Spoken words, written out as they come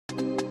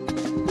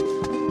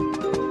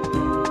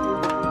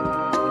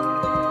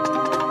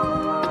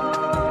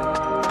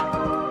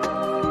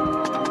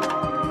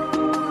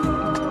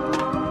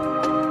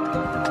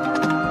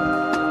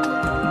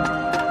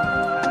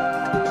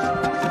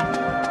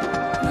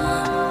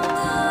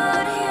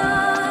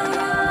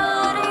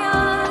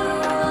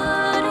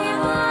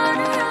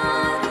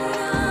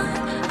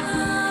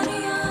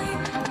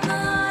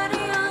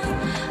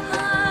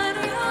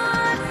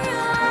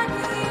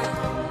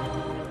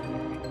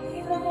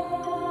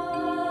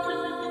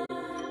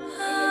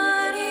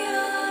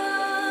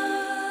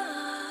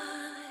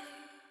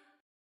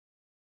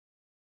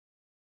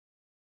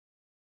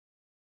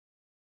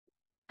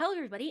Hello,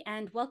 everybody,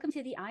 and welcome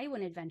to the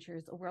Aiuen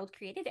Adventures, a world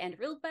created and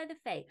ruled by the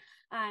Fae.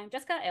 I'm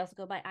Jessica. I also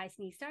go by I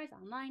Sneeze Stars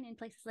online in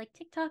places like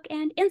TikTok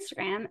and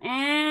Instagram,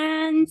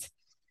 and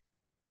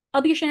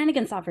I'll be your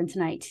shenanigans sovereign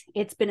tonight.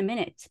 It's been a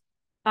minute.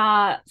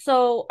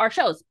 So our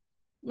shows,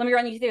 let me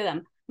run you through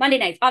them. Monday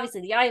nights,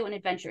 obviously, the Aiuen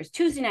Adventures.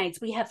 Tuesday nights,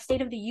 we have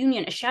State of the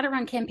Union, a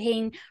Shadowrun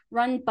campaign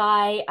run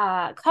by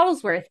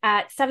Coddlesworth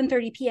at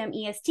 7:30 p.m.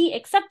 EST,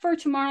 except for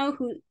tomorrow,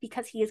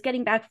 because he is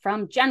getting back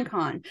from Gen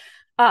Con.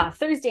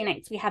 Thursday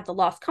nights, we have The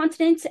Lost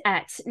Continent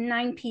at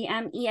 9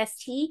 p.m.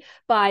 EST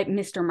by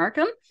Mr.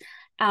 Markham.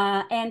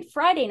 And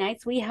Friday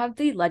nights, we have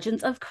The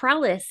Legends of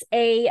Krallis,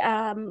 a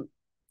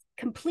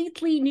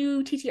completely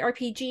new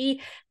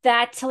TTRPG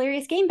that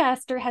Hilarious Game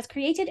Master has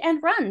created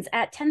and runs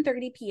at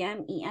 10:30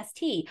 p.m.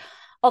 EST.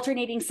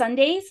 Alternating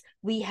Sundays,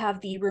 we have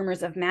the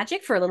Rumors of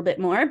Magic for a little bit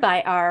more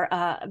by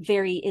our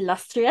very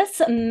illustrious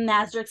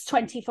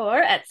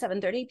Mazrix24 at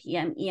 7:30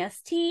 p.m.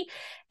 EST.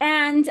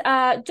 And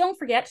don't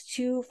forget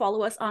to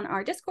follow us on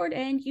our Discord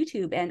and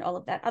YouTube and all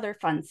of that other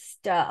fun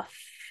stuff.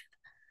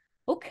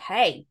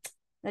 Okay,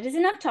 that is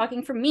enough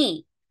talking from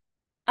me.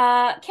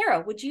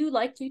 Kara, would you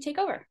like to take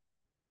over?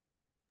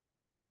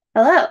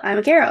 Hello,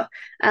 I'm Carol.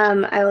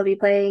 I will be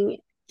playing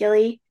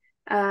Gilly,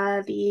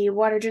 the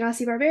Water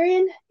Genasi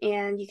Barbarian,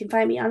 and you can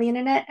find me on the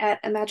internet at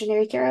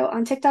Imaginary Caro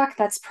on TikTok.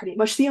 That's pretty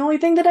much the only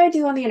thing that I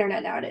do on the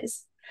internet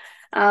nowadays.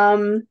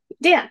 Dan.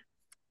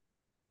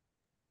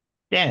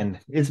 Dan,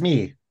 it's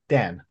me,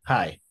 Dan.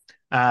 Hi.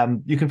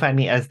 You can find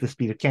me as the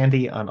Speed of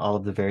Candy on all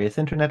of the various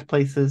internet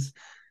places.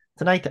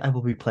 Tonight I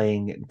will be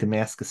playing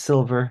Damascus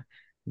Silver,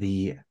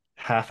 the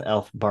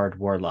half-elf bard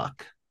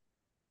warlock.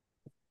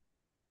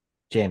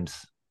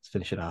 James, let's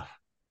finish it off.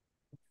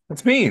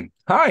 That's me.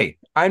 Hi,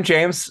 I'm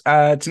James.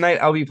 Tonight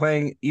I'll be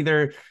playing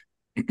either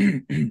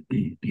Arav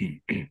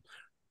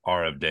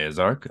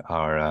Deazark,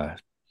 our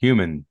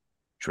human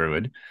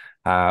druid,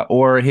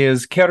 or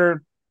his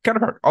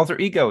counterpart, alter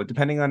ego,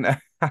 depending on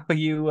how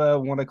you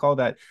want to call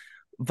that.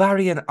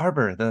 Varian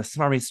Arbor, the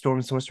smarmy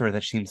storm sorcerer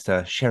that seems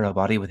to share a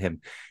body with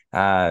him.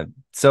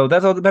 So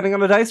that's all depending on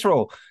the dice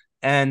roll.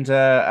 And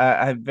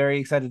I'm very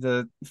excited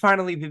to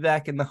finally be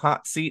back in the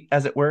hot seat,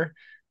 as it were.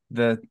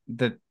 The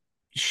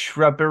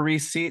shrubbery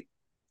seat,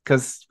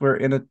 because we're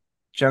in a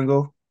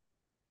jungle.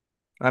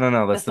 I don't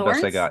know. That's the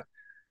best I got.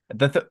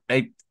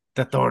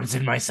 The thorns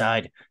in my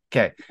side.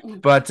 Okay,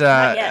 but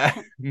Not yet.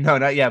 no,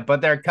 not yet.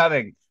 But they're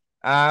coming.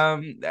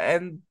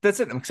 And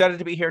that's it. I'm excited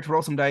to be here to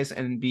roll some dice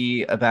and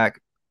be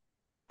back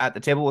at the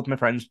table with my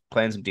friends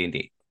playing some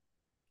D&D.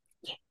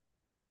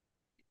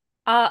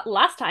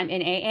 Last time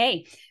in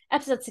AA,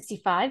 episode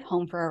 65,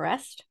 Home for a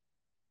Rest.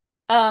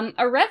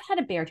 Arev had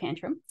a bear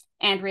tantrum,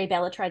 and Ray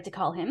Bella tried to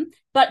call him,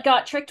 but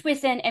got tricked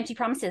with an empty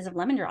promises of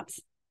lemon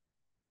drops.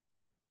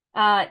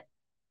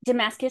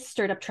 Damascus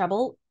stirred up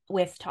trouble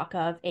with talk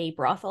of a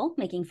brothel,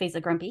 making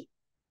Faiza grumpy.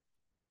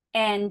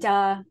 And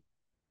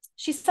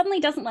she suddenly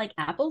doesn't like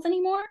apples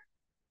anymore.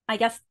 I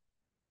guess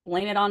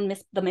blame it on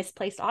the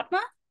misplaced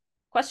Atma?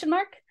 Question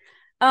mark.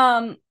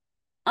 On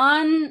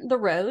the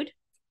road,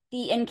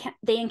 they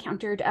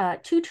encountered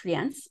two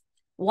treants,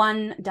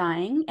 one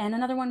dying and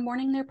another one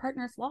mourning their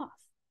partner's loss.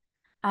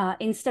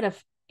 Instead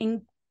of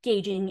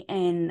engaging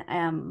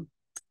in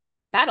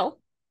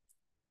battle,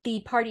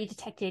 the party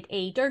detected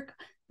a dark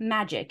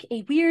magic,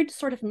 a weird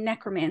sort of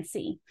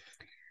necromancy,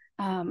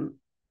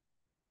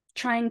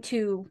 trying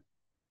to...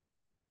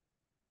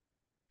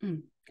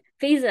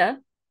 Faiza,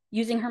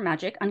 using her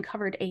magic,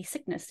 uncovered a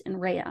sickness in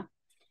Rhea.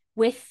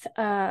 With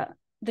the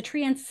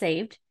treants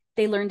saved,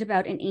 they learned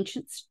about an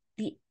ancient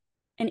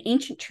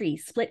tree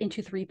split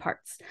into three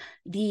parts.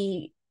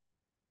 The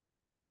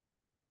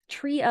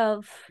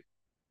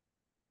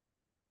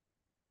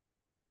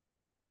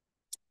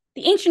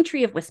ancient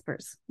tree of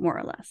whispers, more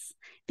or less.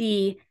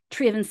 The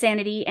tree of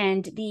insanity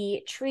and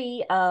the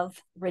tree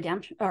of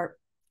redemption or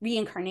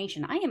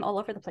reincarnation. I am all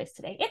over the place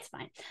today. It's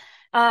fine.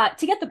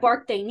 To get the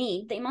bark they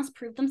need, they must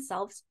prove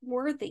themselves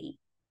worthy.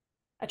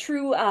 A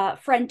true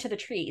friend to the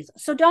trees.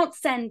 So don't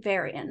send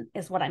Varian,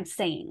 is what I'm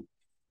saying.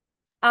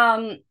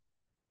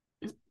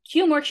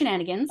 Cue more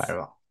shenanigans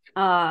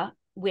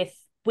with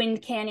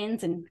wind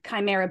cannons and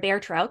chimera bear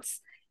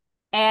trouts.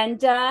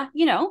 And,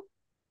 you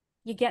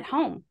get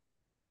home.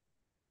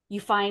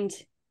 You find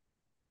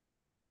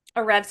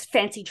Arev's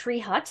fancy tree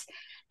hut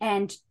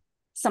and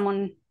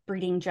someone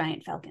breeding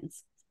giant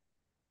falcons.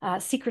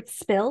 Secrets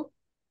spill,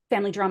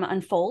 family drama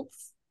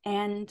unfolds,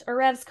 and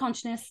Arev's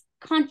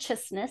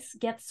consciousness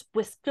gets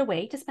whisked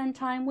away to spend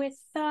time with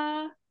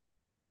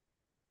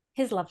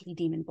his lovely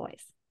demon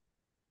boys.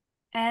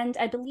 And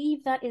I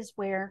believe that is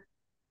where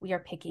we are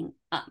picking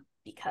up,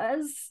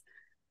 because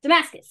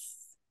Damascus,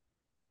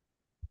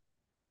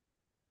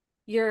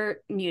 you're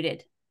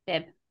muted,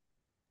 Bib.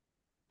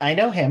 I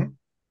know him.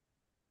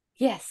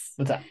 Yes.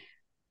 What's up?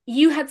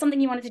 You had something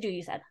you wanted to do,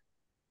 you said.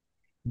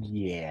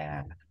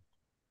 Yeah,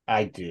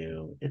 I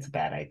do. It's a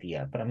bad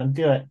idea, but I'm going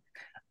to do it.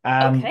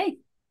 Okay.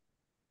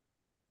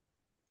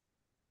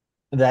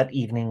 That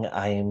evening,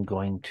 I am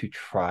going to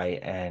try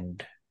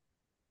and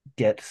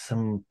get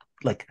some,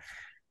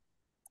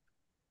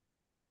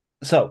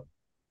 So,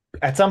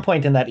 at some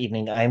point in that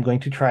evening, I am going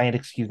to try and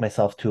excuse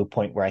myself to a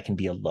point where I can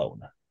be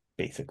alone,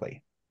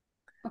 basically.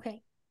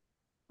 Okay.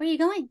 Where are you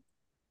going?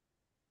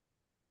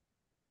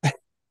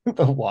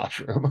 The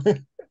washroom.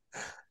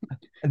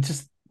 And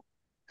just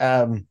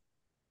I'm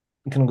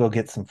gonna go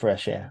get some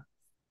fresh air.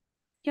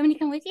 Do you want me to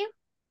come with you?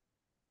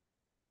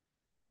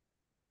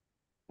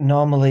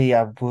 Normally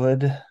I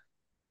would.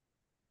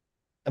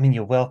 I mean,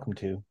 you're welcome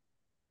to.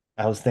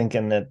 I was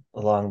thinking that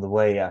along the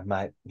way I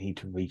might need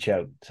to reach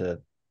out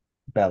to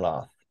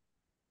Beloth.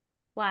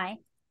 Why?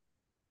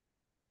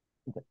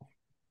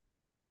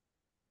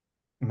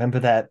 Remember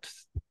that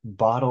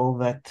bottle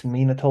that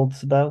Tamina told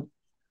us about?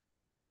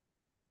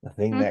 The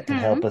thing that can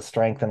Mm-hmm. help us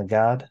strengthen a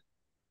god?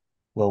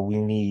 Well, we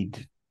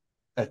need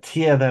a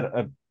tear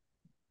a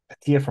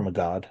tear from a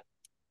god,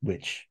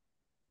 which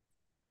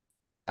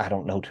I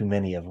don't know too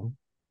many of them,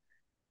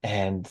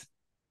 and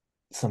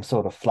some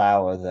sort of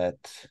flower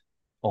that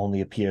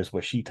only appears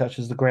where she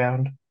touches the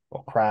ground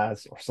or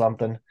cries or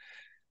something.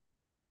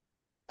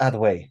 Either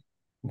way,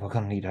 we're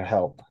gonna need her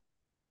help.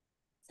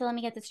 So let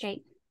me get this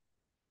straight.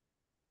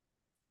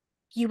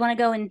 You want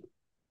to go and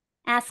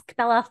ask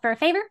Bella for a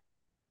favor?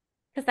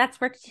 Because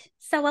that's worked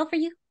so well for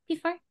you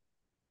before.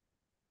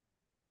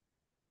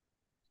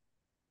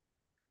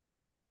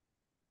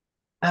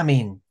 I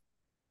mean,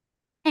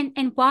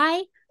 And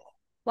why?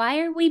 Why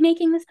are we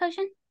making this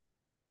potion?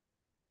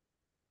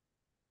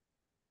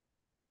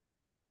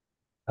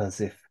 as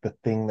if the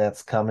thing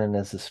that's coming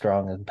is as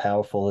strong and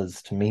powerful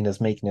as Tamina's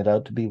making it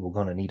out to be, we're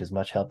gonna need as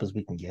much help as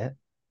we can get.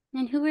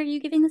 And who are you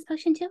giving this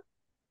potion to?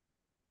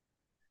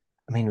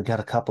 I mean, we got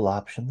a couple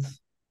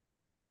options.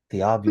 The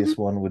Mhm. obvious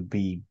one would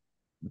be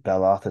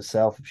Beloth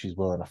herself if she's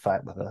willing to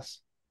fight with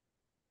us.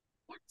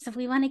 So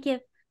we want to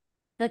give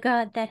the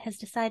god that has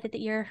decided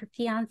that you're her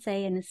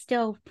fiance and is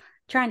still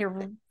trying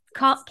to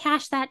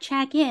cash that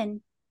check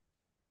in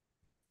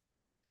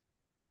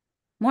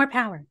more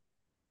power.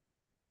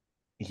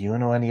 You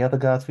know any other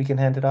gods we can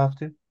hand it off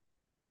to?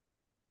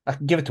 I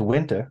can give it to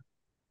Winter.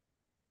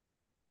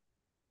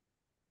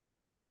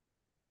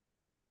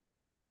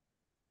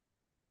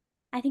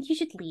 I think you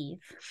should leave.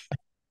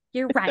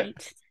 You're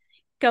right.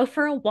 Go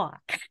for a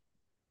walk.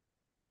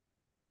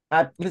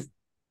 I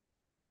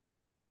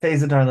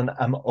Faza, darling,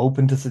 I'm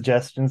open to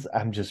suggestions.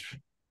 I'm just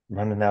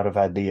running out of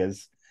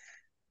ideas.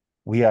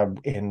 We are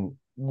in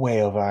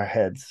way over our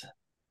heads.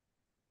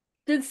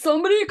 Did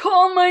somebody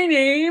call my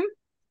name?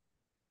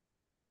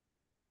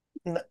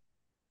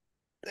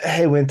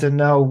 Hey, Winter,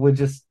 no, we're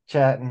just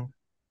chatting.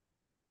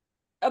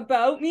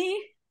 About me?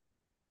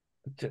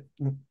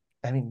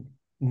 I mean,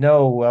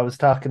 no, I was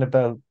talking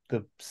about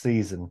the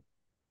season.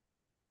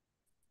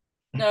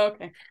 Oh,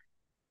 okay.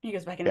 He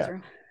goes back in his Yeah.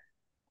 room.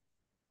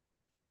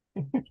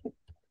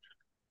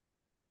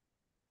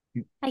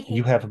 You, I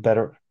you hate have him. a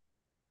better.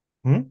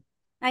 Hmm?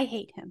 I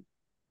hate him.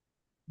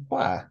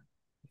 Why?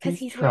 Because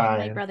He's he's wearing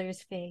my trying.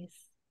 brother's face.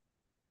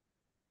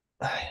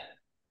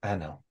 I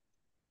know.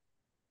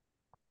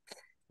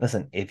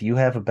 Listen, if you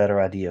have a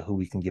better idea who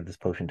we can give this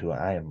potion to,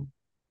 I am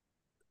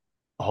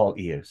all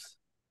ears.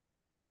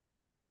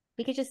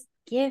 We could just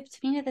give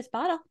Tamina this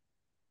bottle.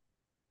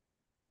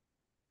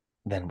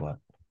 Then what?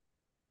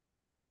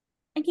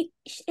 And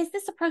is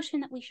this a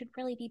potion that we should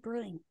really be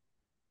brewing?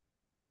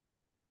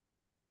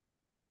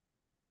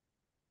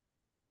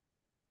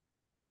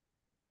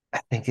 I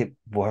think it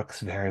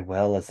works very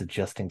well as a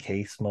just in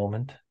case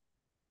moment.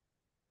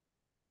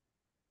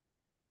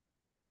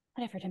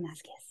 Whatever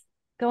Damascus.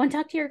 Go and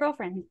talk to your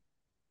girlfriend.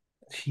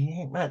 She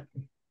ain't met.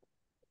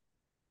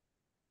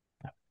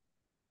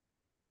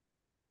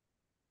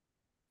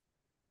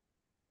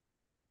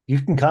 You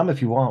can come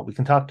if you want. We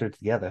can talk to her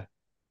together.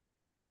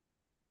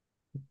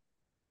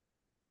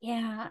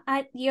 Yeah,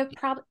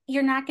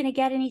 you're not gonna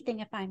get anything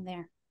if I'm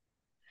there.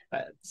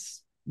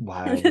 That's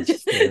why I was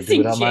Just gonna do it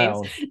seeing on my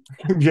James.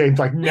 own. James,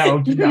 like, no,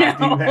 do not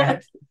do No.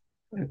 that.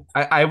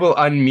 I will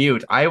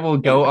unmute. I will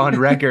go on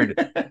record.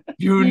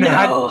 Do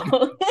not, No.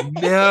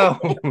 no,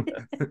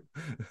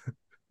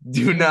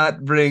 do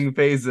not bring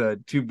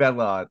Phasa to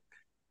Belot,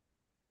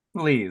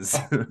 please.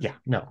 Oh, yeah,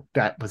 no,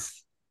 that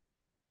was.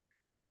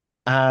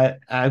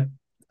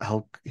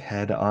 I'll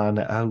head on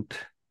out.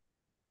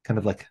 Kind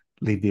of like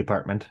leave the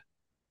apartment.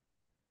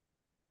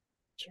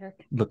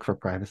 Jerk. Look for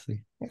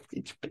privacy.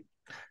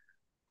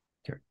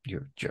 You're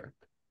a jerk.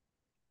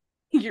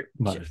 You're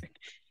Mother. jerk.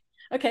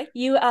 Okay,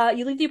 you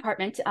leave the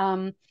apartment.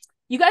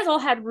 You guys all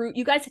had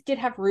you guys did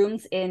have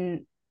rooms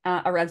in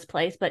Arev's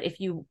place, but if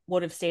you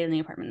would have stayed in the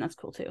apartment, that's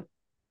cool too.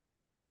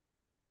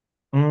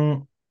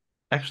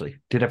 Actually,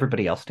 did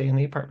everybody else stay in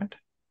the apartment?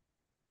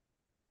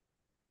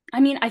 I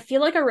mean, I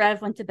feel like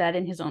Arev went to bed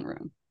in his own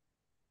room.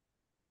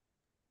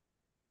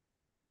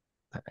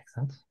 That makes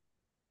sense.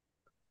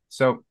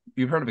 So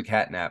you've heard of a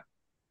cat nap,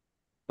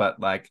 but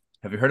like,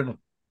 have you heard of a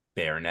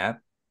bear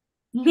nap?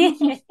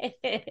 He's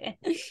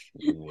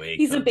Way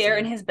a bear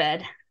in cozier. his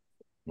bed.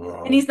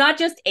 Whoa. And he's not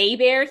just a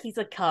bear, he's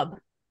a cub.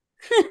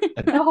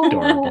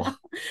 Adorable.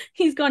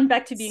 He's gone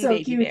back to being So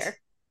baby cute.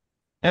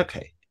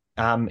 Okay.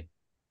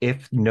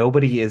 If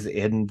nobody is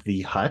in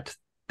the hut,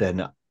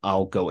 then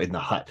I'll go in the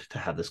hut to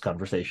have this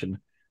conversation.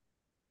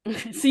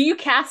 So you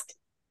cast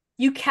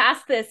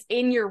this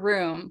in your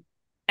room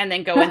and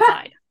then go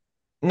inside.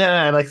 No,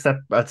 I like step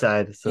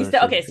outside. So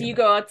you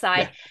go outside.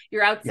 Yeah.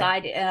 You're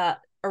outside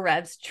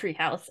Arev's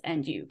treehouse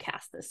and you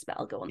cast this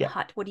spell, go in the Yeah.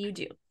 hut. What do you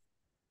do?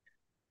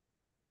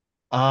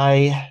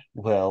 I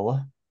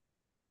will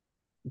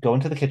go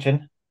into the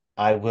kitchen.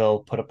 I will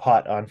put a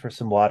pot on for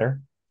some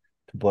water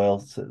to boil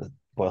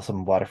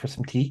some water for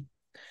some tea,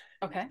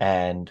 Okay.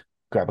 and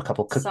grab a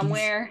couple cookies.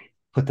 Somewhere,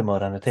 put them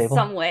out on the table.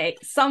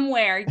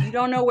 somewhere, you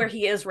don't know where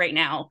he is right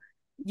now.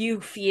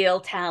 You feel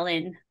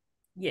Talon.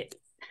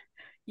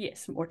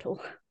 Yes,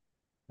 mortal.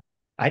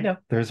 I know.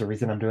 There's a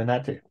reason I'm doing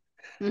that too.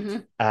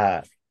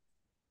 Mm-hmm.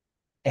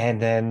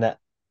 And then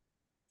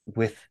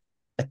with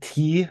a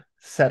tea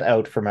set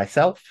out for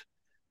myself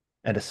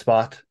and a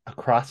spot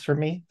across from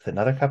me with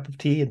another cup of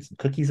tea and some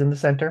cookies in the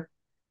center,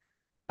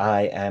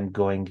 I am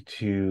going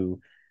to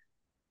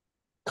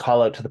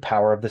call out to the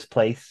power of this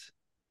place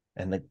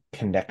and the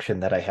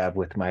connection that I have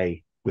with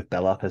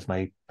Beloth as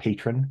my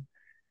patron,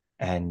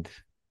 and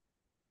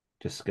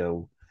just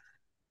go,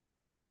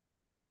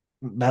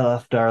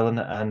 Beloth, darling,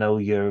 I know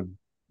you're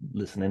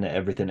listening to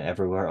everything,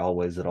 everywhere,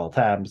 always, at all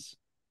times,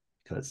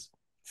 because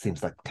it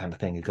seems like the kind of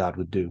thing a god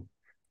would do.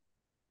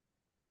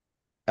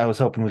 I was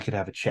hoping we could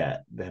have a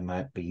chat. There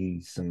might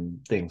be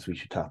some things we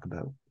should talk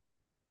about.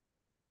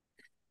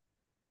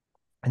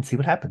 And see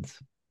what happens.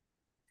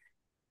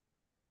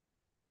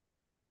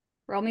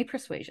 Roll me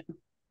persuasion.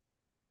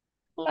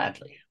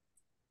 Gladly.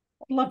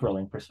 I love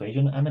rolling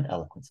persuasion. I'm an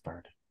eloquence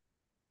bard.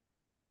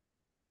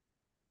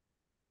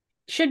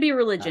 Should be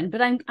religion,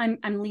 but I'm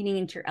leaning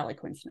into your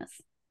eloquenceness.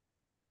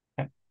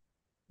 Okay.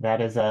 That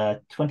is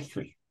a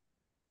 23.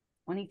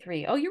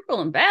 23. Oh, you're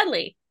rolling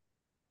badly.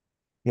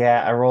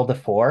 Yeah, I rolled a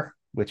 4,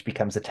 which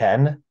becomes a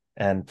 10,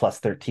 and plus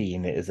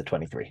 13 is a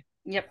 23.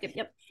 Yep.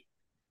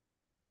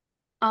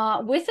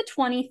 With a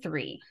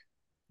 23,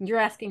 you're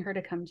asking her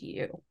to come to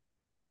you.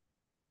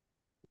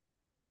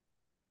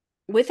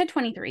 With a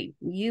 23,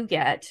 you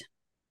get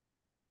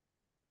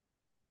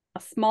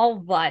a small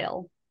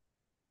vial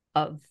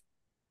of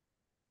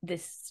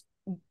this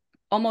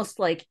almost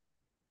like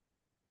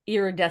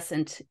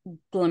iridescent,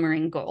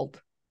 glimmering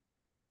gold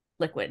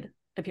liquid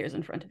appears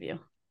in front of you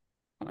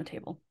on the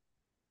table.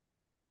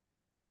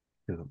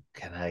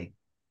 Can I...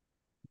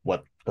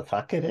 What the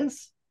fuck it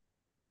is?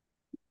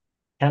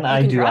 What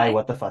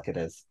the fuck it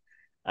is?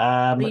 What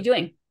are you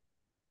doing?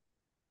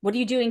 What are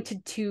you doing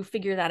to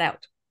figure that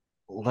out?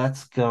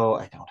 Let's go.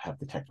 I don't have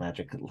the tech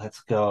magic.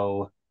 Let's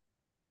go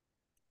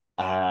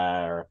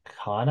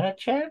Arcana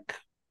check,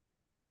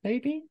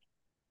 maybe?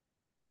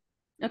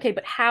 Okay,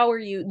 but how are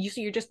you?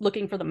 So you're just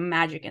looking for the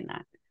magic in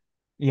that.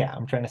 Yeah,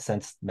 I'm trying to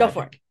sense magic.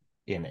 Go for it.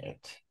 In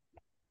it.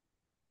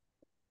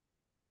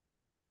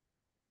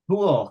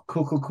 Cool.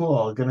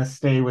 Gonna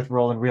stay with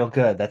rolling real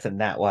good. That's a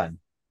nat 1.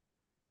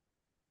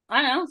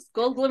 I don't know. It's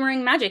gold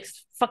glimmering magic.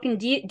 It's fucking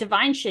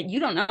divine shit. You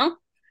don't know.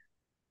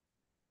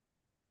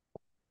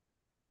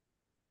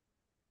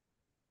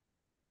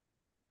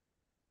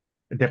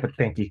 A dip of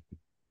thinky.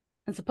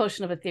 It's a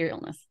potion of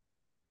etherealness.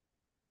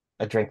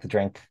 I drink the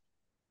drink.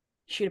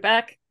 Shoot it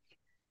back.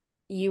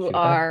 You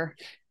are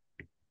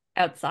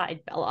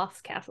outside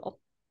Beloth's castle.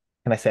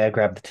 Can I say I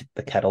grabbed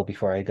the kettle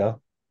before I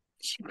go?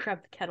 You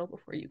grab the kettle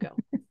before you go.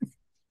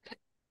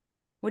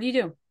 What do you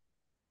do?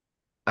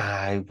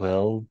 I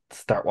will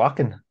start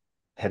walking,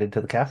 headed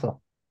to the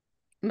castle.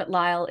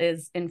 Lyle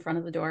is in front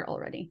of the door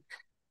already,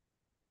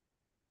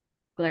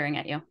 glaring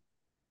at you.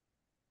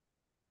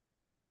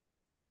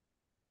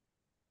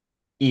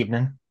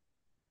 Evening.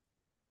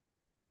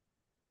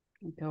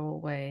 Go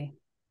away.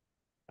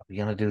 Are we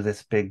gonna do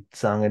this big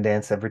song and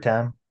dance every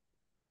time?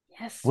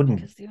 Yes,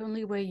 because the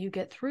only way you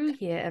get through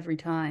here every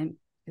time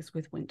is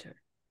with winter.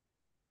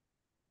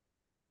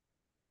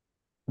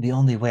 The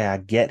only way I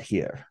get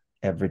here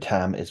every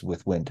time is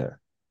with winter.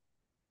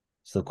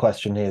 So the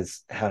question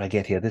is, how'd I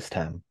get here this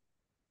time?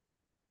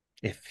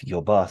 If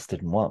your boss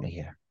didn't want me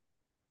here.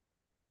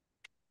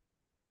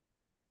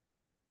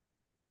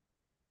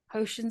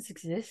 Potions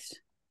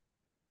exist.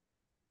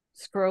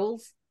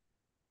 Scrolls.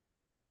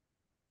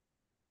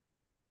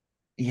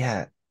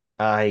 Yeah,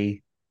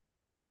 I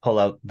pull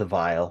out the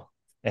vial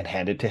and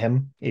hand it to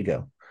him. Here you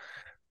go.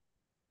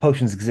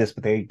 Potions exist,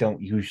 but they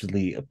don't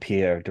usually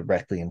appear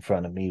directly in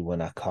front of me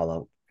when I call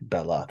out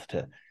Beloth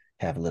to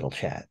have a little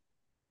chat.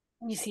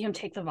 You see him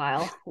take the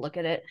vial, look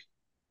at it,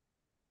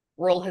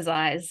 roll his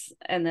eyes,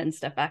 and then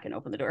step back and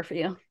open the door for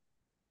you.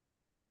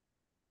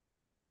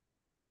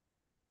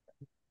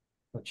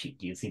 What cheek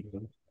do you see?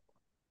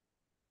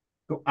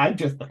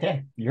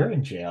 Okay, you're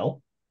in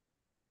jail.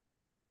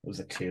 It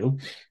was a 2.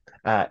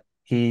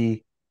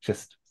 He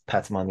just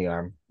pats him on the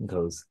arm and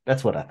goes,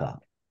 that's what I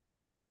thought.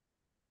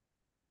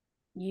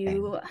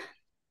 You...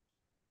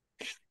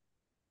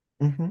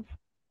 Mm-hmm.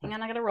 Hang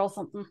on, I gotta roll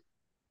something.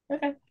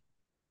 Okay.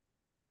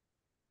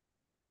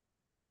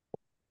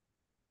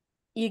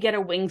 You get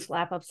a wing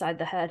slap upside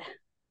the head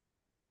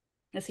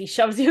as he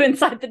shoves you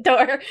inside the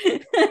door.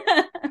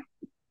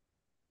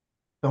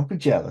 Don't be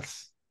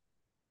jealous.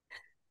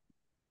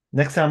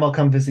 Next time I'll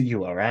come visit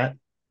you, all right?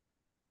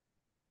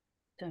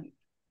 Don't.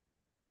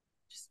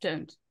 Just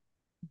don't.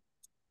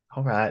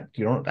 All right.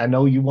 You don't I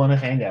know you want to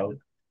hang out.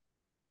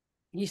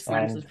 He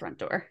slams And the front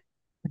door.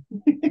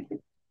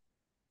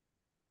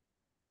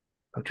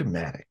 how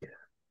dramatic.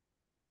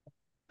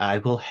 I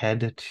will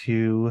head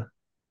to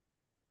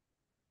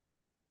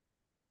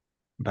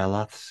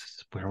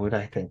Beloth's. Where would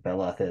I think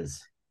Beloth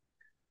is?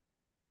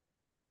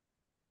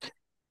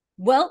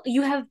 Well,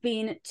 you have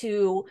been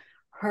to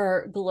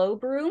her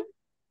globe room.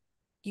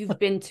 You've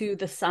been to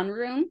the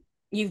sunroom.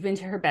 You've been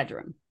to her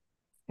bedroom.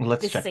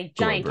 Let's This is check a Globe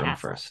giant Room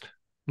castle. first.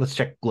 Let's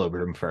check Globe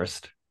Room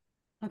first.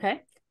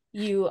 Okay.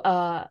 You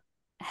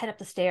head up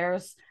the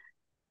stairs.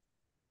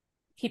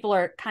 People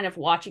are kind of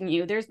watching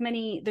you. There's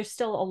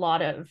still a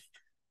lot of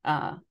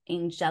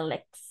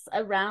angelics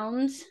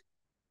around.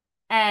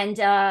 And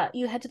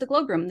you head to the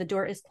globe room. The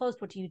door is closed.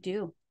 What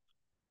do?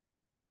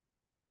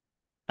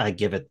 I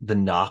give it the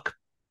knock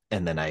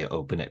and then I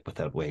open it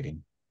without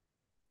waiting.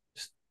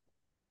 Just...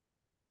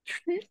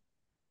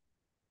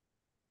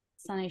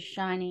 Sun is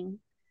shining.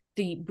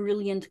 The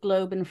brilliant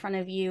globe in front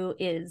of you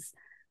is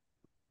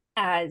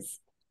as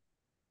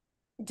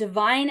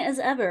divine as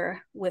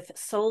ever, with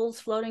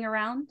souls floating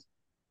around.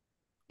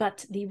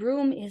 But the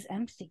room is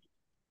empty.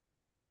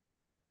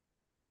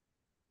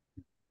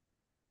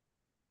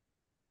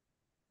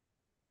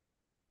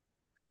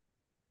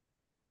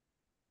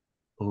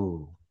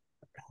 Ooh,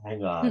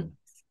 hang on.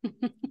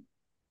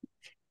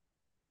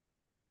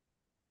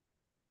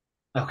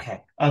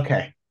 Okay.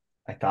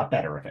 I thought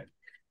better of it.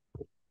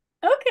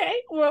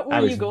 Okay, what were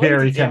I was you going to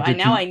very do? tempted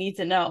I to need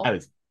to know. I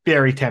was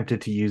very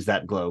tempted to use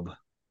that globe.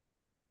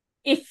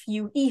 If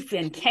you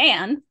even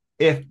can.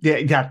 If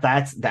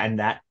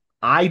that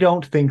I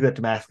don't think that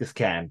Damascus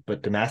can,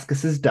 but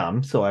Damascus is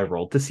dumb, so I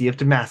rolled to see if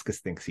Damascus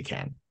thinks he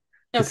can.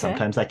 Because Okay.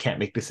 sometimes I can't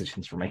make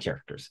decisions for my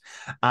characters.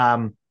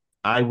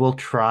 I will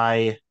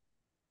try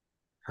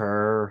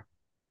her.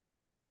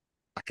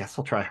 I guess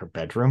I'll try her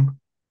bedroom.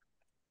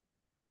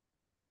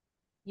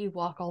 You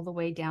walk all the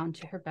way down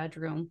to her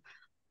bedroom.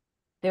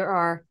 There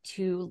are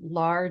two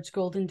large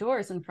golden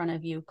doors in front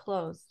of you,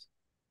 closed.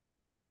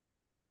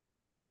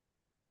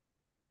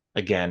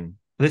 Again,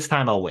 this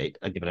time I'll wait.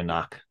 I'll give it a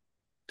knock.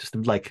 Just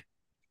like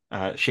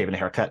shaving a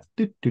haircut.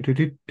 Do, do, do,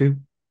 do, do.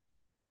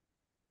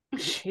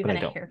 Shaving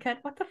a haircut?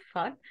 What the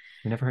fuck?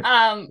 We never heard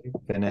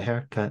shaving a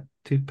haircut,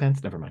 2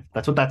 pence. Never mind.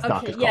 That's what that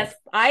knock is called. Yes,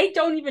 I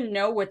don't even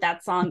know what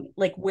that song,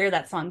 like where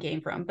that song came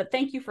from, but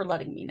thank you for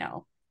letting me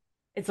know.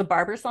 It's a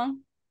barber song?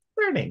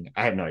 Learning.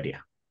 I have no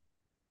idea.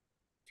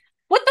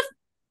 What the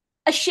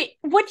a shit?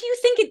 What do you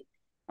think it?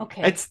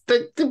 Okay, It's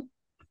the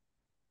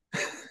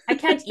I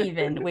can't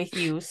even with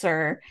you,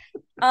 sir.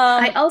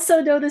 I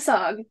also know the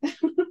song.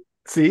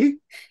 See,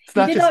 it's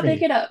You not did just not me.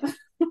 make it up.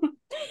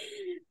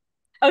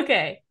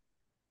 Okay,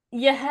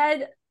 you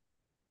head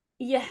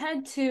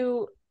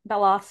to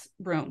Beloth's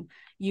room.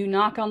 You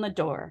knock on the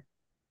door.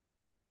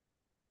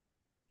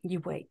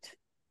 You wait.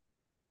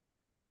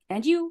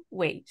 And you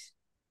wait.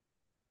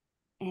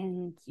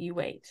 And you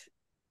wait.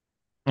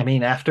 I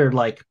mean, after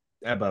like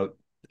about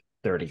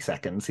 30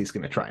 seconds, he's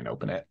going to try and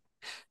open it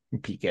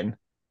and peek in.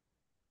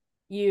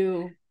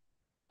 You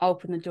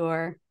open the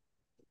door.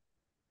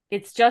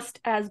 It's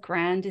just as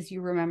grand as you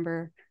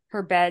remember.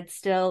 Her bed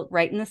still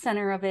right in the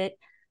center of it,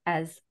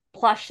 as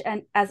plush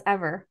and as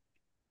ever.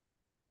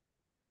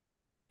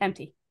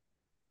 Empty.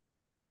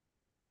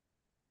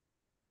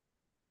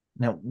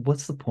 Now,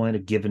 what's the point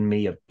of giving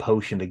me a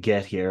potion to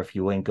get here if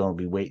you ain't going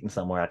to be waiting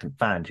somewhere I can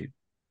find you?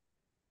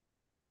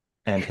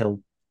 And he'll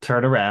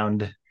turn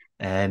around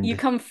and You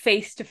come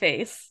face to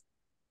face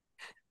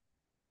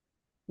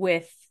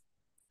with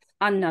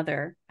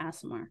another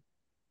Asimar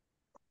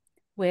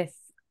with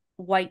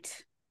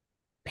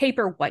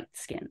paper white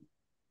skin,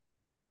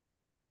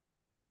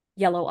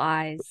 yellow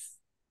eyes,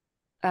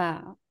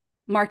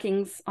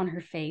 markings on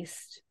her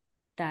face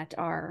that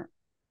are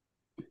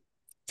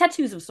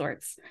tattoos of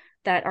sorts,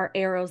 that are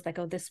arrows that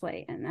go this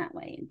way and that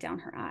way and down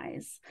her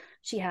eyes.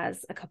 She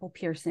has a couple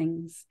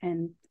piercings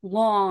and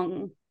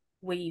long,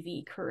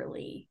 wavy,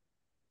 curly,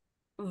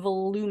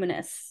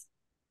 voluminous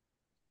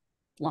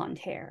blonde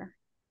hair.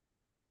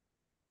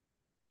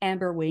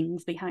 Amber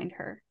wings behind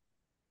her.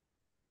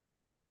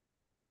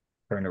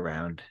 turn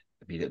around.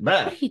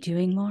 What are you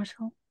doing,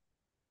 mortal?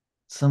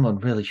 Someone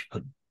really should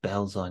put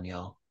bells on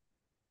y'all.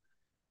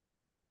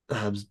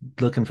 I was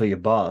looking for your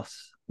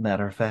boss,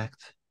 matter of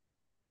fact.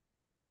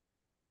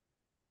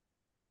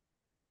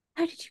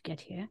 How did you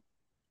get here?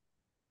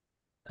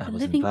 I The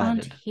was living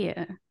aren't invited.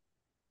 here.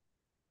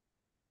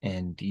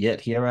 And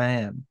yet here I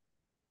am.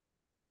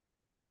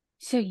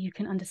 So you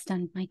can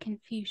understand my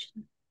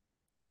confusion.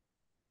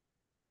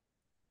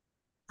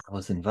 I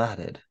was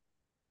invited.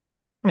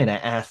 I mean, I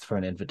asked for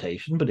an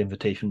invitation, but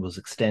invitation was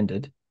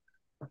extended.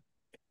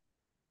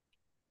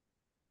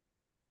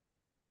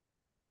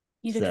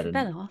 You look for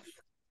Beloth.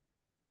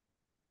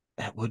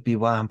 That would be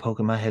why I'm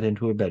poking my head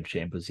into her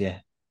bedchambers,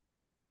 yeah.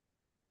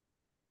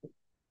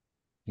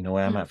 You know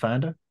where I might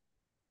find her?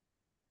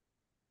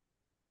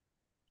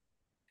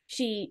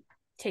 She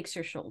takes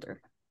your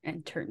shoulder.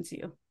 and turns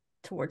you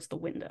towards the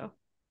window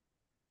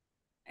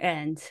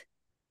and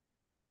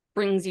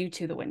brings you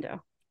to the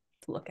window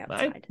to look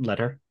outside. I let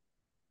her.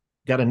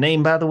 Got a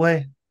name, by the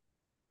way?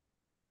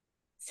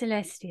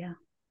 Celestia.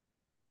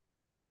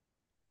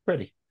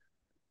 Pretty.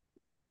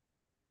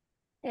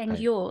 And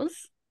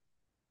yours?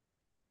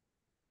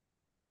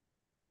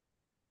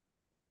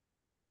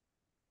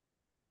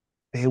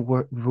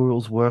 The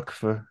rules work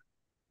for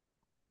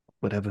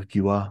whatever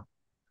you are.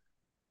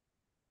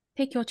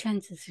 Take your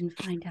chances and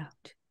find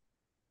out.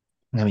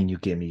 I mean, you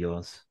gave me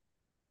yours.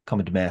 Call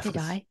me Damascus.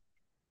 Did I?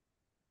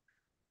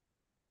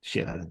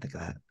 Shit, I didn't think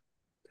of that.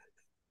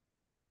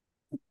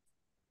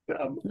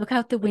 Look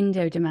out the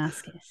window,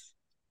 Damascus.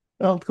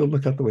 I'll go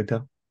look out the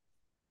window.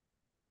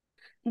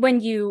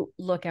 When you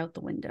look out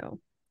the window,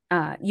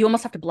 you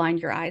almost have to blind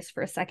your eyes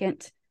for a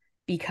second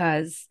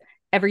because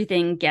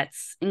everything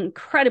gets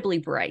incredibly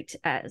bright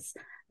as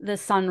the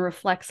sun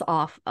reflects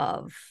off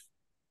of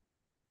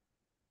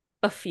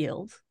a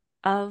field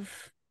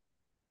of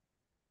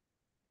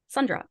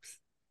sundrops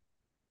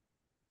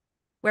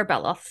where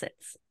Beloth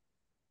sits.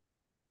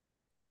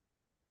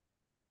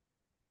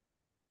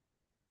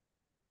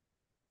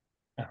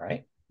 All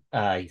right.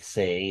 I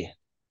say,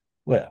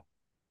 well,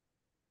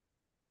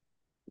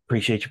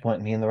 appreciate you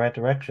pointing me in the right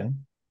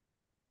direction.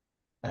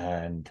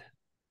 And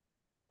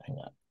hang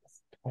on.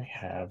 Do I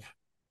have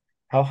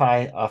how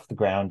high off the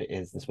ground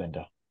is this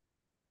window?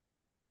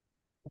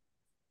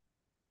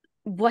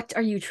 What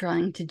are you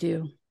trying to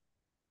do?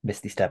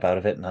 Misty step out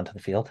of it and onto the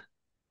field.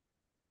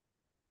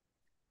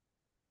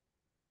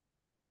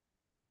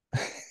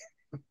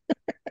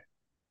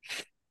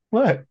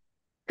 What?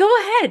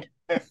 Go ahead.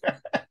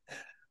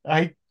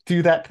 I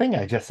do that thing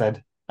I just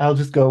said. I'll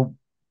just go,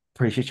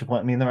 appreciate you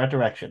pointing me in the right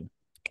direction.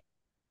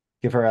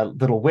 Give her a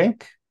little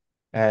wink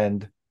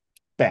and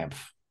bamf.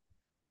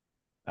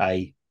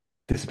 I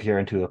disappear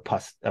into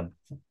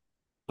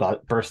a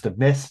burst of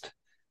mist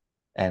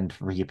and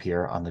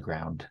reappear on the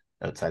ground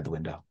outside the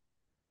window.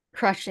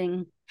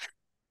 Crushing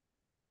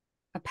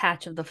a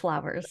patch of the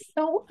flowers.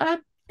 No,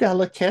 I'm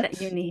delicate.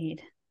 That you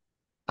need.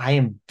 I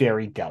am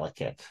very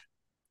delicate.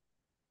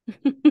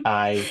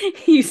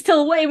 You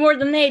still weigh more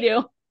than they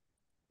do.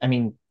 I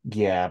mean,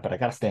 yeah, but I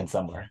gotta stand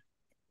somewhere.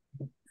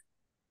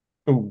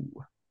 Ooh.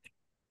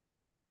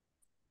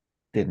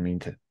 Didn't mean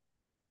to.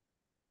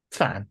 It's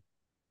fine.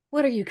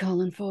 What are you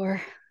calling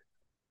for?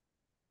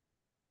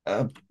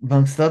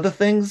 Amongst other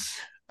things,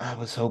 I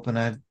was hoping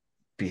I'd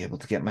be able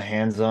to get my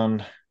hands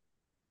on,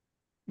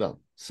 well,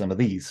 some of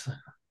these.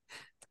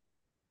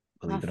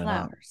 Believe it or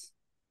not.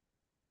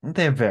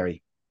 They're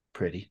very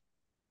pretty.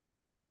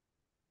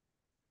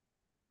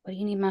 What do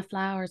you need my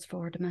flowers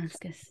for,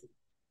 Damascus?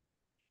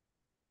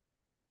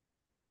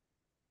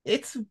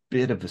 It's a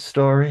bit of a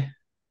story.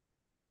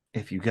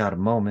 If you got a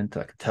moment,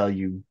 I could tell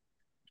you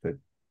the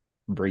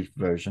brief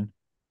version.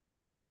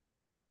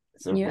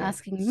 You're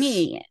asking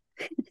me.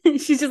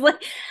 She's just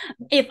like,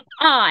 if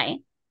I,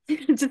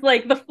 just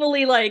like the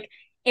fully like,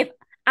 if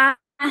I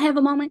have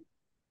a moment.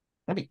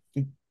 I mean,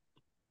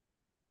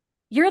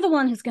 you're the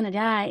one who's going to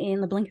die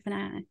in the blink of an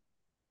eye.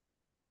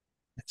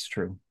 That's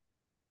true.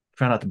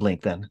 Try not to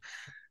blink then.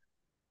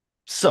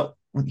 So,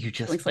 you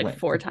just blinks like went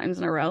 4 times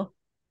in a row.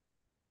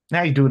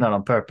 Now you're doing that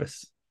on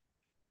purpose.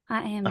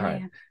 I am All there.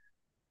 right.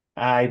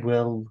 I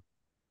will.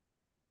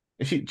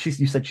 You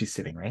said she's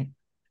sitting, right?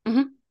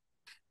 Mm-hmm.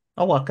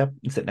 I'll walk up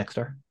and sit next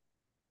to her.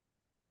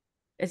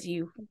 As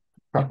you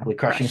probably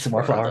crushing some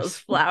more flowers. Those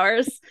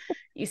flowers.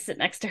 You sit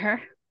next to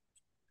her.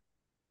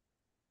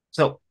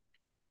 So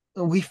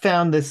we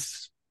found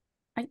this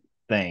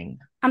thing.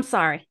 I'm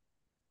sorry.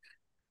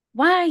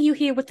 Why are you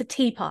here with the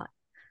teapot?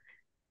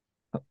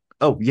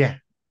 Oh yeah.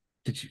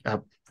 Did you?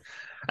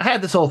 I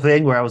had this whole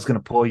thing where I was going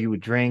to pour you a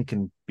drink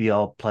and be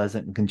all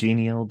pleasant and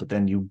congenial, but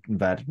then you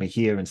invited me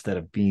here instead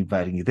of me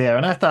inviting you there,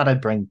 and I thought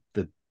I'd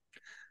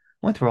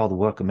went through all the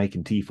work of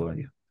making tea for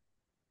you.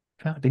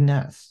 Trying to be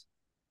nice.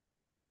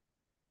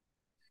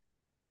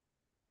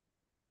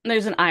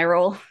 There's an eye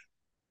roll,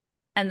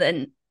 and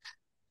then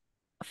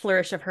a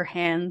flourish of her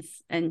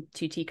hands and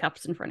 2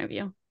 teacups in front of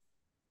you.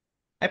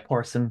 I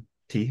pour some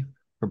tea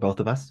for both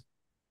of us.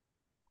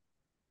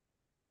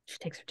 She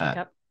takes her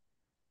teacup.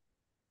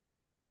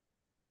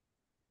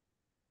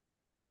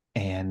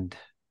 And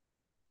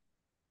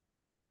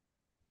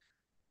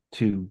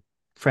 2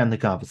 friendly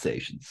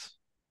conversations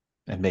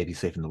and maybe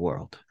saving the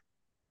world.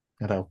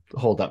 And I'll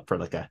hold up for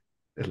like a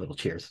little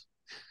cheers.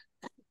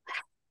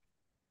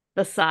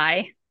 The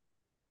sigh.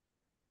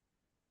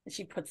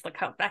 She puts the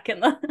cup back in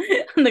the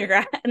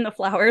in the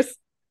flowers.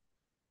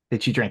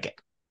 Did she drink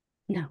it?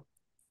 No.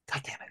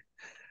 God damn it.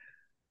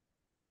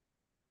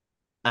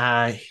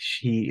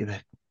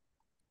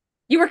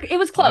 It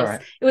was close.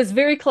 Right. It was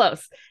very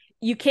close.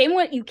 You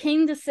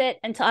came to sit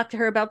and talk to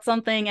her about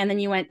something, and then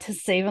you went to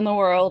saving the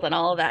world and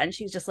all of that, and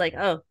she's just like,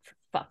 oh, for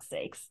fuck's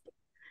sakes.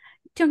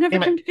 Don't ever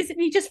come to visit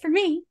me just for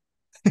me.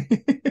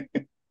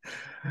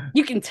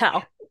 You can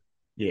tell.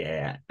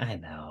 Yeah, I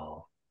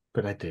know.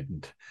 But I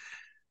didn't.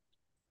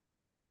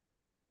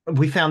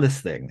 We found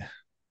this thing.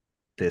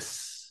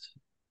 This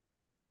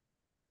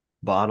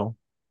bottle.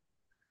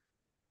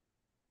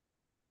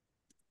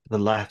 The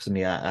laughs at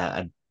me.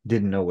 I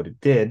didn't know what it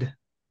did,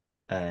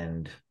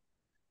 and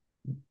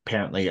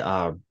apparently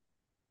our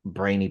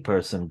brainy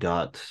person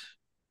got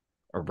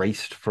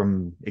erased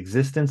from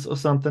existence or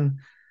something.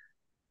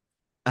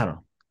 I don't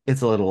know.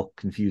 It's a little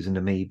confusing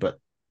to me, but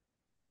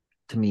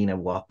Tamina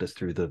walked us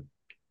through the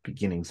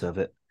beginnings of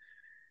it.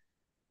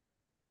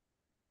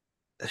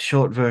 The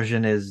short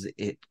version is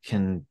it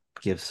can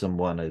give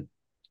someone a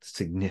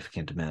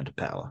significant amount of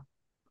power.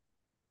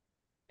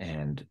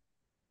 And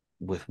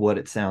with what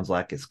it sounds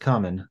like is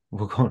coming,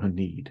 we're going to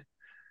need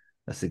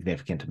a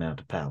significant amount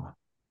of power.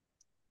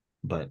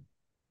 But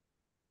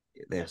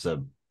there's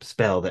a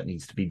spell that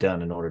needs to be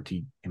done in order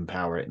to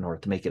empower it, in order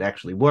to make it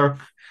actually work.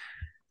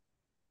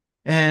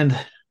 And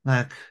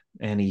like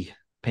any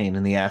pain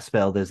in the ass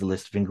spell, there's a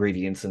list of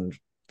ingredients and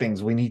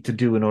things we need to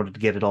do in order to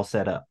get it all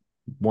set up.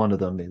 One of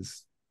them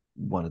is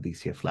one of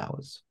these here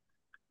flowers.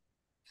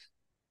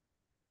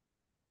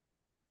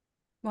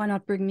 Why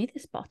not bring me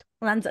this bottle?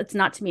 Well, it's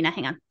not to me now.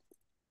 Hang on.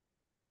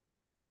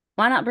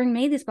 Why not bring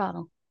me this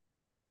bottle?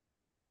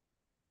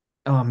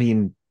 Oh, I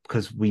mean,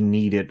 because we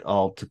need it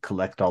all to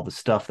collect all the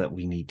stuff that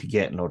we need to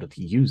get in order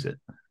to use it.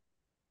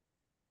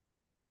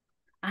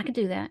 I could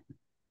do that.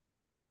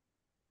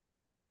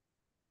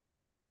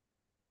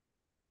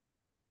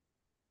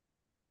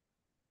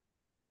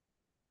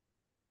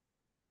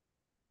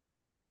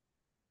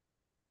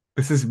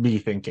 This is me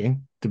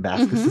thinking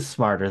Damascus is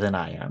smarter than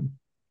I am.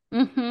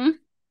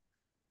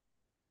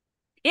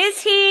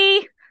 Is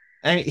he?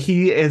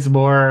 He is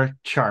more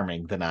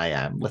charming than I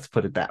am. Let's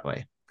put it that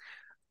way.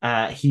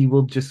 He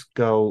will just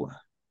go,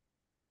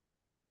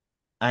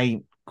 I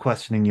ain't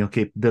questioning your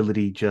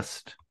capability,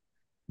 just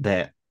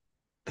that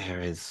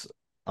there is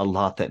a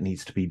lot that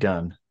needs to be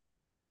done.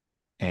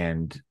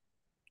 And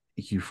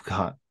you've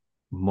got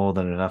more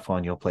than enough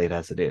on your plate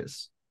as it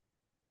is.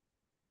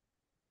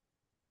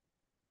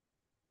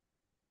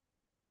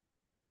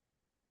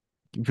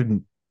 You've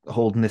been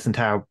holding this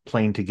entire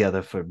plane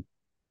together for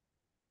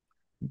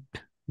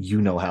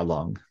you know how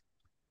long.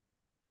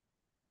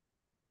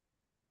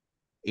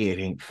 It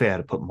ain't fair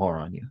to put more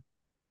on you.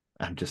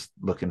 I'm just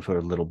looking for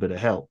a little bit of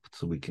help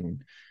so we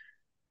can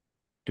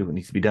do what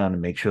needs to be done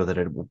and make sure that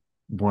it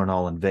weren't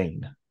all in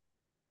vain.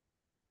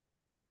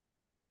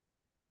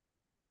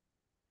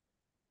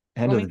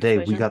 End of the day,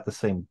 we got the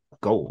same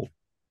goal.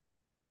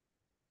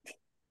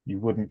 You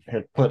wouldn't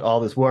have put all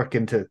this work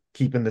into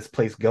keeping this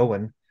place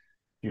going.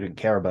 You didn't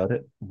care about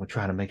it. We're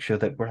trying to make sure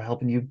that we're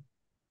helping you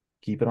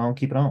keep it on,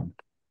 keep it on.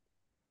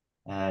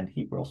 And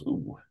he rolls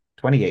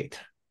 28.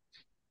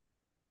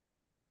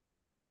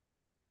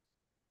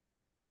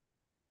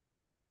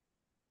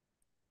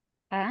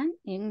 And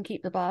you can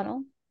keep the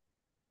bottle.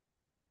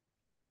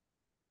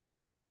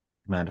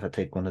 Mind if I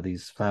take one of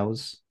these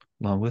flowers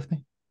along with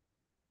me?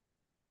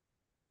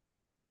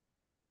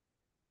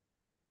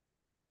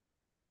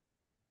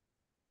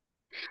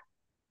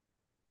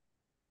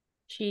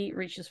 She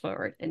reaches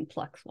forward and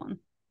plucks one.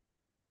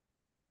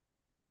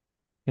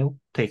 He'll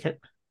take it.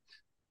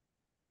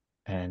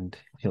 And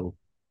he'll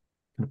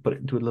put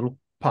it into a little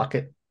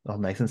pocket, all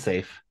nice and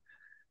safe.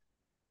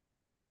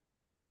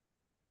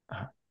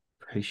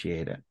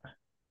 Appreciate it.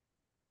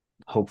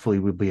 Hopefully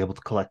we'll be able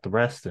to collect the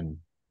rest and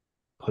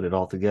put it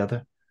all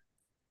together.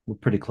 We're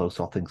pretty close,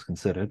 all things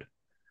considered.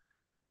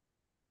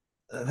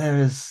 There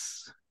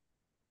is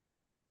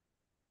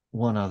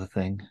one other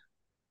thing.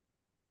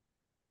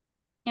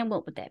 And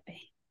what would that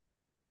be?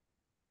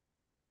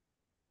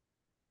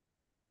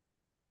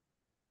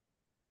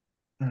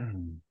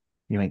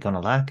 You ain't gonna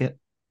like it.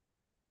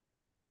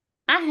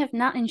 I have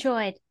not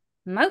enjoyed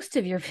most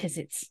of your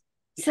visits.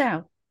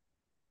 So.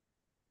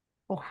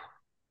 Oh.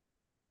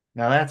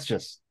 Now that's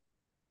just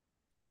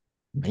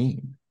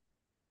mean.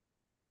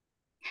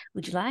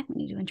 Would you like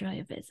me to enjoy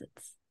your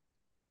visits?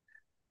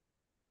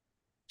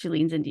 She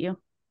leans into you.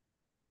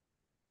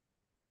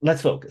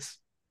 Let's focus.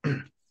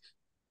 I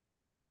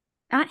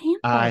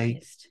am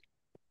focused.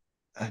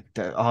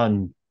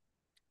 On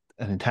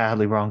an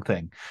entirely wrong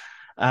thing.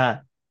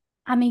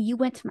 I mean, you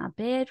went to my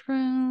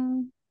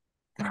bedroom.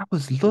 I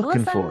was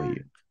looking for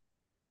you.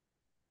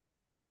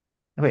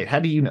 Wait, how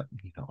do you know?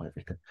 You know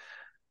everything.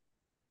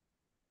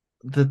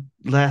 The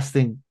last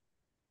thing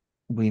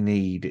we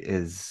need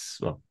is,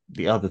 well,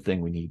 the other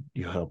thing we need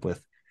your help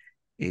with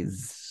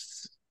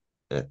is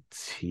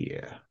it's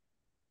here.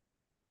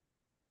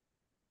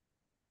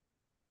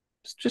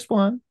 It's just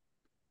one.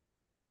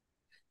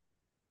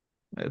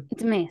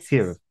 It's a mask.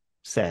 Tear of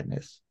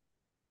sadness.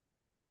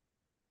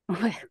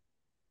 Well,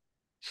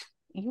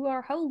 you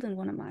are holding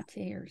one of my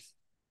tears.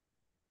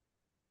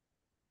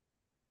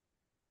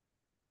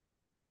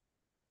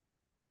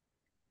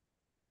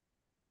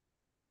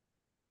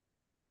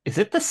 Is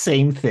it the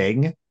same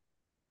thing?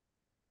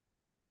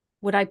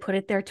 Would I put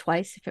it there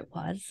twice if it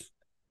was?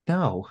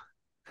 No.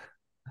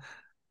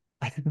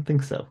 I didn't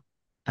think so.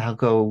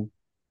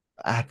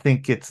 I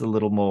think it's a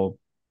little more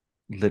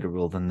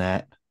literal than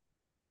that.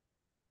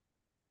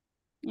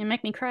 You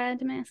make me cry,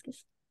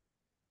 Damascus.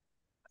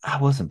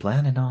 I wasn't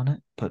planning on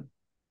it, but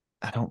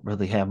I don't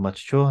really have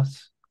much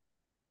choice.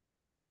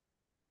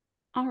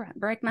 All right,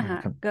 break my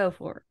heart. Go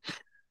for it.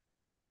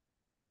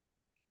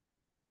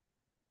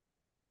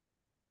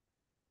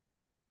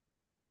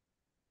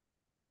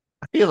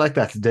 I feel like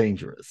that's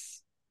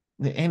dangerous.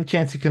 Any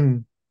chance you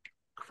can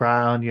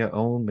cry on your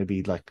own?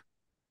 Maybe like,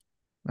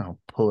 I don't know,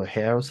 pull a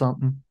hair or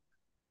something?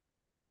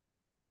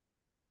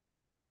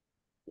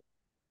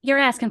 You're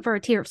asking for a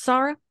tear of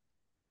sorrow?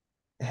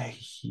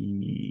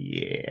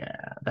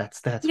 Yeah,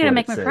 that's You're gonna what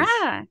make it me says.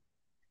 cry.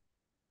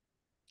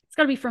 It's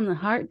gotta be from the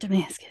heart,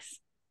 Damascus.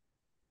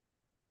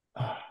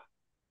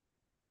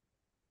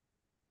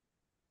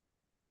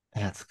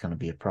 That's gonna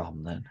be a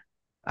problem then.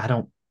 I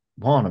don't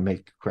want to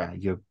make you cry.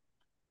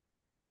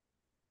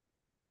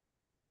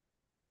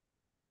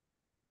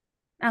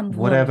 I'm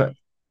Whatever.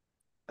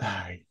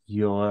 worried.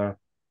 You're,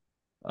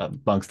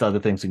 amongst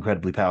other things,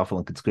 incredibly powerful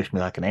and could squish me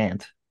like an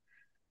ant.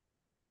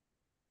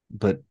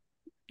 But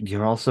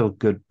you're also a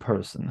good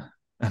person,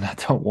 and I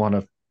don't want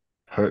to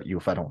hurt you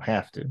if I don't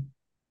have to.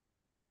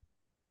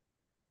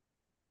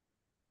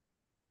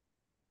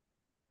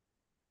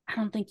 I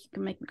don't think you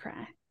can make me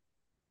cry.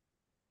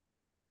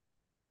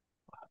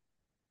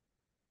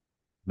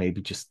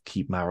 Maybe just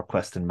keep my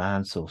request in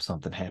mind, so if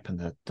something happened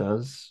that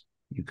does,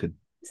 you could.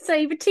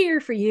 Save a tear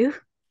for you.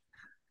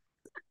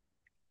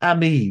 I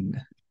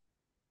mean,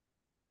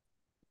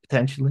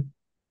 potentially.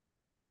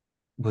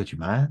 Would you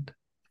mind?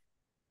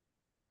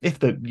 If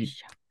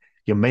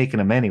you're making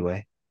them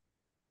anyway.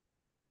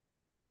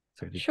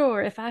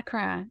 Sure, if I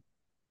cry,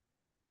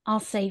 I'll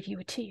save you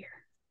a tear.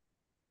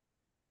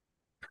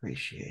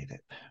 Appreciate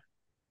it.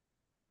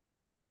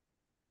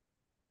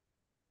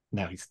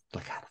 Now he's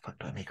like, how the fuck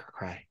do I make her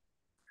cry?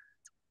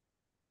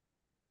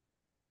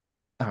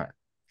 All right.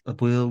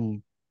 We'll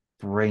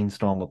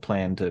brainstorm a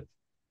plan to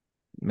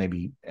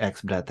maybe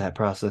expedite that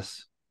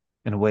process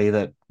in a way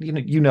that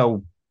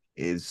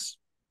is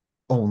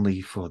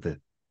only for the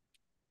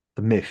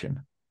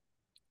mission.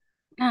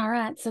 All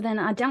right, so then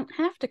I don't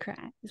have to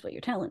cry, is what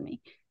you're telling me.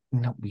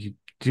 No, you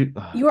do.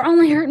 You are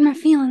only hurting my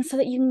feelings so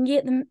that you can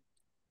get the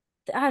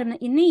item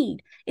that you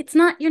need.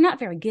 You're not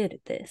very good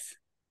at this.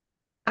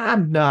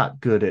 I'm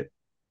not good at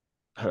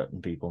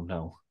hurting people.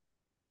 No,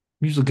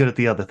 I'm usually good at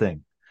the other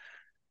thing,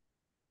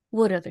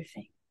 What other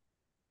thing?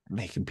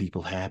 making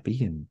people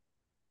happy and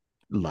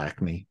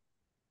like me.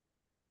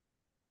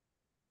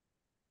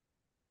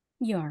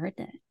 You are at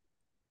that.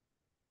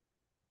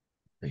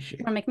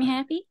 Appreciate Want to it. make me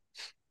happy?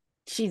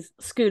 She's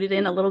scooted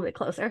in a little bit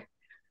closer.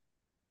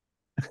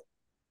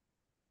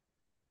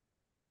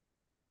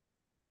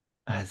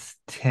 As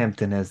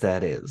tempting as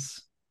that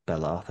is,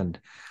 Beloth, and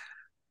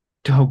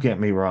don't get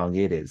me wrong,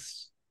 it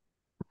is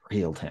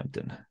real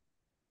tempting.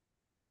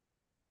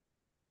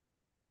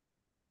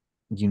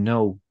 You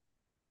know,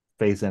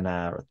 Faza and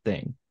I are a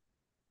thing.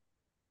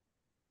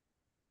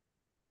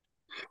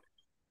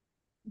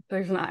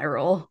 There's an eye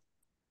roll.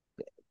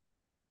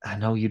 I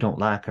know you don't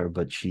like her,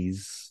 but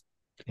she's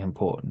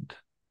important,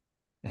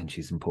 and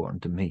she's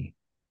important to me.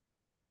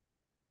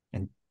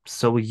 And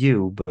so are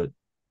you, but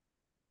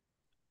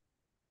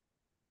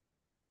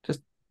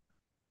just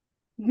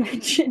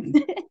Mention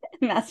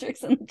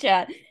Masterix in the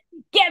chat.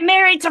 Get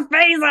married to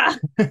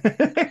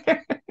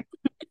Faza!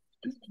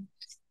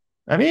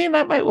 I mean,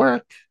 that might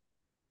work.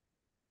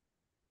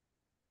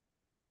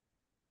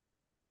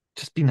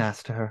 Just be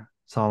nice to her.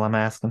 That's all I'm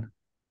asking.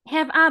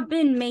 Have I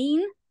been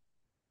mean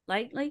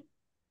lately?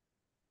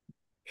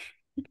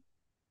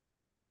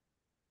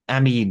 I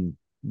mean,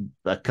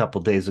 a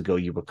couple days ago,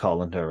 you were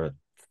calling her a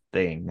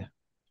thing.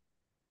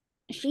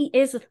 She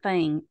is a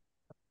thing.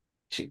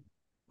 She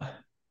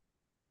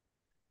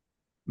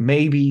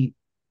maybe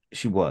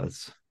she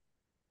was,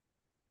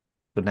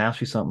 but now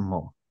she's something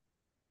more.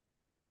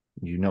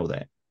 You know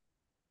that.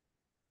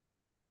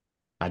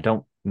 I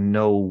don't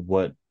know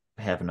what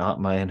having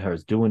Atma in her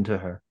is doing to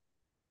her,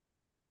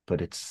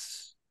 but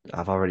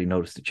I've already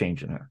noticed a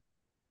change in her.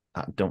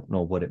 I don't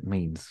know what it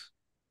means,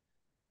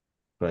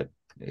 but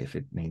if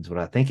it means what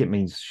I think it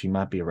means, she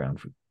might be around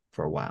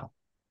for a while.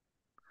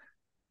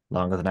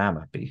 Longer than I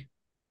might be.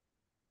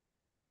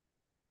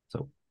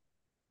 So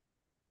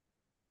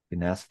be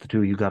nice if the two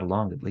of you got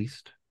along at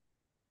least.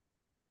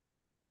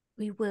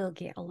 We will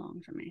get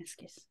along,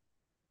 Damascus.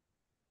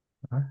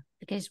 Right.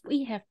 Because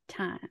we have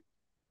time.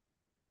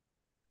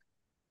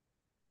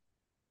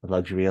 The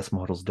luxury us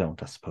mortals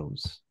don't, I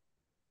suppose.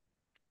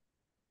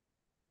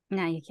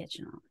 Now you're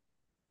catching on.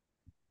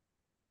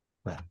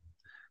 Well,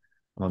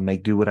 I'm gonna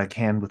make do what I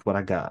can with what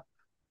I got.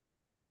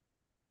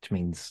 Which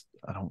means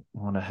I don't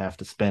want to have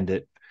to spend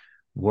it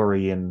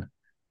worrying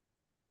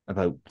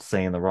about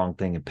saying the wrong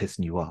thing and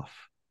pissing you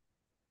off.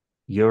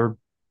 You're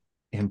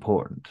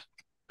important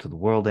to the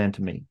world and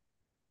to me.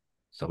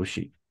 So is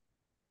she.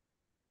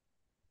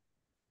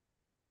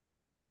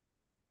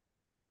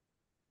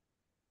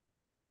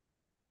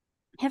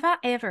 Have I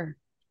ever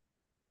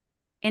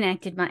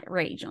enacted my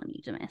rage on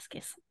you,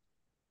 Damascus?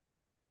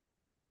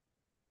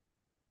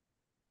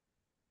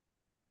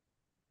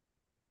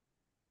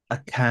 A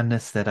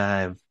kindness that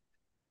I've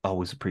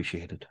always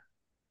appreciated.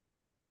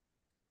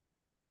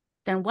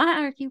 Then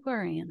why are you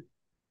worrying?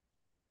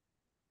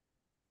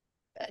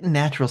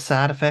 Natural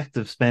side effect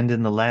of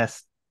spending the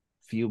last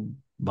few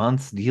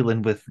months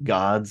dealing with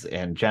gods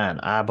and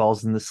giant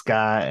eyeballs in the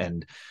sky,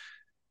 and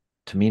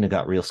Tamina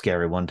got real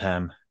scary one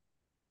time.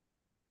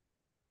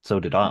 So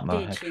did Atma,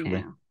 Did she actually.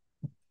 now?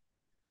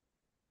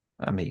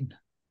 I mean,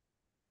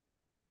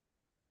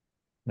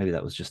 maybe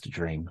that was just a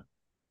dream.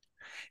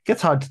 It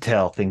gets hard to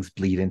tell. Things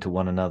bleed into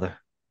one another.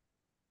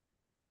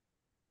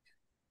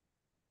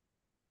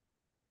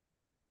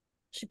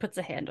 She puts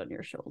a hand on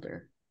your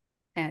shoulder,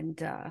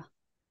 and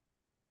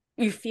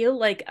you feel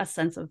like a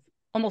sense of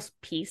almost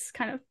peace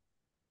kind of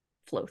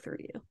flow through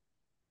you.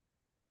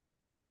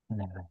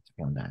 Yeah, that's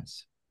real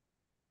nice.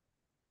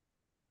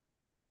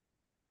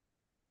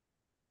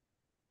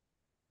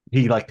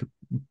 He like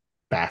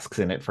basks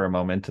in it for a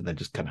moment and then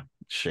just kind of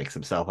shakes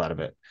himself out of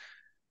it.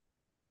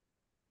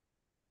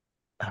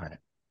 All right.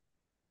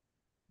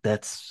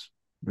 That's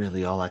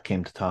really all I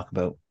came to talk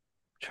about.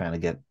 Trying to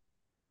get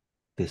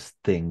this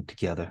thing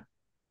together.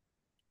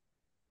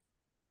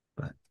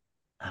 But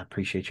I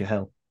appreciate your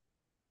help.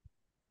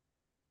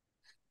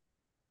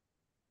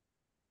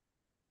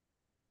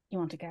 You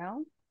want to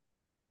go?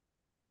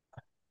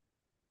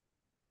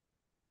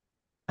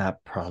 I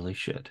probably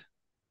should.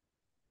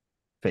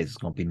 Faze is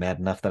gonna be mad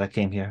enough that I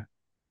came here.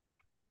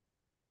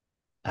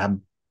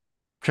 I'm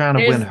trying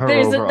to win her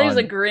over There's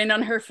a on grin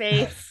on her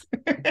face.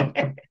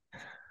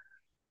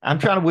 I'm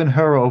trying to win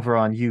her over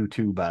on you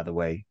too, by the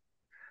way.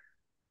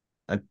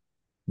 I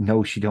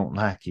know she don't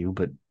like you,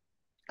 but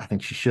I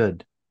think she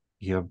should.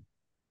 You're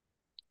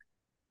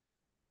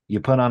you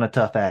put on a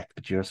tough act,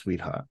 but you're a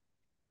sweetheart.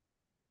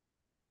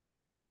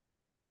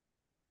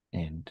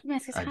 And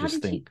Damascus, I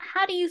just think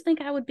how do you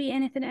think I would be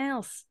anything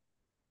else?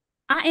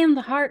 I am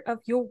the heart of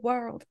your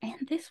world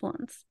and this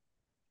one's.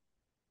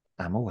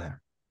 I'm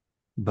aware.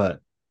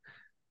 But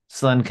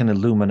sun can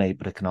illuminate,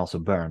 but it can also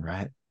burn,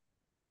 right?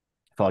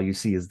 If all you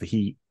see is the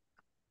heat,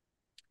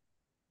 it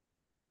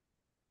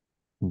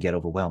can get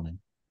overwhelming.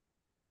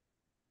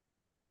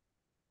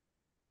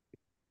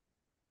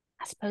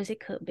 I suppose it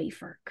could be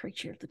for a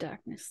creature of the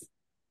darkness.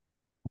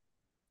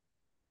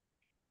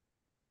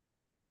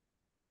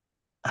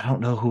 I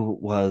don't know who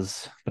it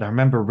was, but I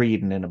remember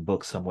reading in a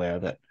book somewhere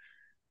that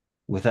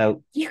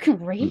without You can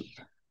read?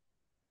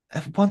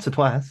 once or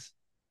twice,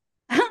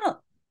 Oh,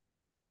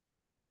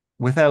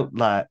 without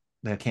light,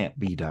 there can't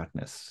be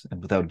darkness.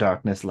 And without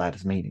darkness, light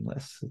is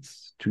meaningless.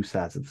 It's two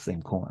sides of the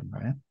same coin,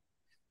 right?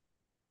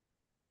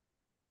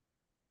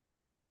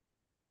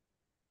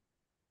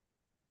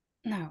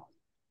 no.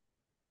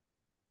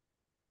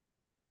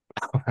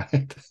 All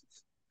right.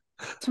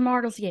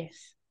 Tomorrow's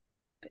yes.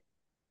 But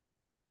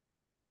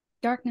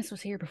darkness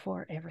was here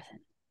before everything.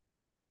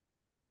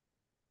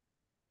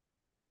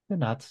 You're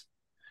nuts.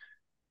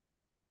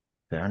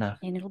 Fair enough.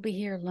 And it'll be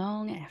here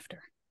long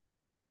after.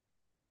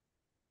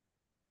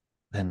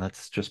 Then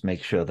let's just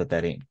make sure that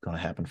that ain't going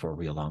to happen for a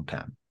real long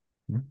time.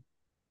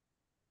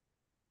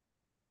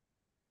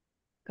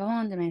 Go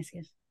on,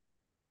 Damascus.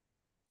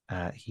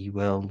 He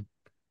will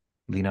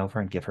lean over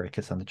and give her a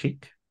kiss on the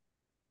cheek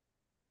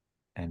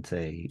and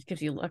say, Just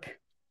gives you a look.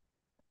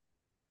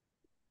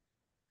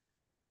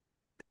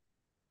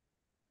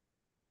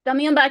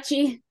 Dami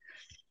Ambachi.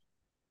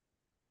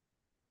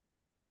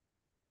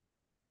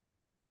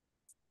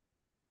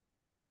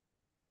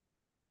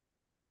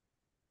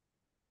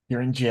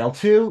 "You're in jail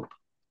too."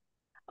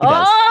 He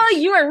Oh,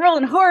 does. you are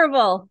rolling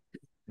horrible.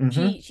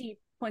 Mm-hmm. She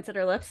points at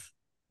her lips.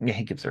 Yeah,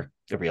 he gives her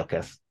a real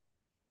kiss.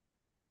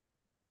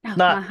 Oh,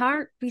 Not my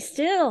heart, be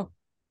still.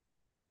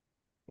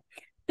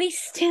 Be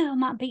still,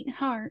 my beating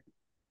heart.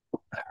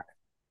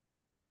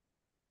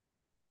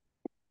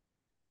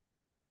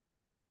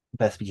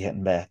 best be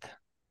getting back.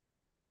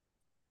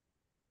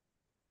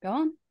 Go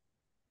on.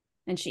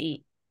 And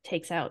she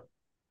takes out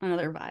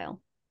another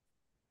vial.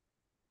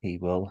 He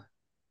will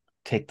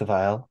take the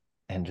vial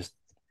and just,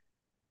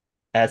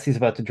 as he's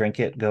about to drink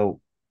it,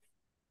 go,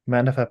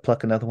 "Mind if I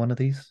pluck another one of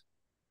these?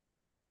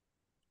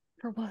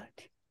 For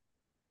what?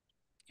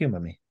 Humor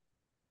me."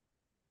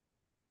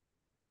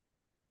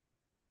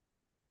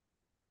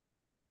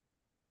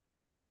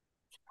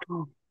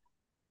 Oh.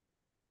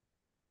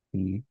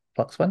 He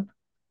plucks one,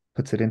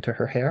 puts it into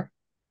her hair,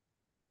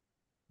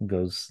 and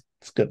goes,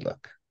 "It's good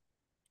luck,"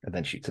 and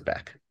then shoots it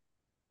back.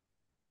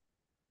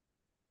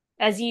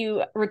 As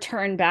you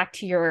return back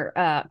to your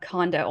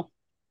condo,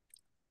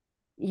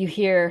 you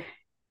hear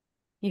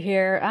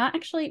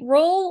actually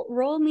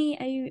roll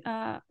me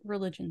a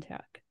religion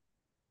check.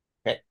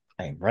 Okay,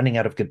 I am running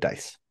out of good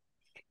dice.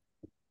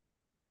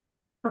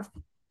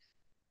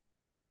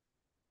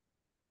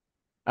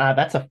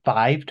 That's a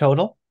 5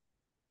 total.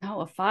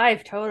 Oh, a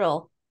 5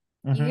 total.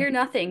 You hear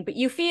nothing, but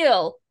you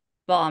feel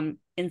bomb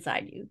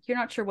inside you. You're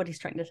not sure what he's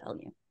trying to tell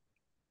you.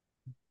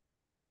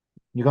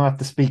 You're gonna have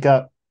to speak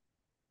up.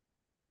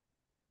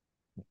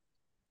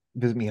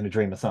 Visit me in a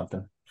dream or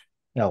something.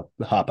 I'll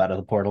hop out of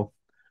the portal.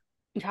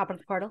 You hop out of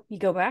the portal. You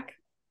go back.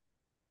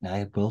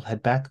 I will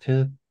head back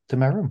to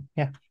my room.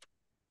 Yeah.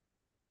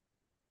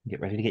 Get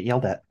ready to get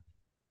yelled at.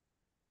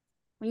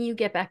 when you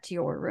get back to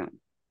your room.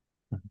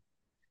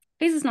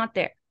 Faze is not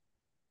there.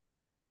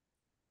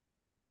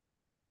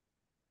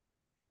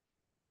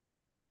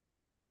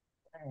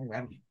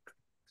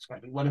 It's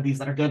going to be one of these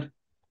that are good.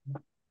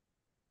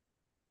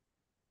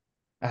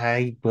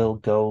 I will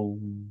go.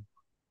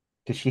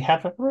 Does she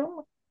have a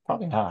room?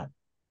 Probably not.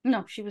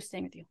 No, she was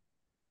staying with you.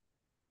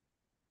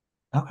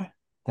 Okay.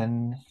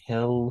 Then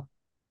he'll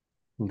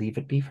leave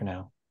it be for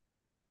now.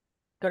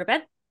 Go to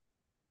bed?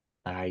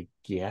 I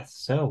guess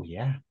so,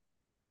 yeah.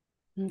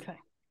 Okay.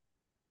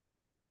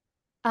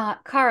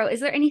 Caro, is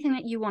there anything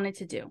that you wanted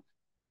to do?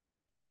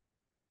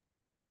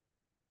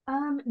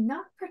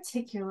 Not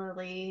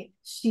particularly.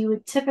 She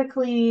would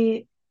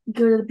typically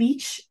go to the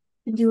beach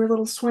and do her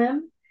little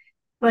swim.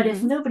 But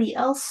if everybody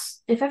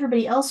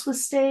else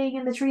was staying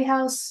in the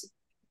treehouse,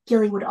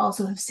 Gilly would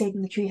also have stayed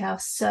in the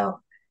treehouse.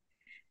 So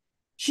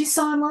she's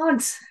sawing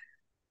logs.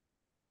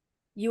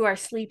 You are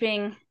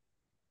sleeping.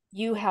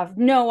 You have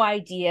no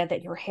idea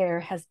that your hair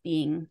has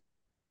been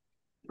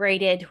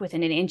braided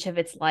within an inch of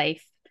its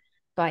life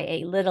by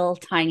a little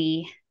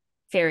tiny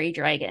fairy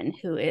dragon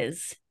who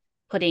is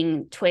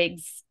putting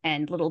twigs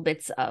and little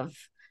bits of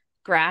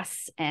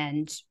grass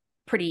and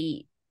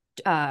pretty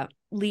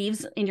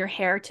leaves in your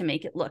hair to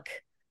make it look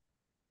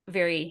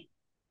very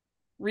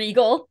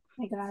regal. Oh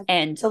my God,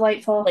 and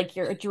delightful. Like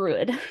you're a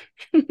druid.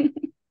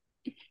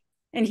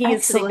 And he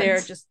is sitting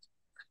there just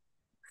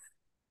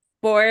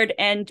bored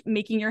and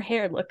making your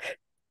hair look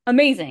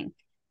amazing.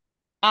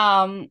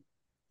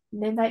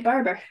 Midnight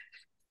barber.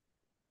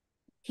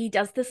 He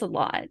does this a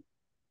lot.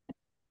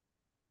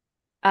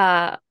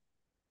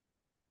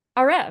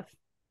 Arev,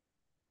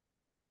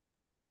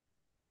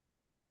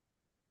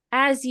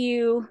 as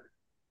you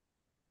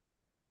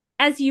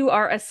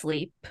are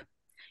asleep,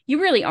 you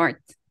really aren't.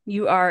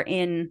 You are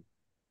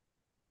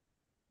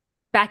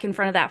back in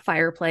front of that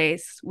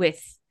fireplace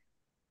with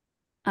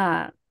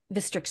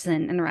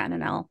Vistrixen and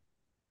Rananel.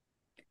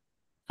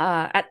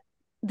 At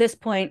this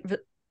point,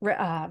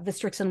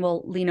 Vistrixen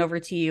will lean over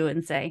to you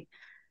and say,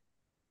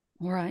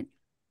 "All right,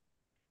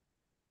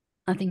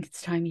 I think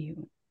it's time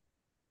you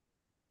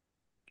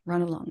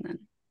run along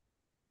then."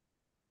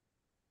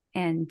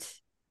 And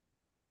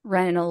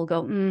Rananel will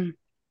go,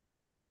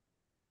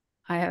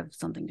 I have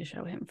something to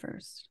show him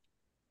first.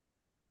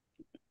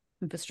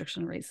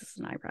 Vistrixen raises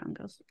an eyebrow and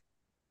goes,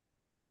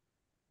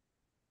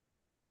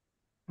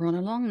 "Run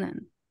along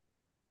then."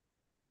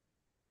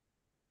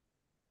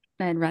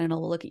 And Rananel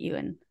will look at you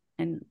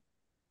and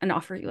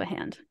offer you a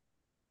hand.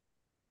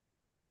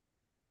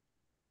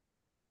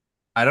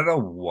 I don't know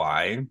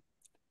why,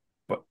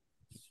 but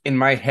in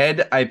my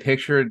head, I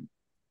pictured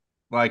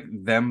like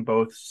them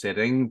both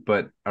sitting,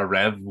 but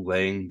Arev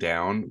laying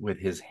down with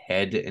his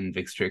head in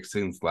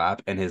Vixtrixen's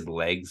lap and his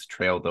legs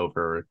trailed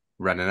over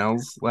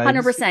Renanel's legs.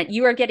 100%.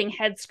 You are getting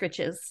head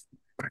scritches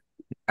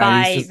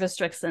by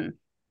Vistrixen.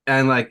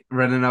 And like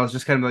Renanel's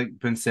just kind of like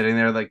been sitting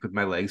there like with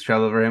my legs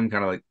trailed over him,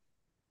 kind of like,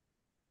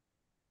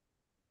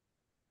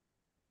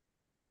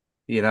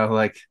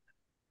 like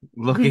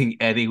looking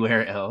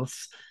anywhere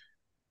else.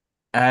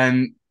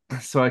 And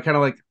so I kind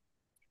of like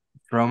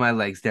throw my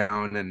legs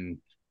down and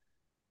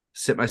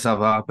sit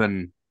myself up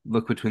and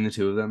look between the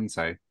two of them and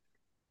say,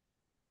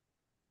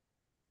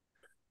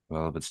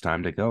 "Well, if it's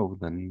time to go,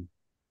 then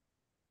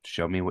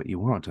show me what you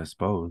want, I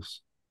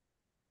suppose."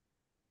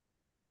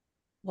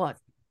 What?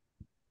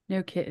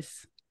 No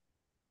kiss?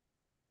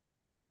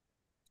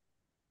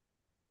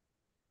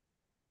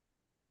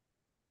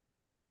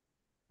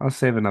 I'll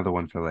save another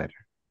one for later.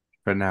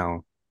 For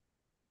now,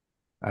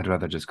 I'd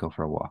rather just go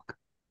for a walk.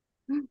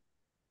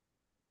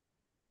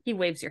 He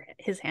waves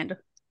his hand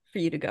for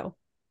you to go.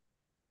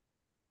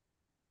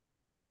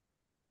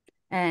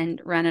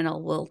 And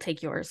Rananel will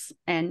take yours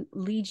and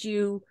lead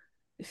you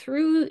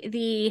through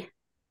the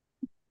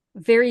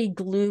very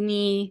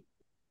gloomy,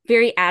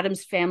 very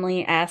Addams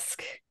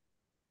Family-esque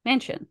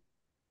mansion.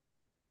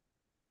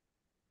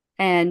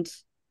 And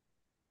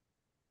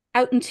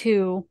out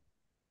into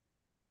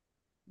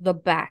the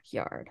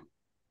backyard,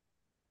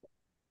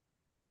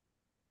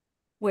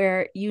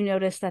 where you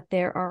notice that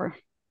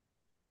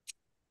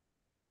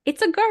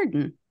it's a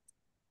garden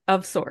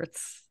of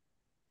sorts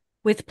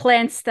with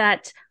plants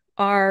that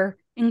are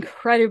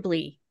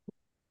incredibly,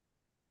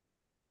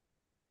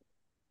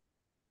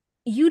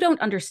 you don't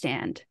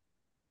understand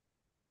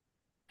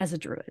as a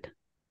druid.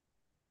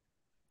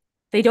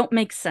 They don't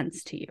make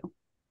sense to you.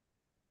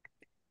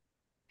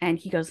 And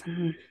he goes,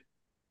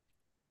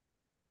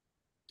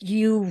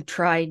 "You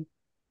tried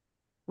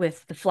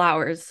with the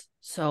flowers,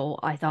 so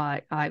I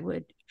thought I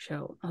would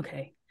show.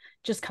 Okay,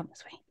 just come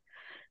this way."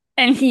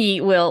 And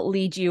he will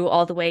lead you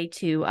all the way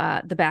to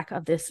the back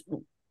of this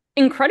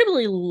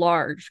incredibly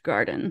large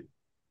garden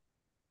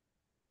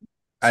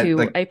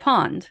to a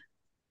pond.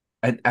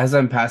 As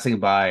I'm passing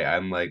by,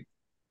 I'm like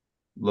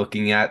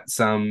looking at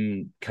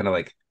some kind of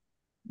like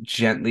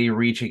gently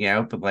reaching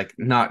out, but like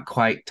not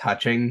quite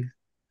touching,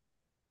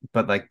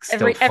 but like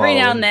still every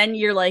now and then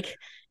you're like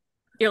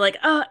you're like,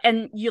 oh,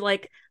 and you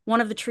like one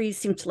of the trees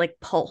seemed to like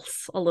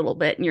pulse a little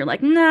bit, and you're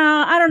like,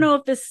 no, I don't know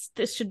if this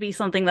should be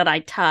something that I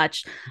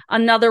touch.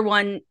 Another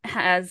one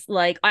has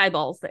like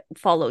eyeballs that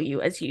follow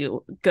you as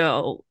you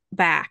go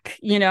back.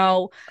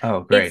 Oh,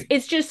 great.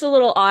 It's just a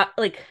little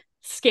like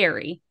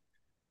scary.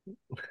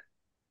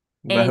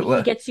 And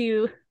he gets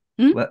you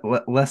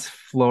less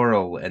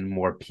floral and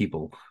more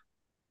people.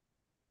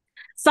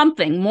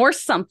 more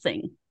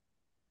something.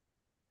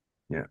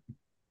 Yeah.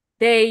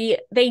 They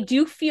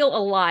do feel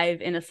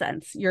alive in a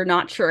sense. You're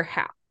not sure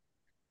how.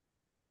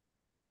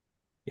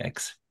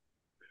 Yikes.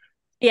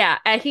 Yeah,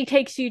 and he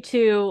takes you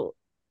to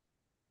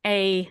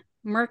a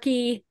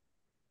murky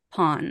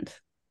pond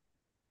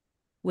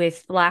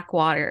with black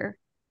water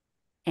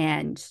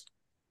and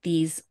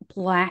these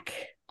black,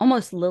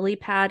 almost lily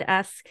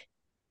pad-esque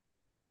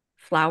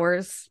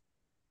flowers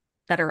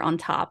that are on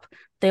top.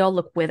 They all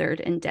look withered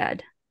and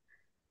dead.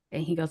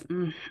 And he goes,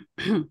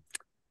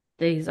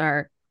 these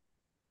are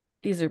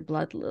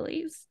blood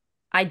lilies.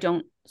 I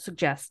don't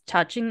suggest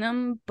touching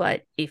them,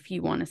 but if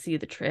you want to see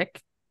the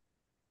trick,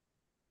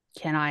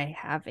 can I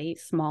have a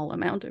small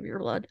amount of your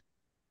blood?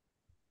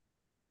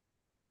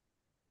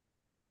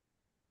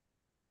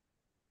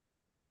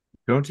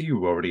 Don't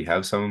you already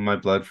have some of my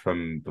blood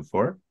from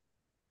before?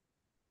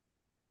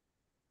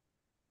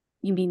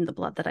 You mean the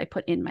blood that I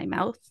put in my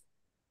mouth?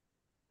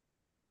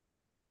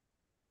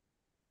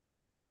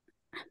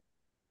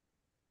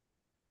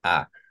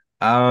 Ah.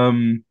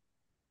 Um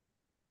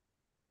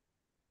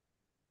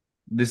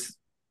this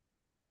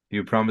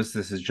You promise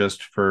this is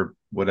just for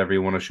whatever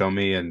you want to show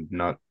me and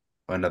not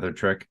another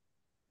trick?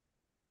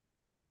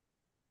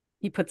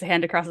 He puts a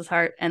hand across his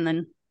heart and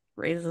then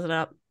raises it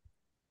up.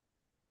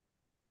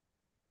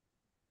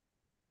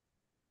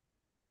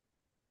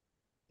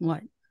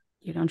 What?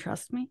 You don't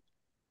trust me?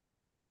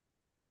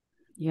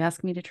 You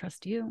ask me to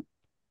trust you.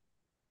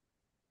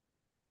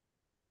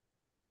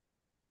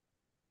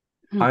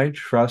 I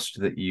trust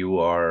that you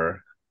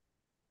are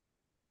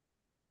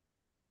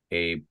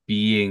a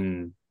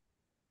being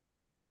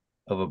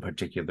of a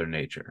particular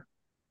nature.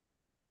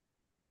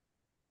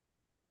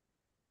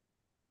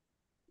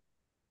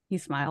 He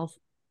smiles.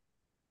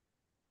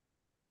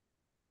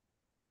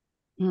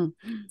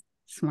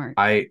 Smart.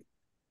 I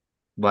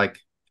like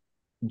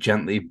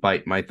gently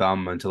bite my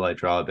thumb until I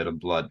draw a bit of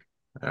blood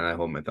and I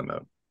hold my thumb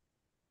out.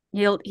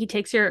 He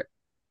takes your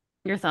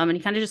thumb and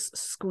he kind of just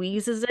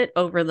squeezes it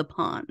over the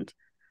pond.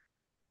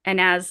 And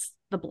as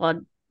the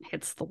blood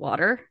hits the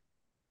water,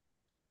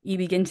 you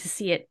begin to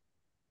see it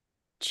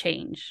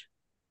change.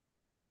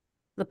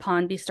 The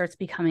pond starts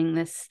becoming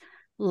this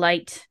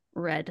light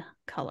red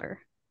color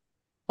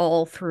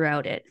all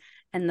throughout it.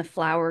 And the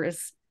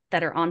flowers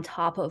that are on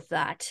top of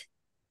that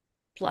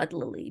blood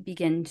lily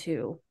begin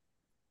to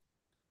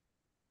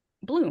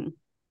bloom.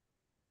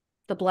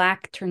 The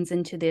black turns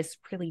into this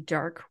really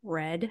dark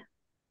red,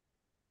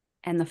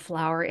 and the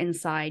flower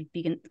inside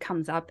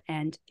comes up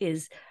and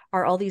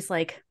are all these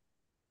like,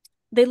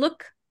 they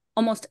look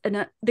almost,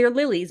 they're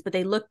lilies, but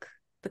they look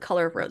the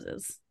color of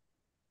roses.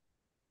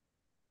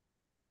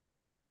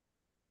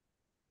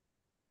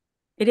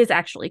 It is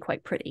actually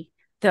quite pretty,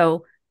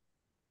 though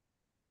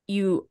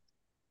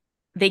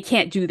they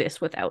can't do this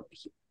without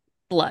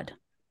blood.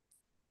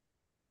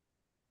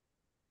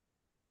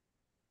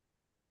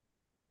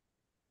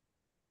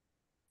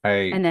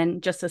 And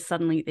then just as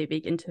suddenly they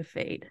begin to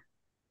fade.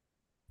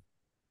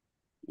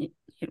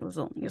 It was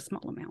only a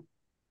small amount.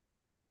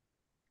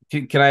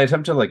 Can I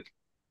attempt to like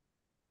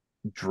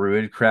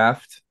druid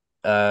craft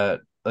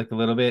like a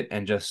little bit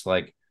and just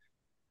like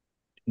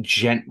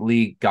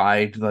gently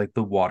guide like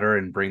the water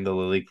and bring the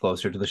lily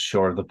closer to the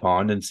shore of the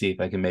pond and see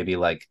if I can maybe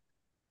like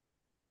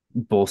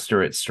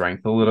bolster its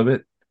strength a little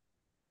bit?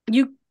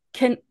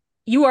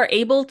 You are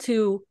able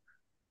to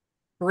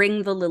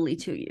bring the lily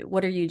to you.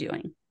 What are you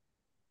doing?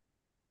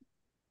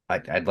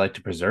 I'd like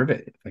to preserve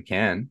it if I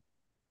can.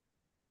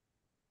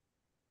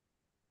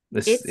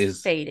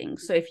 It's fading.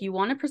 So if you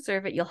want to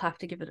preserve it, you'll have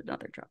to give it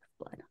another drop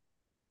of blood.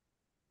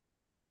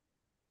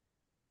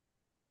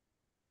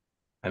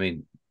 I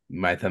mean,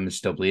 my thumb is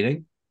still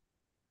bleeding.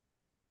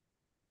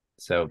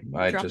 So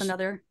I drop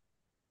another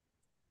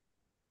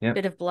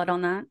bit of blood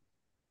on that.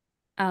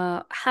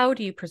 How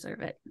do you preserve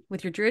it?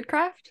 With your druid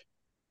craft?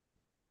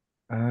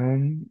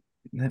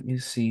 Let me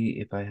see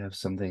if I have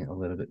something a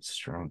little bit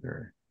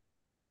stronger.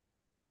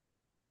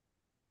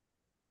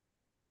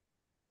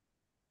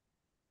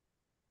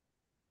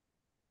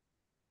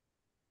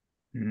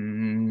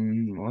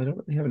 Well, I don't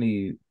really have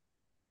any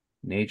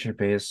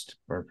nature-based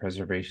or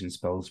preservation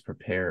spells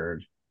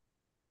prepared.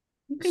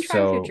 You can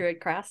try with your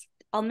druid craft.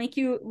 I'll make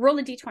you roll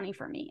a d20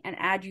 for me and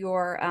add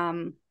your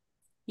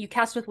you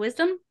cast with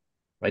wisdom.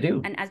 I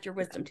do. And add your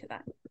wisdom to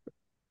that.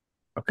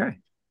 Okay.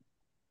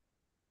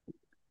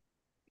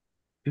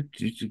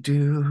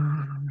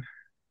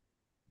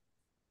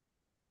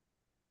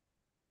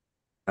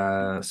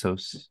 So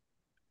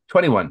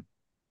 21.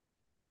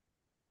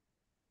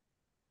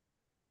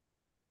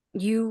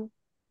 You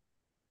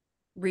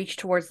reach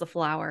towards the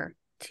flower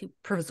to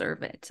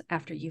preserve it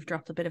after you've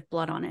dropped a bit of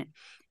blood on it.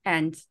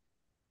 And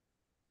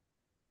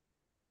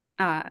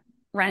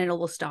Ranil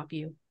will stop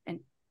you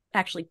and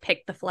actually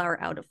pick the flower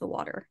out of the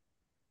water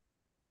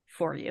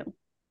for you.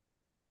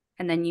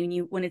 And then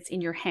you when it's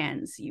in your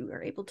hands, you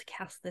are able to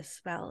cast this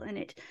spell, and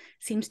it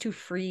seems to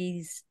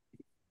freeze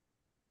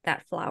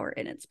that flower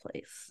in its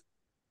place.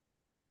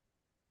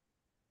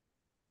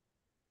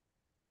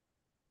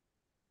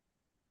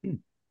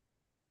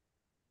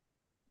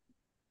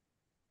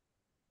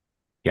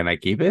 Can I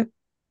keep it?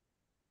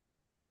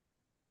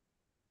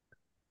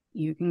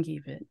 You can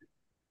keep it.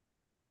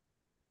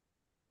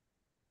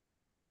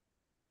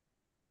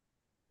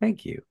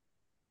 Thank you.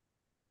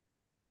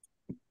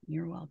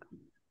 You're welcome.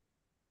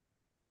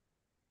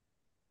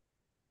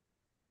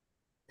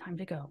 Time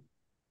to go.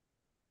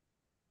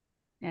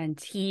 And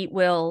he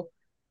will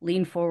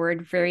lean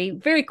forward very,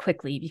 very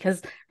quickly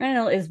because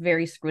Ranil is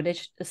very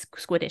skittish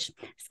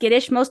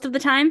most of the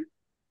time,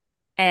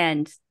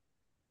 and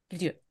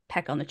gives you a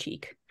peck on the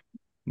cheek.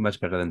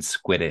 Much better than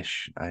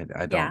squiddish. I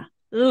don't. Yeah.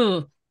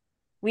 Ooh.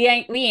 We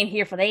ain't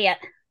here for that yet.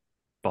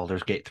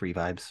 Baldur's Gate 3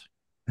 vibes.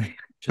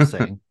 Just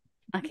saying.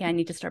 Okay, I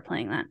need to start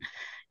playing that.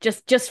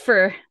 Just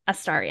for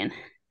Astarion.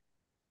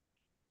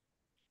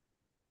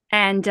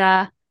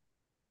 And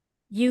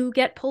you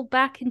get pulled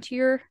back into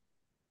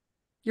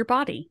your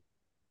body,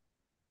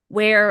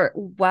 where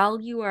while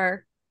you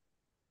are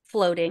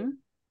floating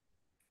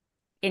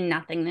in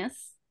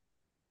nothingness,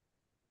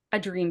 a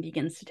dream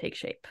begins to take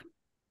shape.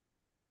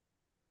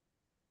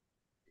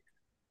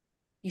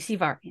 You see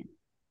Varian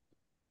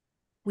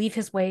weave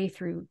his way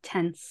through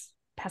tents,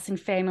 passing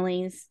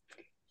families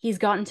he's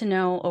gotten to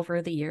know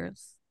over the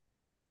years.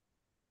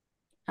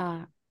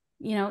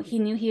 He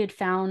knew he had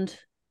found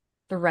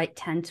the right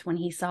tent when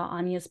he saw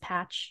Anya's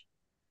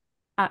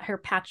her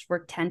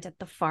patchwork tent at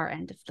the far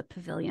end of the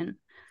pavilion.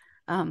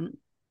 The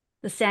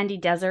sandy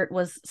desert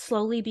was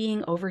slowly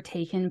being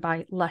overtaken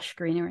by lush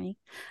greenery,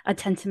 a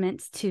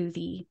testament to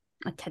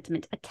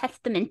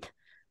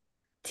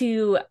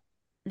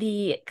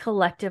the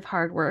collective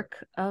hard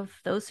work of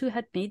those who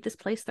had made this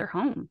place their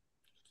home.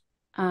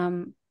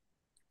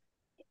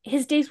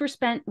 His days were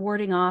spent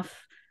warding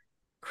off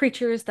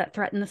creatures that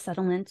threatened the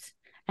settlement,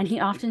 and he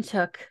often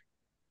took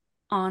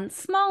on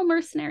small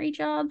mercenary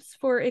jobs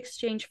for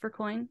exchange for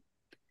coin.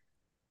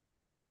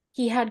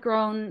 He had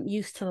grown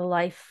used to the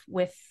life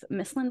with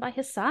Mislin by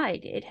his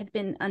side. It had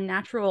been a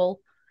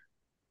natural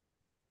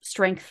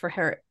strength for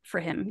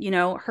him.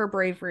 Her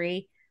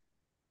bravery,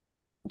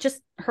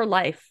 just her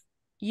life.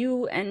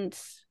 You and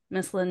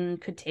Mislin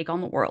could take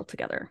on the world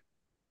together.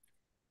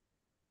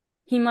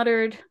 He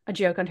muttered a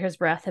joke under his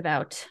breath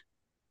about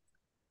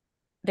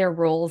their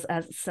roles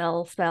as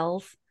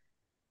spells.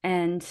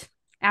 And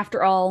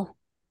after all,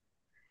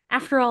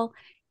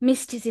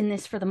 Mist is in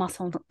this for the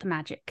muscle, not the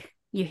magic.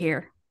 You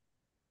hear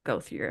go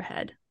through your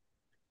head.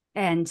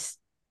 And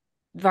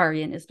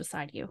Varian is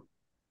beside you.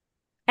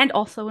 And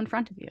also in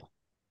front of you.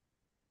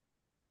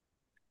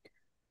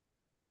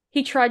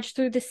 He trudged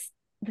through the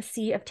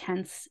sea of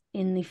tents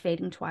in the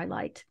fading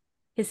twilight,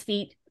 his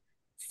feet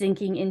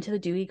sinking into the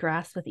dewy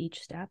grass with each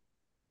step.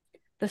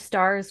 The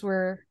stars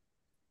were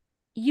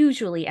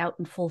usually out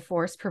in full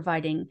force,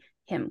 providing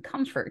him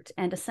comfort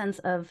and a sense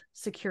of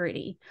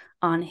security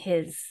on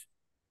his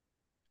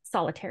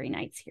solitary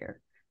nights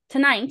here.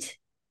 Tonight,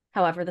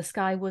 however, the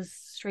sky was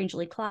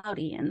strangely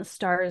cloudy and the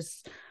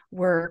stars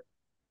were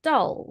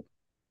dull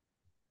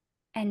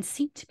and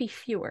seemed to be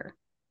fewer.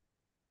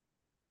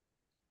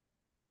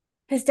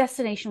 His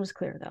destination was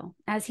clear, though.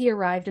 As he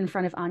arrived in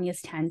front of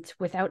Anya's tent,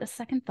 without a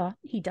second thought,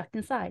 he ducked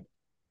inside.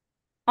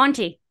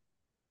 Auntie,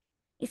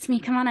 it's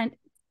me, come on in.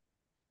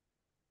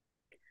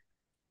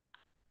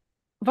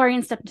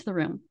 Varian stepped into the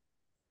room,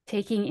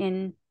 taking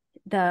in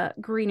the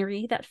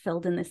greenery that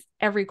filled in this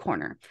every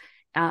corner.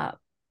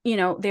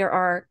 There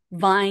are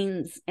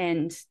vines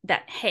and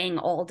that hang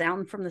all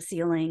down from the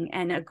ceiling,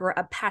 and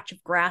a patch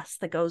of grass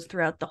that goes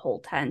throughout the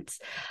whole tent,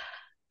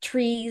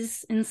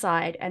 trees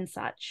inside and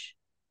such.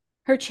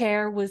 Her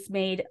chair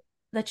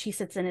that she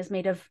sits in is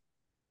made of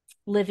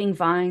living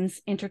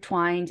vines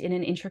intertwined in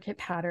an intricate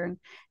pattern,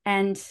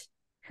 and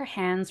her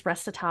hands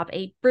rest atop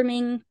a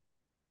green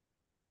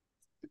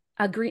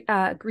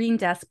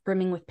desk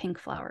brimming with pink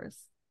flowers.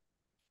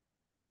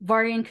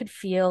 Varian could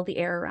feel the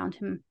air around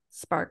him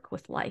spark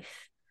with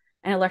life,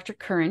 an electric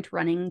current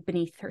running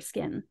beneath her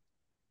skin.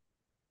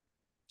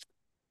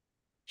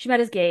 She met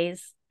his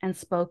gaze and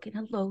spoke in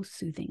a low,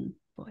 soothing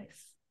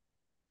voice.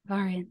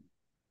 Varian,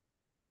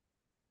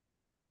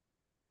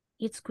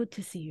 it's good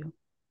to see you.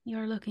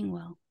 You're looking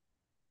well.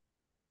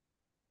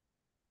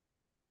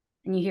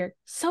 And you hear,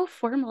 so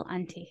formal,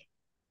 Auntie.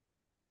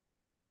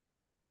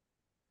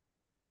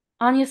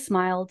 Anya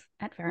smiled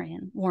at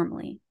Varian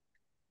warmly,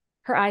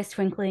 her eyes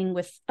twinkling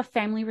with a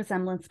family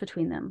resemblance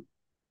between them.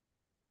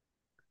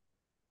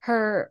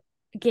 Her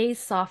gaze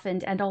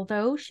softened, and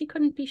although he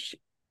couldn't be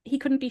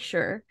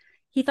sure,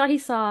 he thought he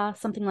saw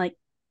something like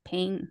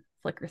pain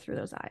flicker through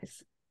those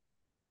eyes,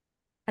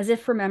 as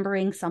if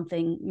remembering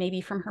something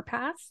maybe from her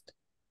past.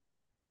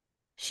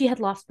 She had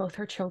lost both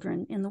her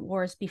children in the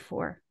wars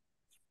before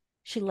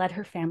she led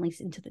her families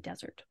into the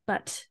desert,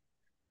 but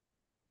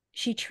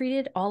She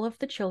treated all of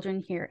the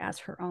children here as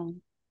her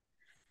own.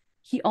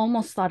 He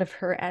almost thought of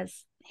her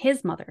as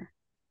his mother.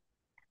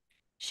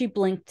 She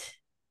blinked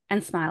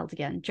and smiled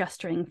again,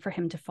 gesturing for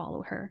him to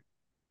follow her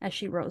as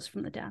she rose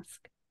from the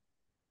desk.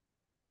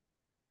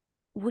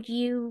 Would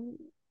you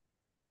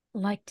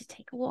like to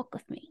take a walk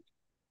with me?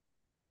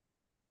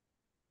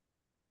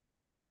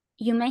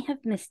 You may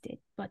have missed it,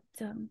 but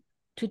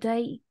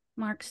today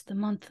marks the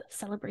month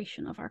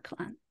celebration of our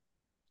clan,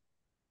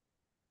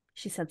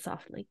 she said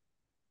softly.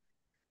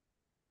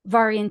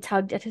 Varian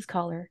tugged at his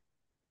collar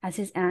as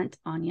his Aunt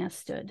Anya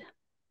stood.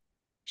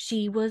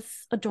 She was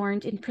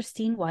adorned in a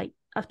pristine white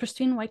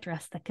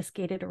dress that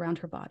cascaded around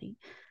her body,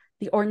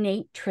 the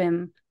ornate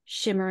trim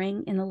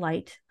shimmering in the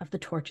light of the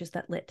torches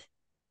that lit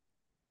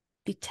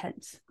the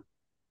tent.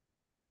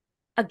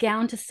 A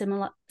gown to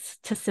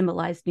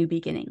symbolize new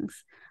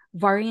beginnings.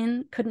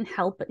 Varian couldn't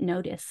help but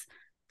notice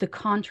the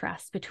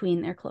contrast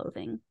between their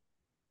clothing.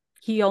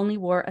 He only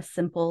wore a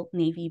simple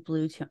navy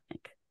blue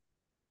tunic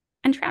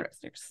and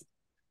trousers.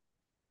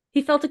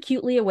 He felt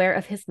acutely aware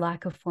of his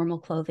lack of formal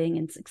clothing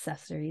and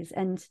accessories,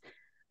 and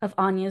of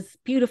Anya,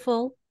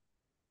 beautiful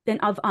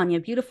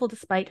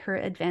despite her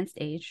advanced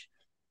age.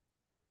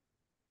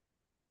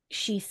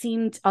 She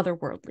seemed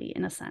otherworldly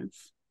in a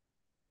sense.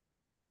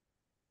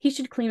 He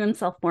should clean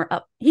himself more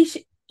up. He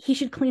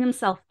should clean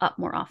himself up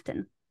more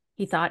often,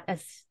 he thought,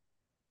 as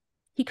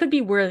he could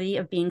be worthy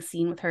of being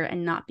seen with her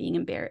and not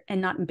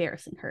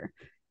embarrassing her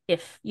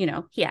if,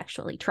 he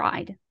actually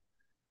tried.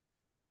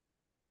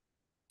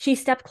 She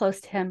stepped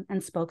close to him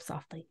and spoke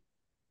softly.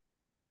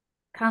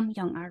 Come,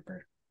 young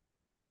Arbor.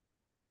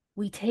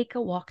 We take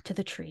a walk to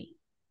the tree.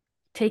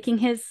 Taking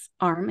his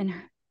arm and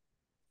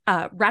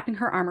wrapping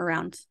her arm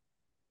around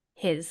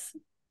his,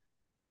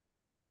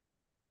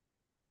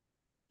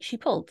 she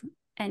pulled,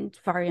 and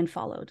Varian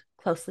followed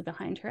closely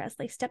behind her as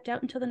they stepped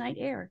out into the night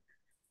air.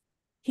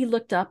 He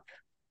looked up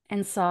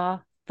and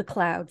saw the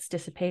clouds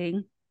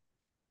dissipating,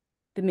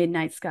 the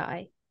midnight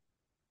sky.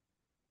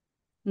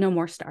 No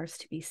more stars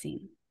to be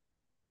seen.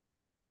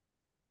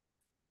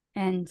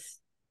 And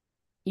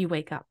you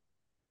wake up.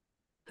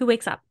 Who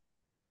wakes up?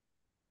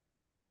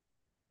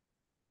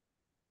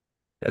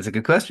 That's a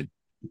good question.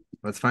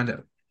 Let's find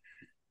out.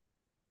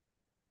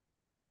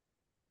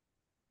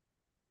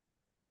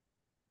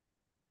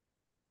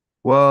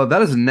 Well,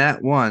 that is a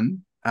nat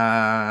 1.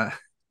 So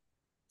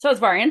it's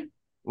Varian.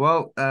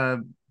 Well,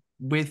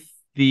 with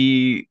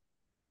the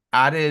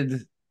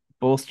added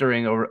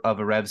bolstering of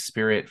a Rev's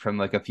spirit from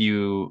like a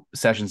few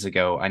sessions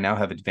ago, I now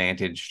have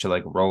advantage to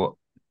like roll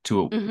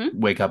to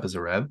wake up as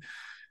a Rev.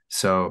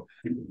 So,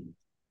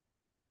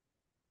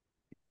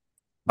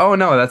 oh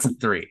no, that's a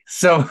 3.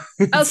 So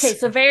okay,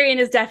 so Varian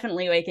is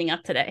definitely waking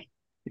up today.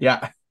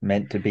 Yeah,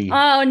 meant to be.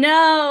 Oh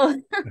no.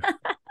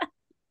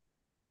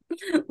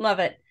 Love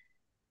it.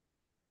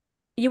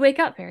 You wake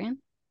up, Varian.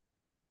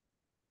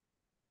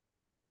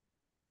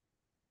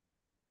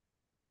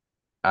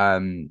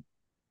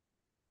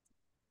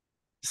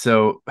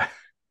 So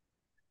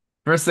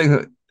first thing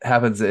that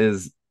happens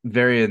is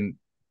Varian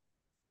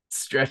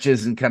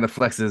stretches and kind of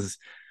flexes,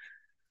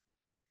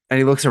 and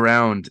he looks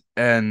around,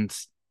 and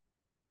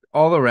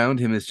all around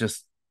him is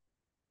just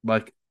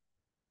like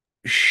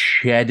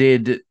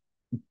shedded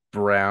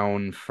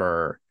brown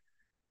fur,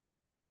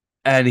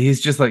 and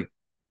he's just like,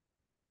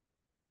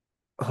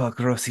 oh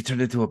gross, he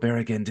turned into a bear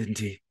again, didn't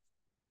he?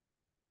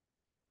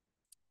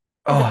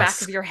 In the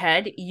back of your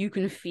head, you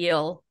can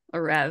feel a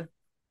Rev,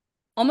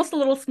 almost a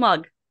little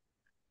smug.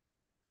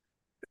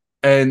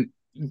 And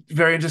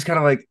Varian just kind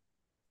of like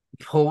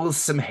pulls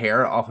some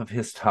hair off of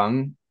his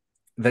tongue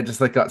that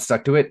just like got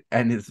stuck to it,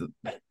 and is,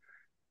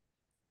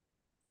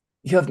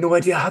 you have no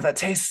idea how that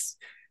tastes.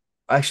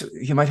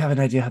 Actually, you might have an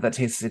idea how that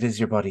tastes. It is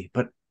your body,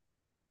 but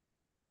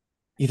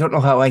you don't know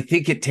how I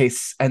think it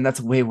tastes, and that's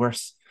way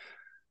worse.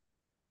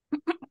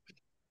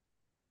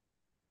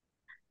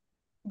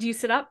 Do you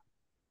sit up?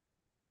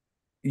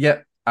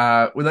 Yeah.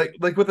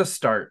 With a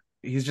start,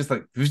 he's just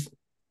like you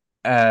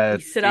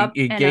sit up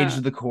engaged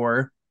to the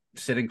core,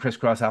 sitting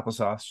crisscross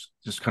applesauce,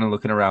 just kind of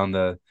looking around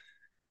the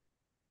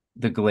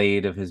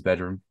glade of his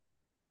bedroom.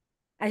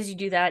 As you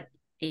do that,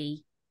 a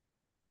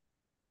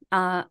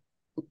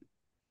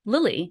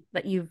lily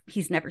that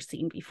he's never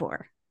seen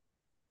before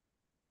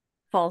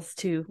falls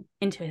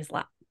into his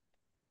lap.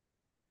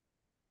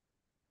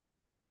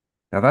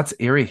 Now that's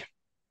eerie.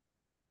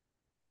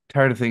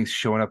 Tired of things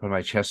showing up on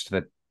my chest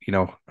that,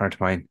 aren't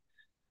mine.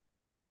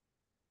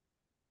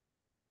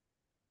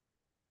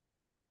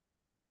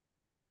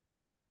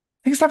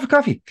 I think it's time for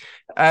coffee.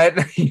 And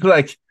he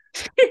like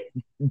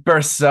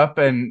bursts up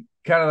and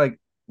kind of like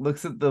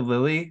looks at the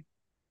lily,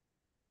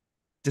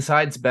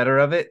 decides better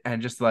of it,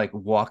 and just like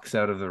walks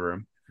out of the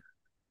room.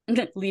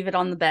 Leave it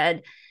on the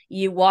bed.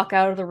 You walk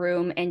out of the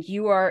room and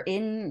you are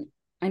in,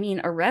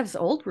 a Rev's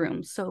old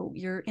room. So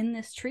you're in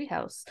this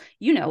treehouse.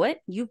 You know it.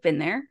 You've been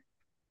there.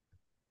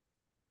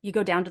 You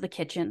go down to the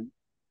kitchen.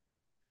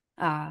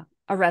 A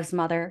Rev's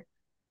mother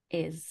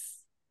Ella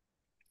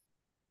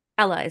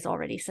is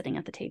already sitting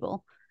at the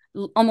table.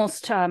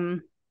 Almost,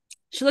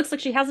 she looks like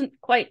she hasn't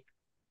quite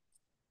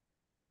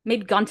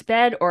maybe gone to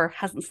bed or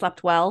hasn't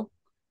slept well,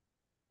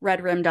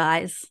 red-rimmed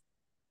eyes,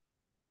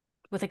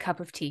 with a cup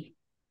of tea.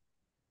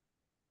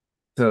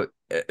 So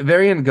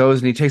Varian goes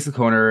and he takes the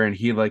corner and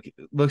he like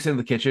looks into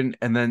the kitchen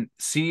and then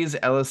sees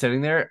Ella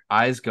sitting there,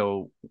 eyes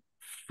go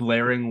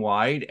flaring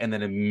wide, and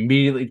then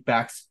immediately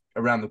backs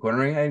around the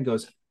corner and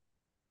goes,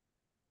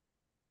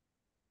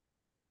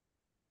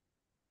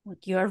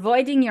 You're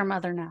avoiding your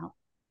mother now.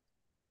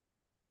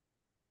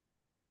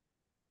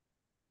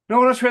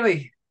 "No, not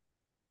really.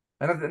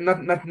 I'm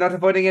not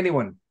avoiding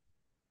anyone.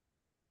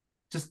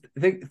 Just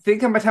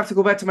think I might have to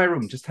go back to my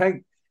room. Just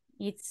hang."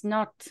 It's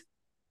not.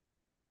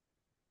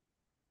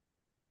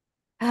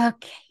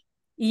 Okay.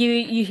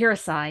 You hear a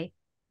sigh.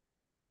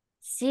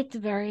 Sit,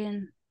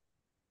 Varian.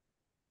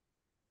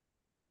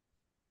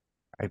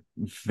 I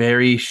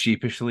very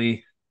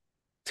sheepishly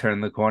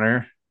turn the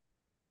corner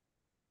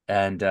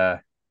and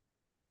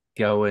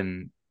go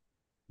and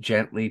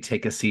gently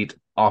take a seat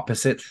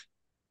opposite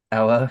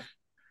Ella,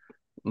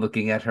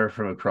 looking at her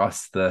from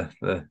across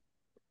the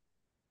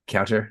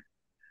counter.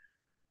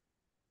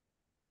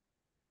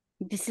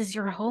 This is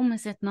your home,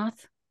 is it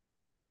not?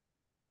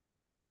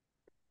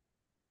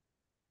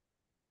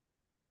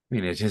 I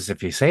mean, it is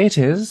if you say it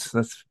is.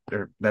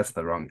 That's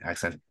the wrong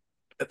accent.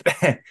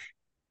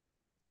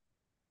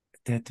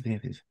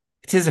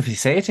 It is if you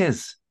say it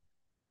is.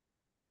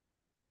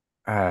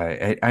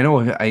 I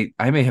know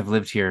I may have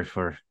lived here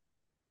for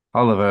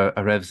all of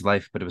a Rev's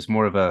life, but it was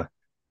more of a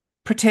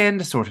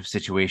pretend sort of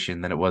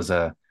situation than it was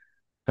a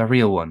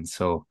real one.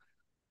 So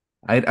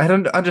I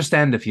don't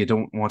understand if you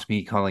don't want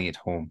me calling it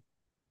home.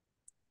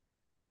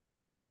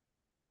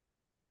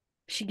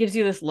 She gives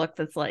you this look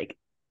that's like,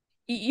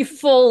 you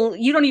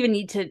don't even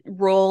need to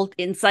roll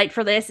insight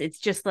for this. It's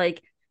just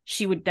like,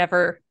 she would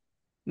never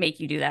make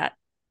you do that.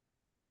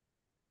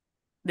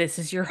 This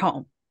is your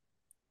home.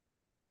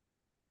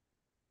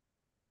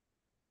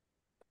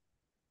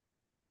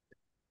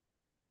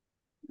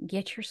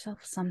 Get yourself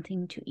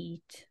something to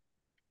eat.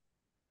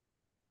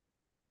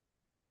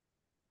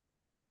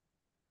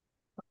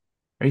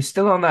 Are you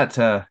still on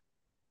that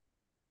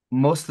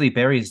mostly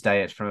berries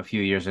diet from a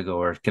few years ago,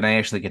 or can I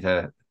actually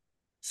get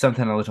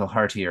something a little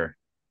heartier?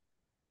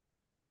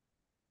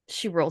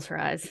 She rolls her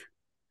eyes.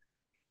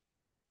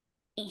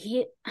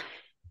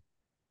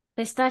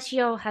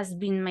 Pistachio has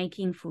been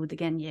making food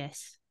again,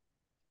 yes.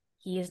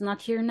 He is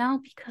not here now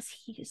because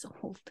he is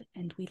old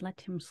and we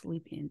let him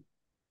sleep in.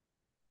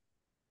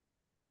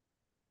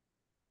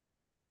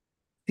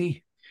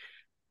 See,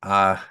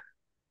 uh,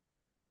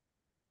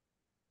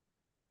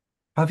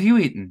 have you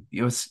eaten?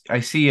 I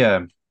see.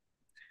 I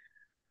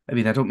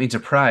mean, I don't mean to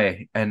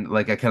pry, and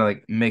like I kind of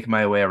like make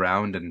my way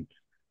around and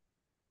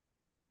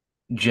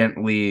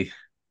gently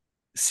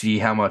see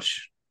how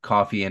much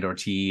coffee and or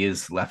tea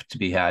is left to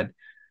be had.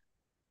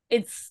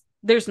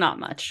 There's not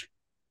much.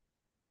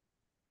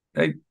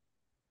 I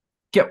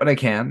get what I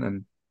can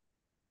and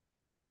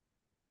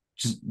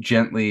just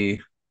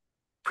gently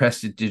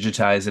press to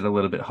digitize it a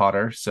little bit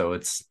hotter so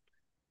it's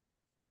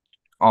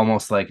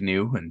almost like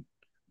new and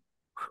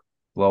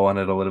blow on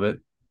it a little bit.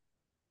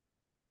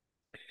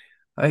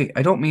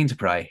 I don't mean to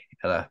pry,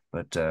 Ella,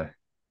 but and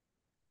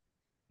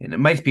it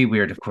might be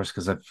weird, of course,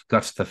 because I've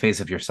got the face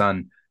of your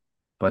son,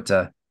 but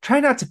try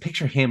not to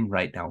picture him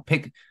right now.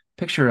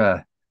 Picture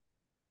a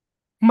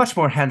much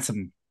more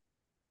handsome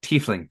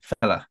tiefling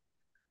fella.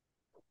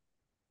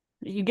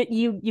 You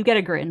get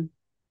a grin.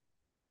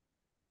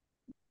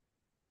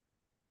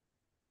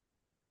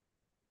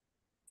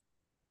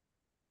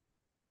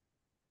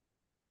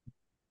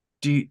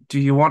 Do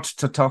you want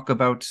to talk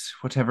about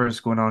whatever is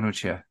going on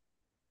with you?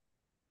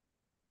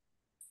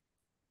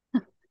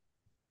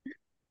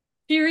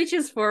 She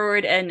reaches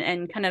forward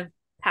and kind of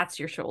pats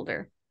your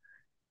shoulder.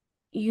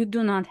 You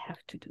do not have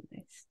to do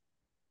this.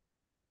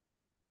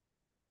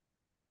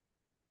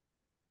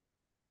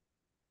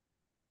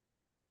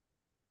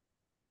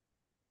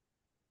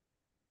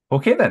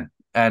 Okay then.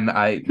 And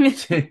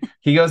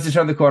he goes to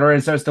turn the corner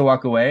and starts to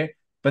walk away,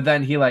 but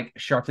then he like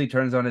sharply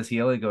turns on his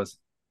heel and goes,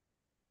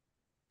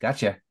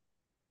 "Gotcha.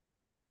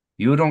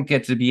 You don't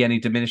get to be any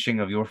diminishing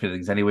of your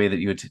feelings any way that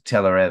you would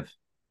tell a Rev.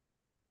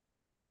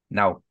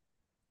 Now,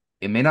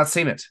 it may not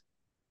seem it,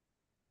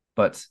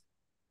 but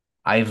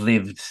I've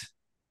lived,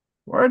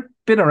 or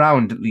been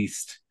around at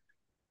least,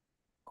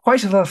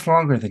 quite a lot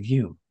longer than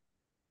you.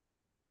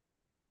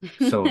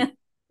 So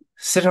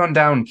sit on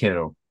down,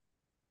 kiddo.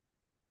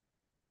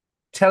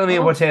 Tell me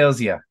what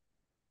ails you."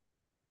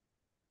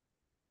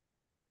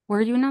 Were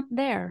you not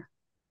there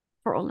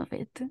for all of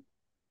it?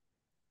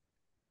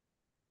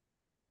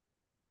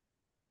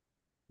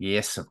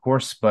 Yes, of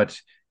course,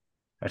 but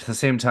at the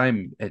same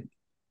time,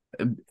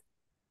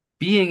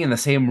 being in the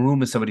same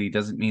room as somebody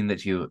doesn't mean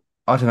that you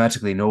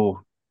automatically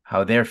know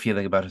how they're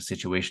feeling about a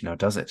situation now,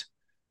 does it?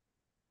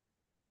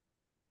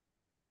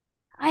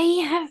 I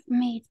have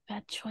made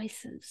bad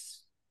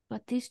choices,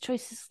 but these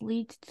choices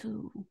lead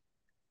to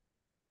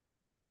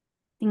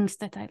things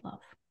that I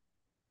love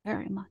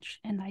very much,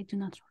 and I do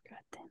not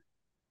regret them.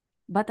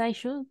 But I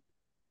should.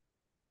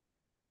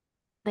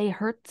 They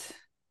hurt.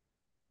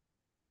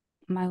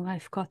 My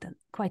wife caught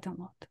quite a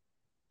lot.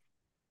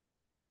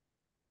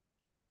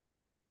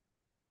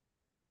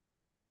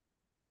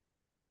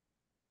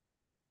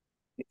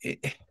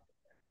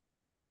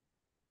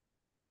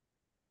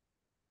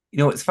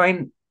 It's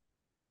fine.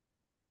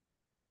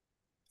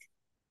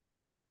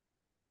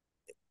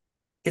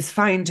 It's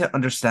fine to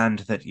understand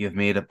that you've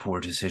made a poor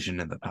decision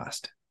in the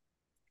past.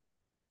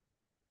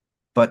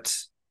 But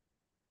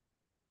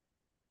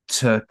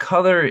to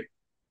color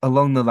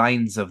along the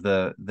lines of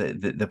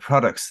the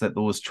products that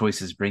those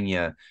choices bring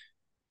you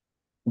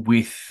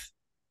with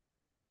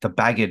the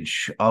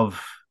baggage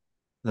of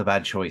the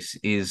bad choice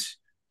is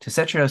to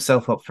set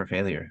yourself up for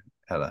failure,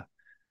 Ella.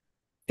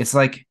 It's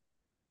like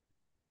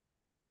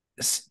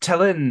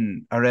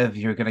telling Arev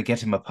you're going to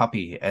get him a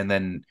puppy, and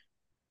then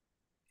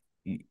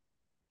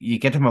you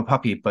get him a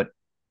puppy, but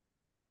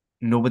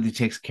nobody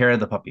takes care of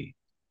the puppy.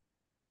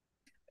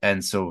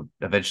 And so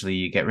eventually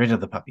you get rid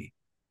of the puppy.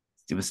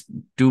 It was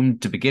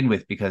doomed to begin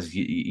with because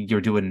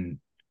you're doing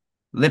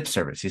lip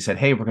service. You said,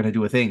 hey, we're going to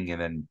do a thing, and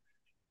then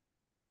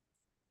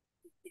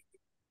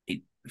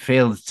it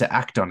failed to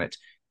act on it.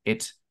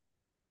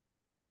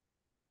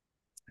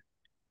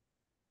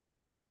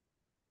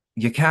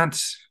 You can't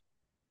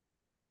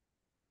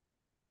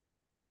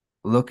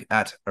look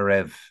at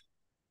Arev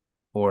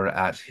or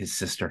at his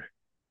sister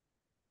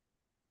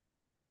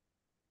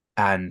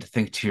and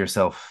think to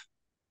yourself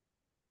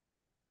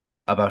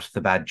about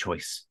the bad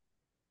choice.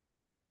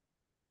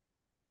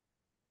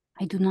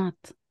 I do not.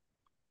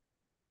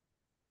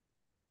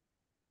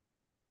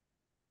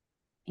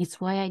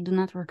 It's why I do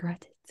not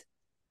regret it.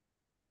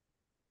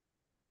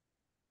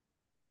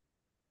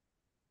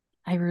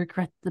 I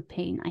regret the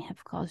pain I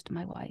have caused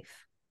my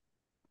wife.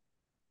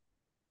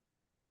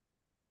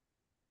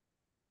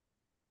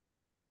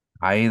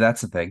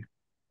 That's the thing.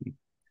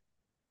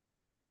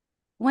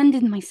 When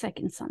did my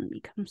second son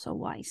become so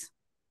wise?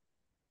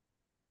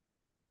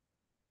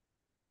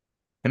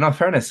 In all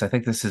fairness, I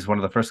think this is one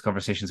of the first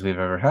conversations we've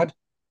ever had.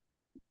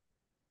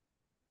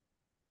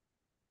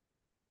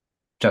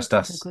 Just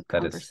This is us, a good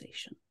that is.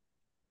 conversation.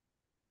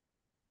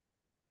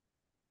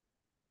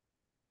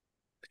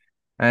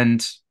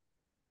 And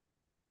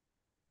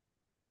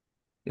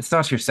it's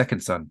not your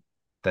second son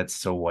that's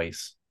so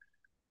wise.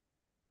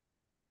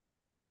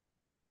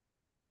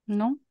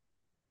 No?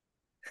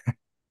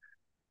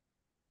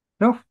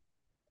 No.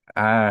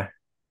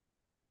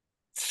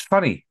 It's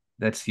funny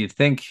that you'd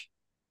think,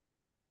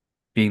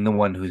 being the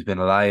one who's been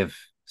alive,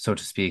 so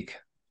to speak,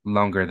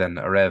 longer than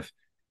Arev,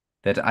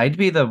 that I'd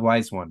be the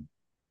wise one.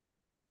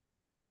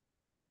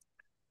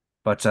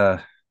 But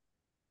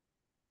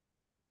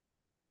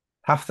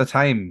half the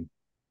time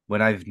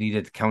when I've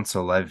needed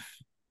counsel, I've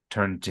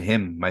turned to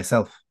him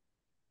myself.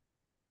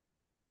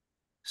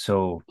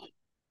 So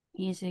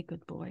He is a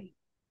good boy.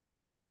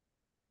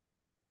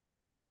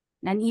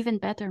 An even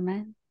better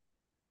man.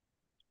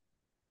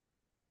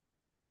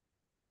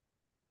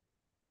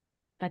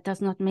 That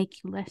does not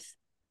make you less.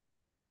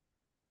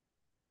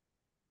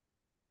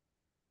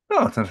 no,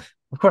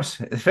 of course,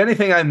 if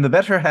anything, I'm the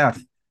better half.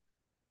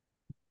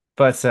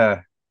 But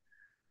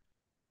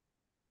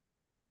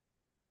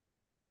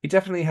he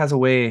definitely has a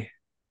way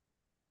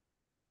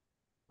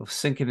of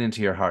sinking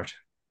into your heart.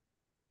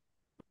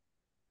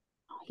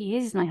 He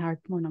is my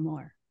heart more and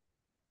more.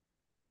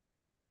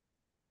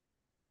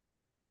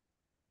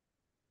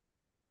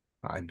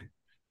 I'm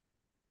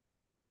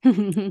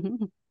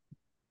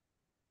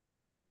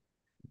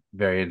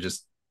Varian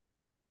just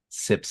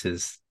sips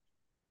his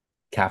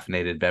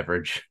caffeinated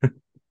beverage.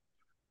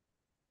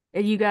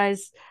 You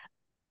guys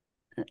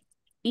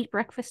eat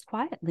breakfast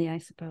quietly, I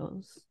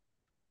suppose,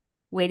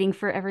 waiting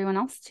for everyone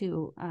else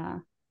to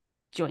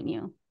join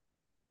you.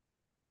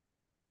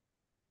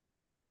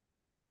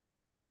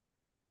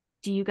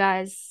 Do you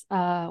guys,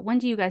 when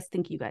do you guys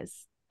think you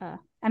guys,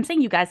 I'm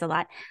saying you guys a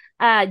lot,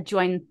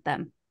 join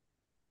them?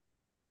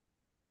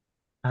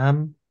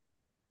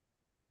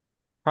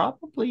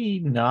 Probably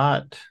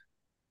not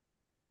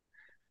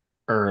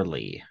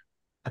early.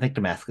 I think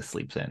Damascus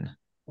sleeps in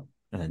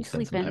and then You spends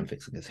sleep some time in.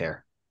 fixing his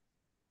hair.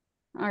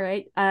 All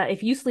right.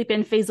 If you sleep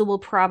in, Faisal will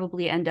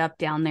probably end up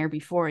down there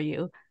before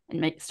you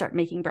and start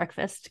making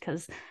breakfast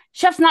because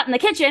Chef's not in the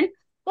kitchen.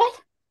 What?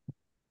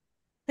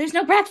 There's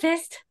no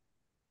breakfast.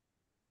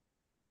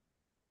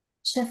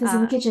 Chef is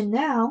in the kitchen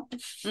now.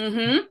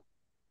 Mm-hmm.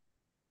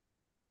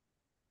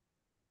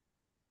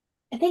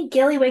 I think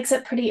Gilly wakes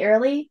up pretty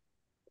early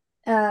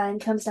and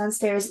comes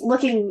downstairs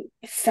looking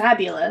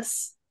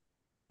fabulous,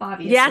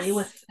 obviously, Yes.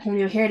 with her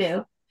new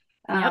hairdo.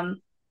 Yep.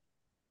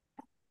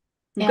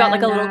 You've got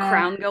like a little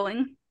crown and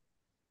going.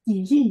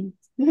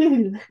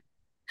 do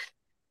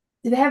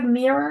they have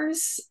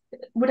mirrors?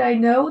 Would I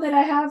know that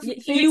I have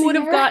fancy You would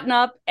have hair? gotten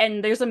up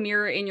and there's a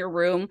mirror in your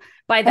room.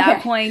 By that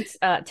Okay. point,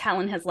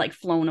 Talon has like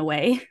flown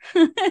away.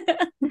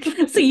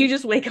 So you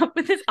just wake up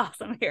with this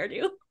awesome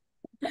hairdo.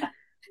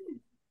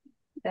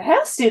 The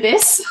house do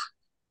this.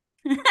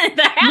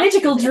 The house.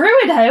 Magical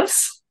druid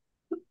house.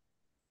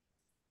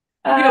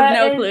 You have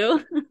no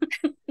clue.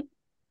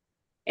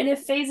 And if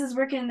FaZe is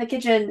working in the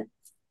kitchen,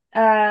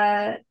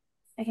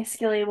 I guess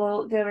Gilly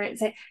will go over it and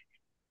say,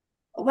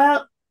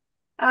 "Well,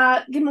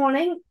 good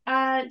morning.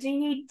 Do you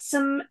need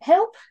some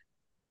help?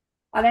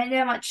 I don't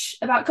know much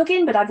about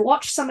cooking, but I've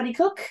watched somebody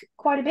cook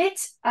quite a bit,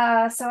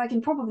 so I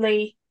can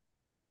probably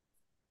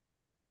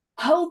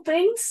hold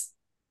things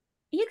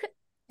You could,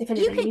 if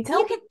anybody needs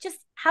help." just.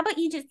 How about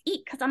you just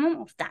eat? Because I'm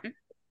almost done.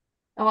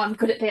 Oh, I'm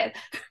good at that.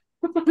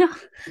 No,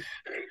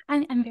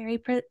 I'm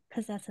very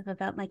possessive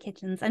about my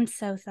kitchens. I'm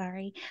so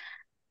sorry.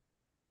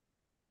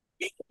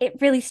 It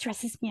really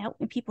stresses me out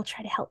when people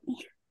try to help me.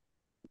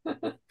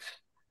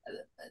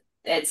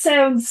 It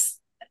sounds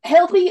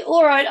healthy.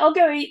 All right, I'll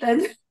go eat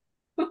then.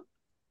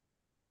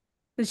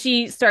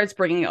 She starts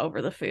bringing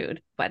over the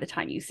food by the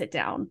time you sit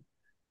down,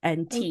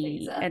 and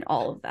tea Okay, and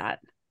all of that,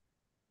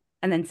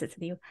 and then sits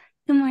with you.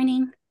 Good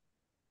morning.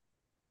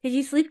 Did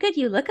you sleep good?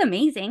 You look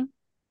amazing.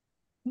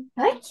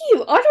 Thank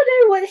you. I don't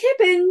know what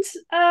happened.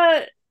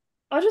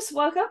 I just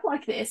woke up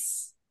like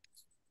this.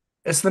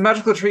 It's the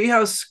magical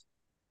treehouse.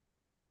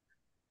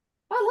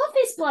 I love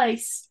this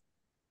place.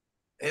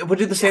 It would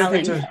do the same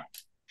thing to.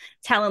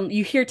 Talon,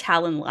 you hear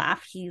Talon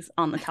laugh. He's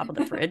on the top of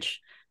the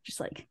fridge,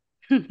 just like,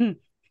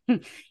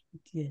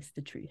 yes,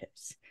 the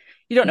treehouse.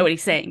 You don't know what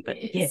he's saying,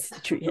 but yes, the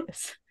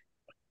treehouse.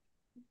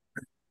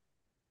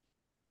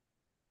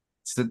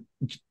 So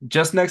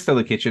just next to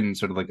the kitchen,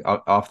 sort of like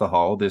off the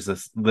hall, there's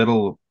this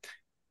little,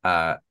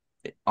 uh,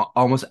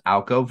 almost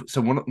alcove. So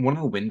one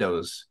of the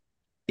windows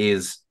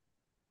is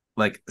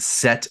like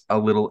set a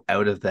little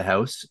out of the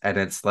house, and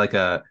it's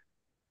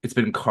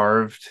been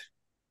carved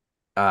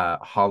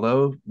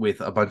hollow with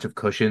a bunch of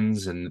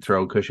cushions and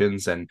throw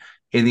cushions, and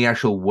in the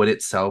actual wood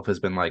itself has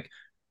been like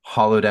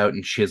hollowed out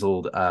and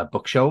chiseled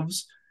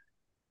bookshelves.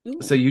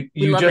 Ooh, So we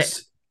love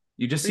it.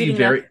 you just see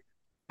Reading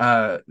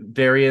love.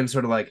 Varian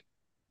sort of like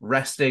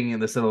resting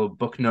in this little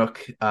book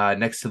nook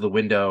next to the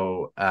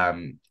window.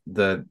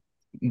 The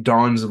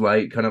dawn's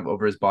light kind of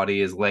over his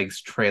body, his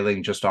legs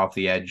trailing just off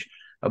the edge,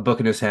 a book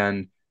in his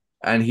hand,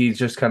 and he's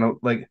just kind of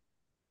like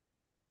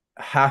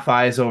half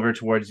eyes over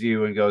towards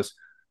you and goes,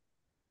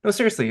 "No,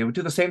 seriously, it would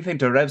do the same thing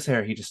to Rev's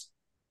hair. He just,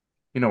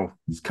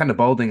 he's kind of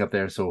balding up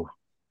there, so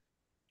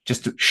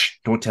just shh,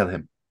 don't tell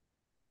him."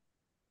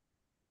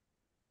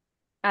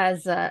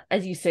 As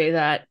you say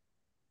that,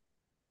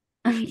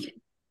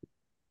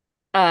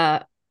 uh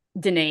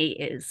Danae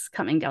is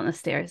coming down the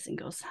stairs and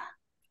goes,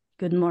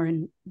 good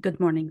morning,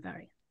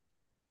 Varian.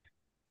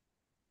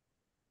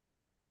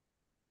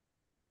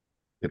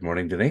 Good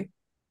morning, Danae.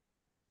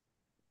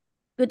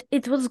 But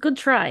it was a good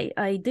try.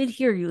 I did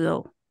hear you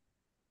though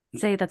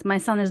say that my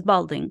son is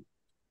balding.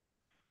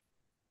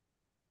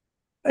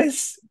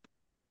 It's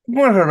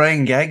more of a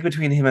running gag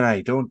between him and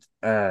I. Don't,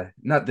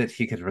 not that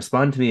he could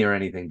respond to me or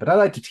anything, but I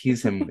like to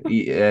tease him,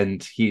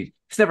 and he's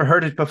never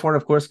heard it before,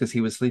 of course, because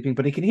he was sleeping,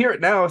 but he can hear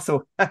it now.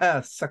 So,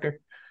 sucker.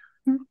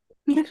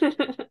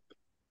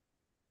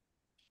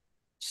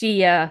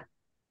 She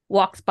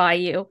walks by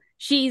you.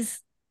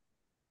 She's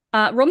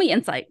roll me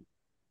insight.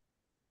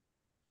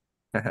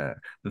 The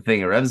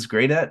thing Rev's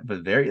great at,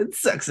 but Varian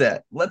sucks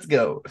at. Let's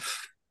go.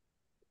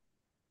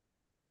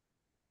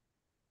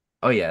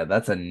 Oh yeah,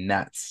 that's a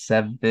nat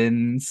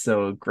 7,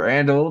 so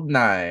grand old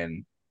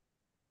 9.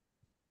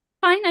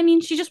 Fine. I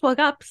mean, she just woke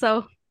up,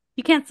 so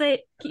you couldn't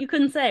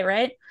say,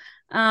 right?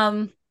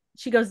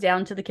 She goes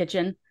down to the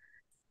kitchen.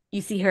 You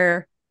see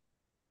her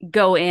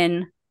go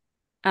in.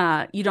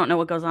 You don't know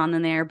what goes on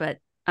in there, but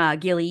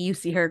Gilly, you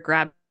see her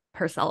grab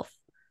herself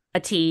a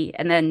tea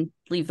and then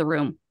leave the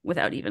room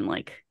without even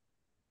like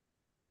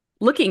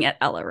looking at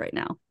Ella right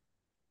now.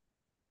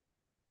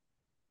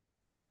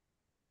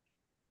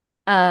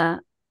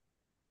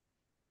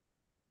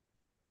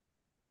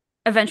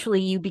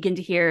 Eventually you begin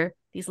to hear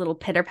these little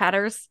pitter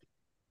patters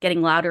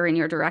getting louder in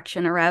your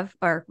direction, Arev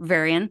or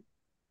Varian,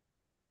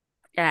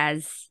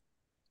 as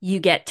you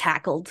get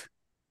tackled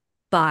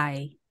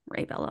by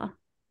Raybella.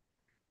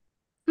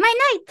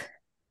 My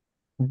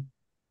knife!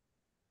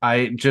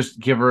 I just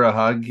give her a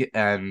hug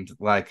and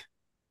like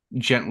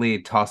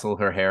gently tousle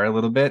her hair a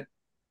little bit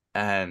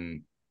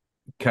and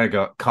kind of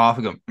go cough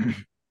and go,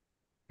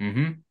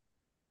 mm-hmm.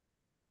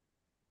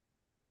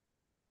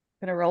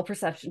 Gonna roll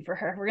perception for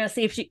her. We're gonna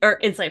see if she or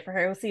insight for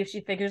her. We'll see if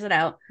she figures it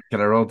out.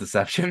 Can I roll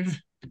deception?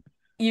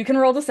 You can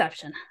roll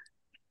deception.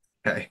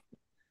 Okay.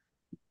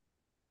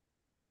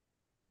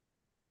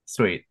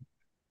 Sweet.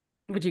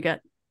 What'd you get?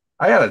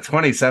 I got a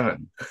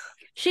 27.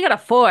 She got a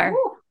 4.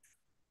 Ooh.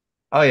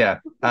 Oh yeah.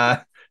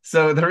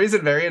 So the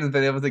reason Varian has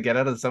been able to get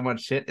out of so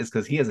much shit is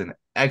because he is an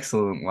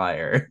excellent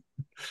liar.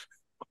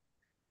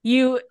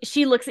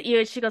 She looks at you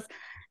and she goes,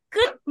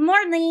 good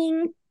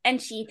morning. And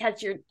she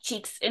has your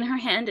cheeks in her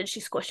hand and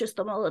she squishes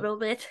them a little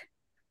bit.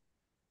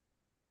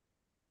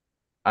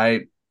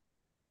 I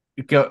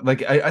go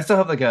like I still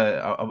have like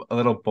a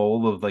little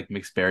bowl of like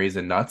mixed berries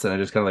and nuts, and I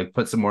just kind of like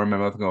put some more in my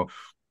mouth and go,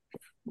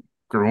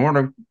 good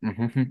morning.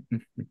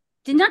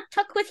 Do not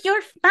talk with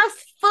your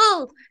mouth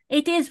full.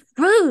 It is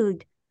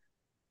rude.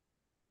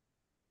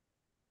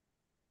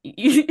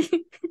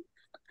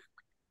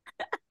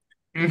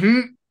 Mm-hmm.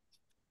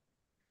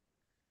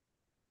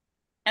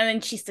 And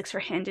then she sticks her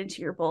hand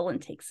into your bowl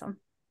and takes some.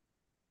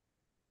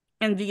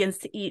 And begins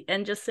to eat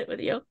and just sit with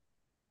you.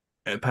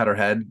 And pat her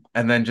head,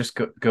 and then just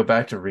go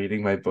back to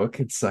reading my book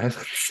in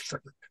silence.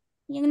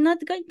 You're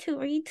not going to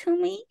read to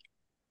me?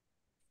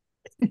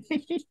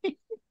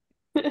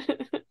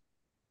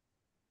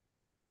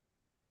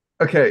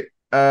 Okay,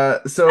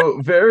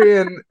 so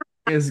Varian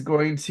is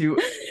going to,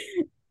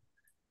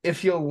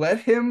 if you'll let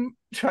him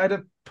try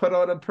to put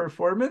on a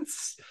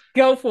performance.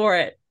 Go for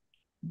it.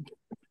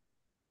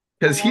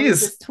 Because How long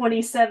is this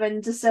 27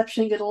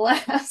 deception gonna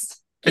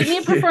last? Give me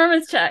a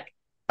performance check.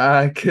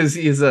 Because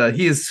he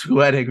is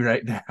sweating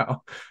right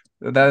now.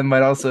 That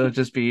might also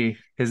just be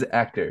his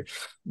actor.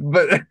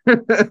 But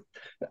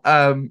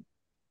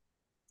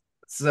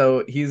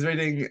so he's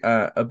reading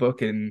a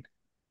book, and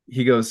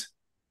he goes,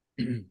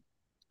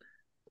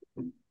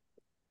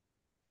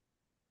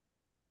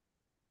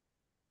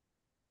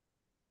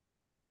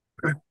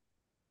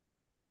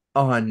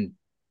 on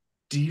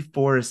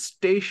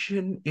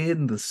deforestation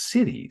in the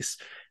cities.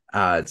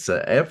 It's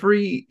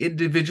every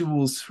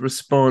individual's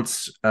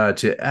response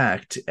to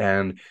act,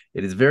 and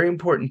it is very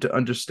important to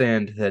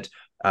understand that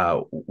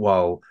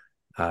while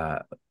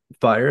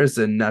fires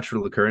and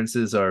natural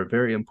occurrences are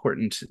very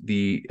important,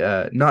 the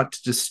not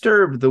to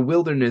disturb the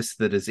wilderness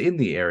that is in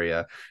the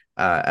area,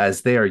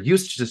 as they are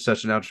used to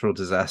such natural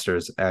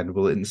disasters and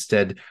will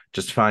instead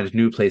just find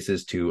new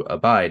places to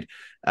abide.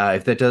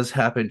 If that does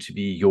happen to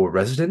be your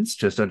residents,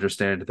 just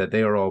understand that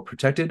they are all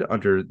protected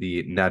under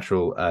the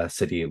Natural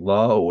City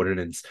Law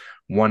Ordinance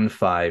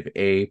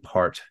 15A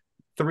Part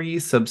 3,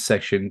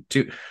 subsection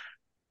 2.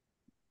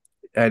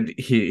 And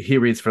he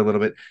reads for a little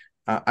bit.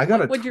 I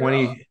got a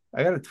 20.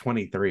 I got a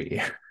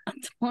 23. A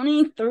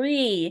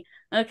 23.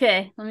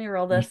 Okay, let me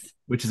roll this.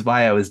 Which is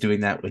why I was doing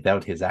that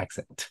without his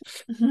accent.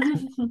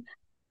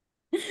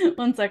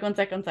 One sec.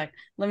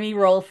 Let me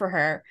roll for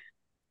her.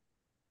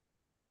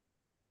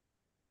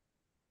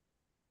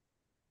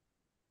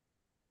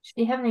 Should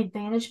he have an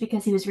advantage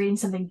because he was reading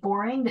something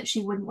boring that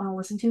she wouldn't want to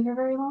listen to for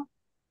very long?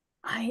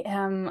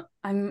 I'm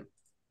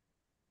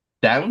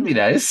That would be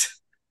nice.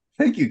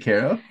 Thank you,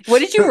 Carol. What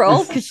did you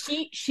roll? Because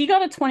she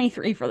got a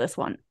 23 for this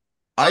one.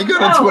 I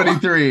got a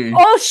 23.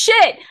 Oh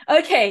shit.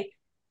 Okay.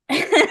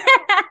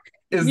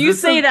 You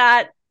say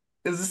that.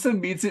 Is this a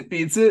meets it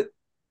beats it?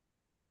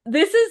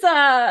 This is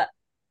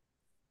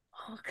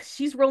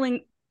she's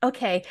rolling.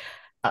 Okay.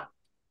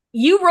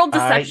 You rolled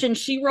deception,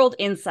 she rolled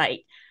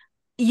insight.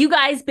 You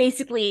guys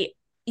basically,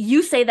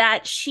 you say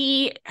that,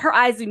 her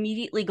eyes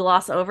immediately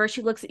gloss over.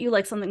 She looks at you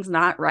like something's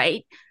not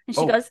right. And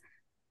she goes,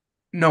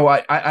 no,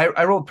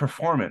 I rolled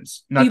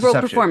performance, not deception.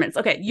 Rolled performance.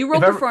 Okay, you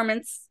rolled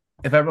performance.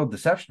 If I rolled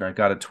deception, I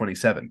got a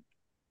 27.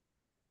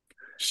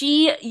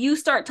 You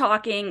start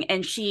talking,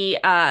 and she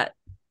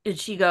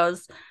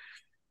goes,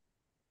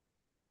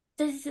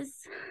 this is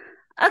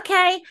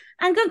okay,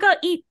 I'm gonna go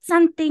eat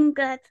something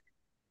good,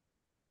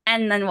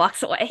 and then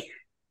walks away.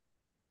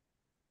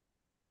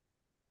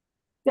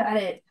 Got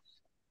it.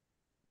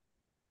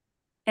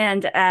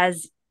 And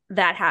as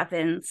that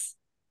happens,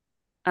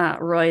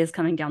 Roy is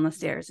coming down the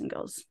stairs and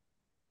goes,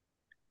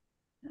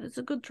 it's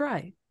a good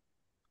try.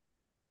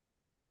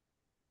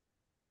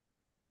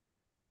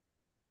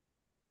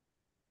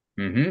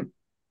 Mm-hmm.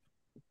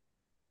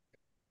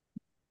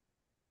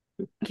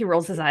 He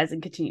rolls his eyes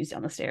and continues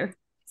down the stair.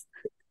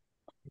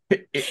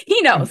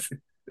 He knows.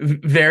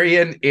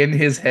 Varian in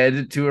his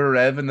head to a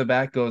Rev in the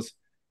back goes,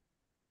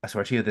 I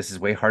swear to you, this is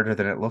way harder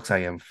than it looks. I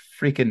am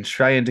freaking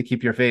trying to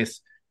keep your face.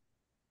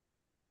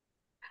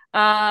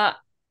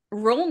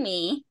 Roll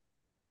me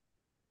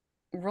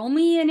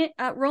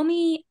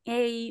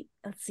a,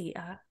 let's see,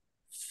 a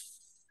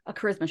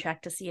charisma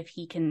check to see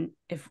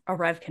if a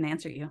Rev can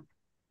answer you.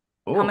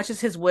 Ooh. How much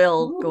is his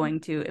will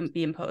going to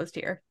be imposed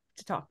here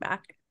to talk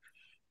back?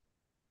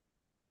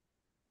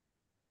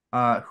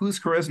 Whose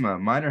charisma?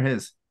 Mine or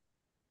his?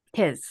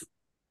 His.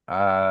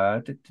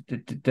 That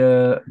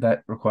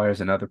requires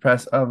another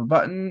press of a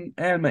button,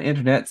 and my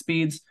internet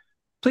speeds.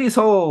 Please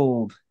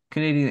hold.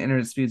 Canadian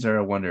internet speeds are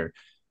a wonder.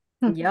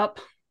 Yep.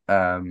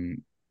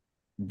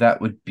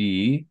 That would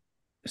be,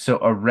 so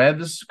a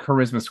Rev's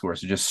charisma score,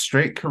 so just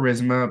straight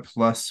charisma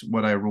plus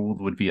what I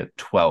rolled would be a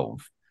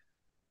 12.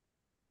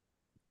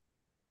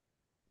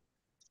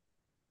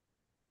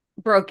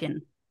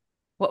 Broken.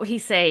 What would he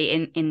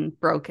say in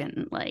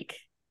broken, like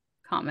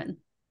common?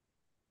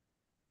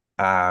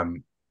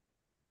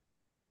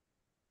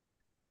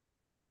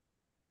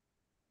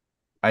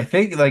 I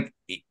think like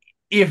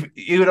if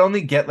he would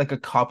only get like a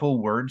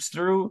couple words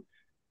through,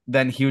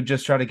 then he would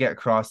just try to get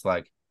across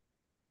like,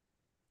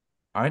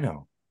 I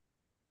know.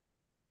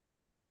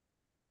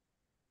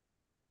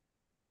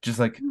 Just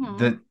like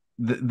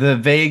the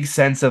vague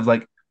sense of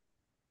like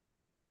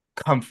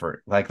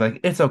comfort, like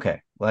it's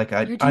okay. Like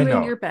you're I doing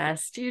know. your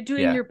best. You're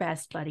doing your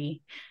best,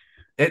 buddy.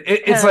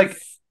 It's like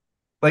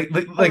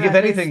if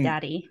anything,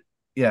 daddy.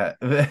 Yeah,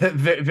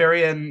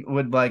 Varian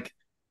would like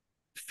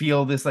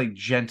feel this like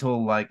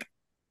gentle like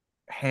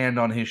hand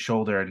on his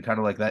shoulder and kind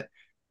of like that,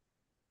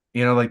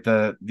 like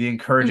the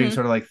encouraging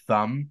sort of like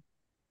thumb,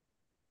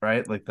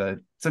 right? Like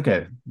it's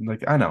okay.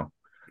 Like I know.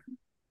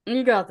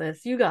 You got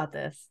this. You got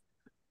this.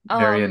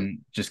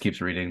 Varian just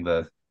keeps reading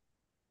the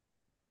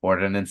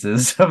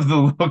ordinances of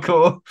the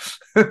local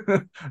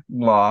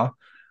law.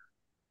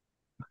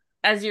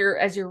 As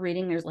you're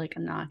reading, there's like a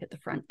knock at the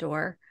front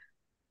door.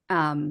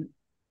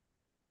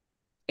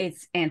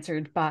 It's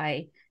answered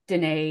by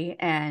Danae,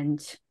 and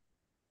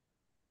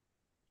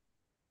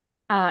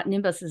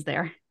Nimbus is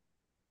there.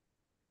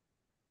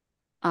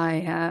 I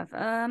have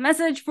a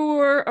message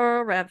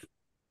for Rev.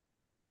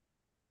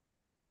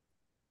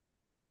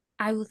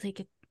 I will take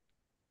it.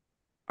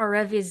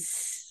 Rev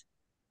is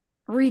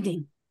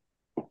reading.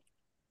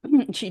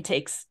 She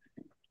takes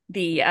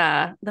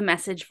the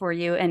message for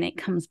you, and it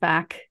comes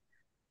back,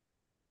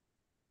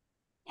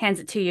 hands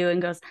it to you,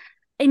 and goes,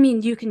 I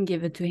mean, you can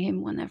give it to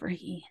him whenever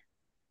he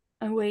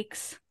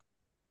awakes.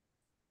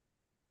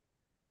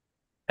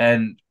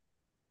 And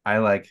I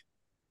like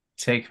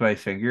take my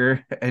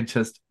finger and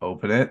just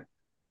open it.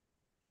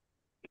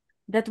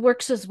 That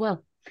works as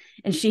well.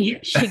 And she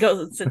goes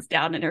and sits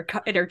down in her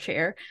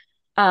chair.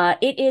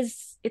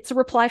 It's a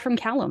reply from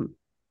Callum.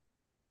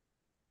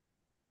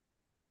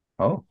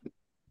 Oh.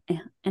 Yeah.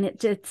 And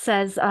it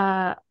says,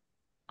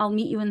 I'll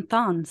meet you in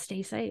Thon.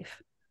 Stay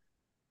safe.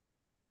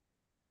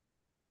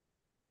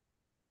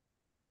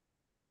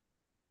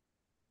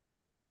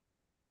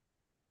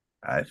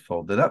 I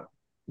fold it up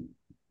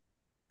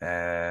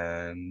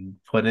and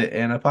put it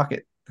in a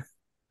pocket.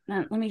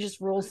 Let me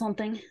just roll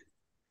something.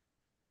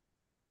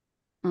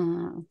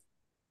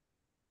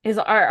 Is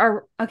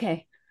our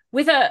okay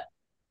with a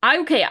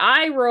okay?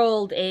 I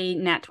rolled a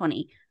nat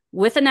 20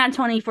 with a nat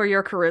 20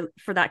 for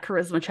for that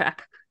charisma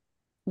check.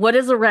 What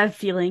is a Rev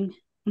feeling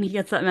when he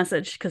gets that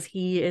message? Because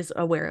he is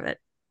aware of it.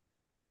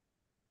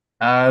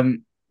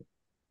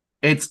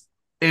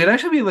 It'd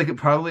actually be like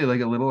probably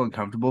like a little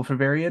uncomfortable for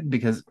Varian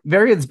because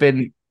Varian's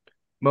been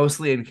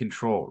mostly in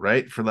control,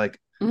 right? For like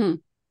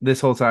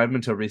this whole time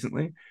until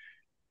recently.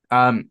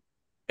 And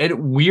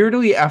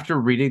weirdly, after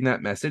reading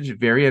that message,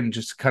 Varian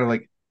just kind of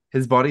like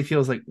his body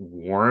feels like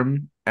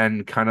warm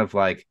and kind of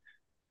like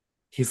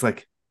he's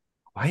like,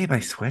 why am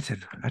I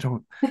sweating? I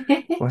don't.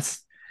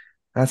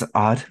 That's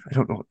odd. I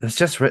don't know. It's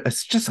just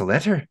a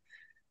letter,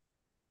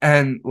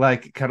 and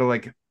like kind of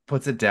like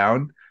puts it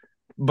down,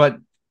 but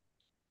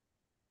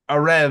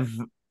Arev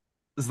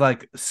is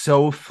like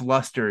so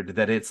flustered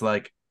that it's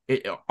like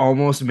it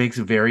almost makes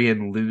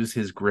Varian lose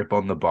his grip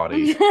on the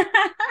body.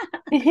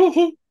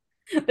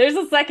 There's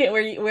a second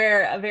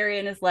where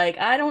Varian is like,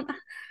 I don't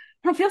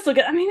feel so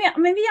good.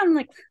 Maybe I'm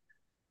like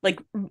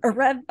a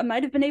Rev. I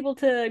might have been able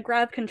to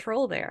grab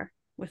control there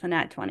with a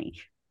nat 20.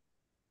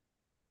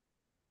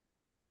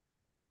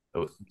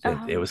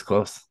 It was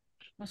close. It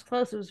was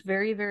close. It was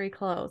very, very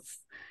close.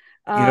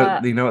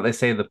 You know what they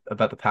say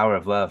about the power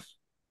of love.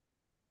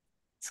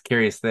 It's a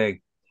curious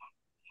thing.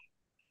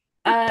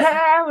 The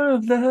power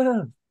of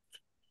love.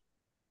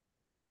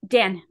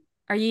 Dan,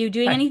 are you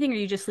doing Hi. anything, or are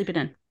you just sleeping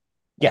in?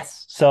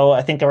 Yes. So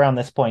I think around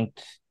this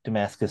point,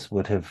 Damascus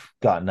would have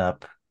gotten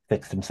up,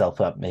 fixed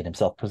himself up, made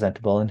himself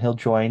presentable, and he'll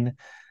join,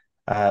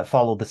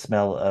 follow the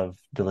smell of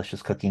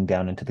delicious cooking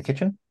down into the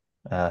kitchen.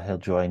 He'll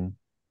join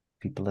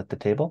people at the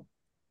table.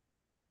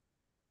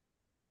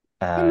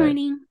 Good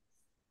morning.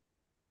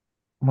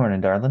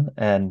 Morning, darling.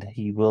 And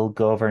he will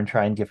go over and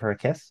try and give her a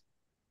kiss.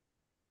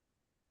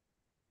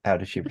 How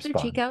does she Put her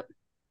respond? cheek out.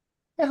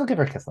 Yeah, he'll give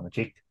her a kiss on the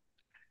cheek.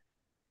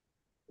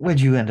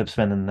 Where'd you end up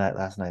spending the night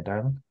last night,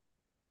 darling?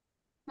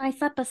 I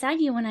slept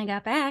beside you when I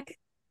got back.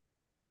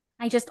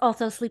 I just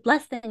also sleep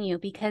less than you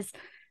because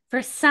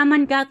for some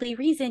ungodly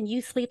reason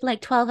you sleep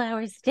like 12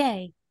 hours a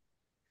day.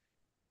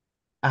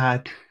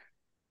 I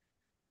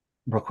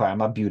require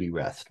my beauty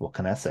rest. What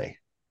can I say?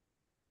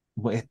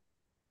 We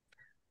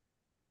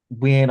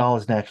ain't all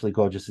as naturally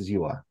gorgeous as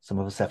you are. Some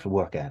of us have to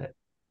work at it.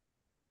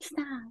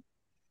 Stop.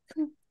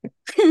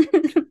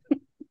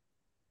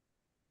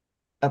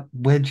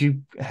 Where'd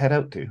you head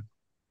out to?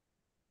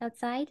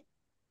 Outside?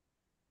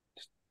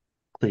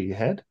 Clear your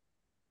head?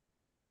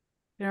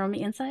 You roll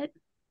me inside?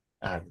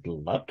 I'd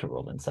love to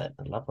roll insight.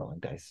 I love rolling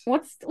dice.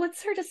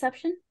 What's her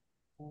deception?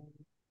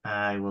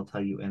 I will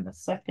tell you in a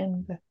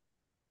second.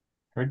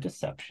 Her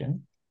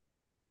deception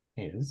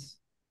is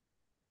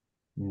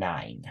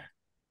 9.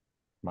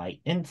 My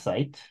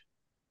insight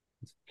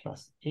is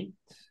 +8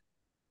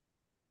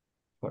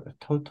 for a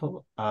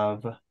total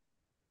of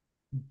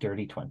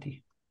dirty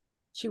 20.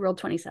 She rolled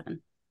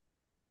 27.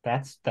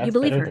 That's You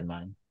believe better her. than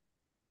mine.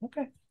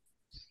 Okay.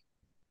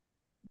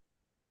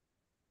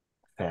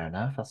 Fair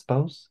enough, I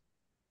suppose.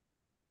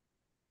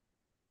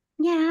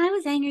 Yeah, I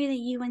was angry that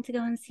you went to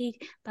go and see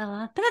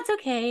Bella, but that's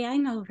okay.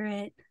 I'm over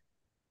it.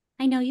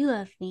 I know you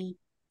love me.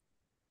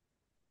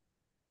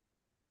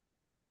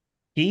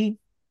 He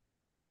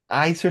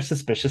eyes her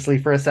suspiciously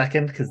for a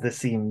second because this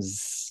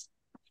seems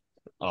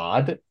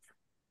odd.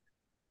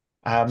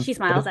 She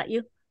smiles at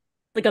you,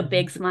 like a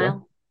big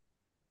smile.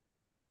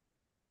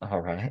 All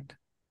right.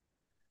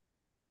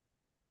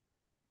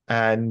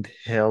 And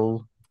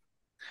he'll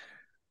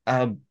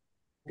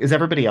is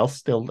everybody else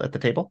still at the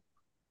table?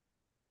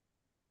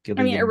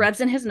 I mean,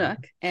 Arev's in his nook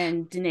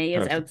and Danae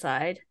is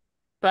outside.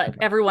 but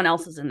everyone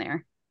else is in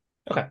there.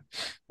 Okay.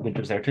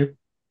 Winter's there too?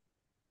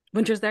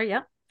 Winter's there,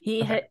 yeah.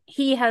 He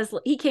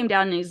came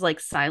down and he's like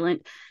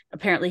silent.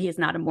 Apparently he's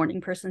not a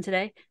morning person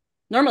today.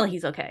 Normally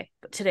he's okay,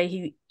 but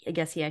today I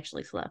guess he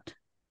actually slept.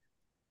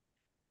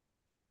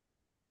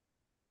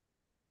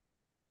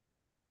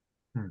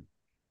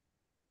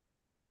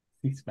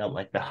 He smelled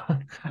like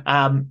that.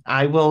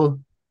 I will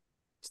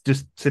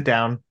just sit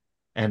down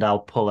and I'll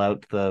pull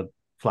out the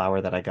flour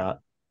that I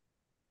got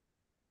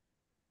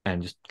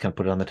and just kind of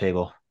put it on the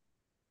table.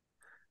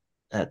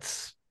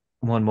 That's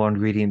one more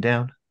ingredient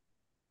down.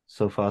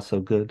 So far,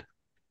 so good.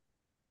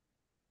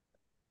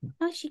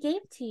 Oh, she gave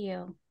it to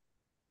you.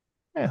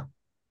 Yeah,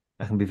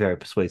 I can be very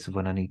persuasive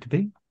when I need to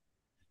be.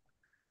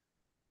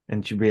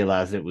 And she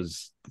realized it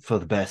was for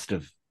the best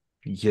of,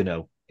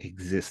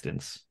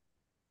 existence.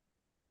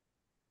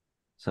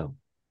 So,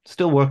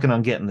 still working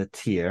on getting the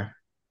tier.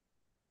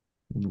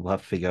 We'll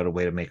have to figure out a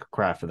way to make her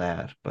cry for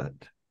that, but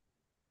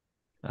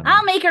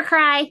I'll make her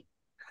cry.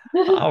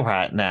 all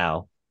right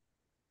now.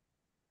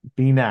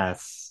 Be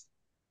nice.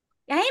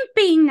 I am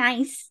being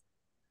nice.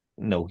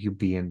 No, you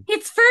being.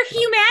 It's for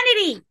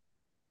humanity.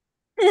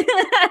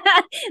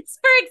 It's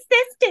for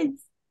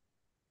existence.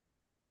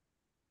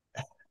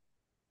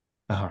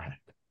 All right.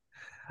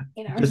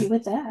 Can't argue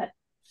with that.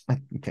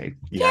 Okay.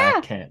 Yeah,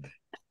 I can't.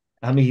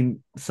 I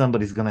mean,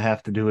 somebody's gonna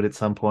have to do it at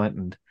some point,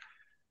 and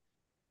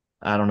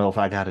I don't know if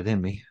I got it in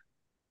me.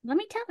 Let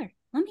me tell her.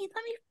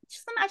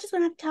 I just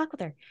want to have to talk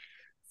with her.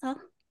 So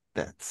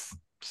That's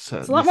it's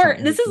a lot more.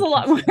 This is a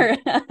lot more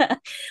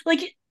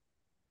like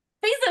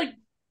Faiza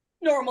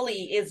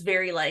normally is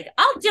very like,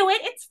 I'll do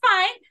it, it's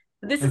fine.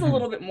 This is a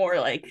little bit more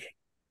like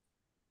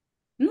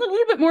a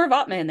little bit more of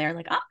Otman there.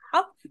 Like,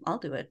 I'll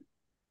do it.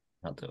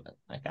 I'll do it.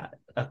 I got it.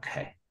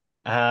 Okay.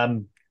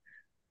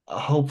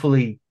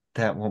 Hopefully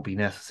that won't be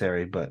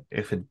necessary, but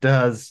if it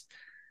does,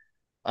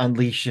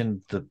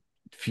 unleashing the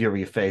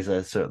fury of Phaser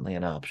is certainly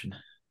an option.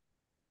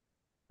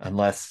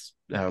 Unless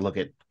look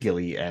at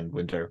Gilly and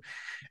Winter.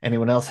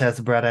 Anyone else has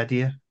a bright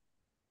idea?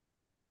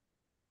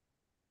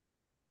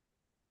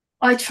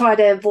 I try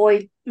to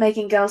avoid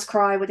making girls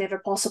cry whenever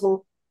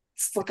possible.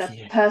 It's like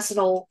a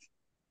personal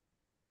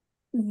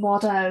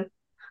motto.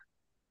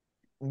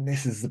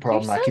 This is the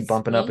problem You're I so keep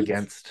bumping up sweet.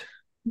 against.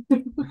 I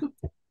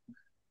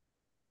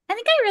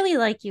think I really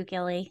like you,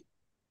 Gilly.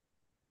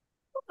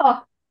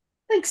 Oh,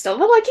 thanks,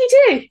 Dom. I like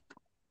you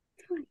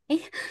too.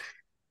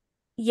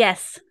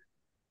 Yes.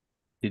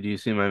 Did you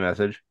see my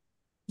message?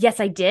 Yes,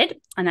 I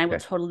did. And I will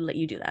Okay. totally let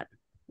you do that.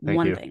 Thank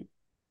One you. thing.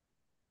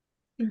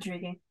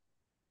 Intriguing.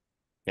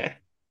 Okay.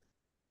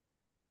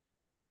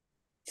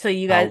 So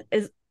you guys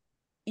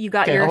you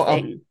got Okay, your I'll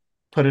thing.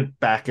 put it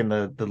back in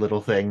the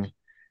little thing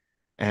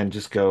and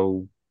just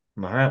go,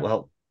 all right,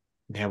 well,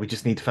 now we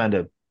just need to find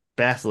a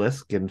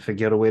basilisk and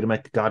figure out a way to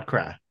make the god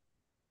cry.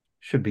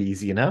 Should be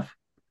easy enough.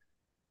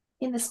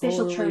 In the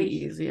special Totally tree.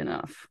 easy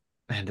enough.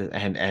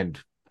 And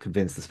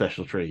convince the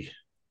special tree.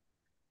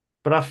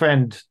 But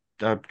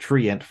our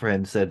tree ant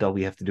friend said all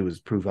we have to do is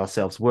prove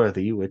ourselves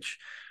worthy, which,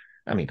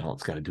 I mean, all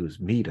it's got to do is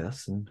meet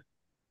us, and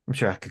I'm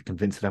sure I could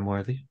convince it I'm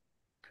worthy.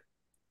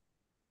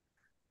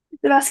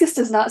 Damascus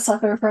does not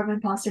suffer from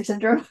imposter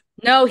syndrome.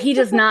 No, he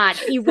does not.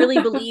 He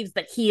really believes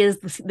that he is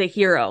the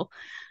hero.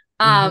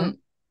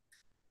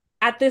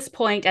 At this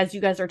point, as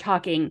you guys are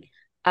talking,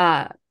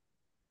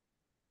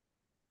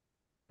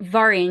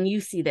 Varian,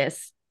 you see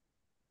this.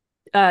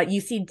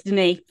 You see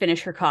Danae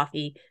finish her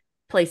coffee,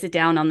 place it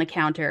down on the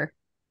counter,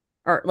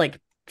 or like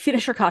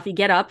finish her coffee,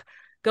 get up,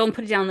 go and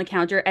put it down on the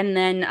counter, and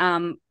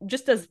then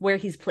just as where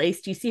he's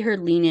placed, you see her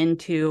lean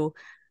into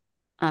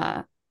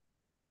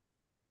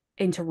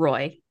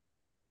Roy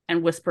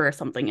and whisper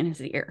something in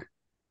his ear,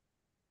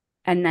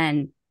 and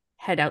then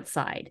head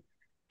outside.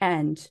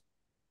 And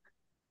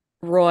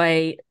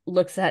Roy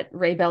looks at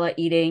Raybella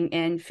eating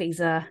and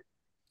Faiza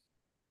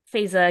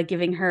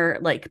giving her,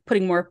 like,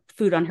 putting more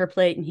food on her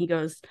plate, and he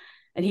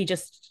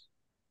just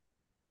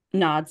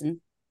nods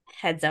and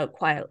heads out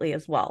quietly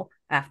as well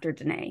after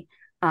Danae.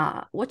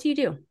 What do you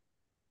do?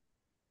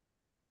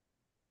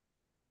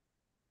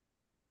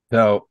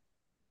 So,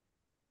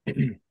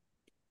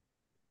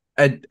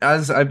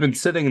 as I've been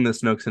sitting in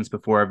this nook since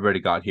before everybody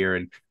got here,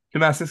 and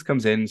Damascus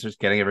comes in and starts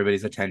getting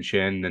everybody's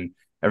attention, and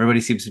everybody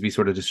seems to be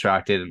sort of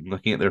distracted and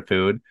looking at their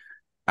food.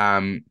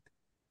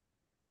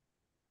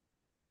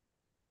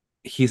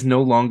 He's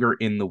no longer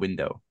in the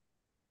window,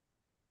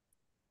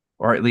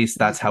 or at least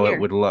that's how it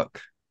would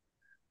look.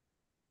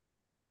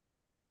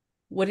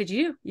 What did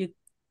you do?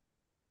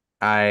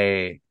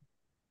 I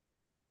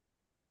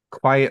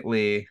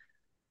quietly,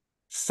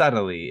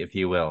 subtly, if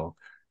you will,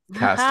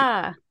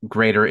 cast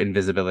greater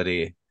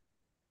invisibility.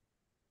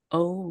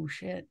 Oh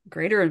shit!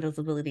 Greater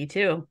invisibility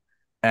too.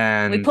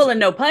 And we pulling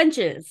no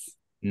punches.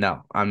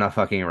 No, I'm not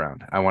fucking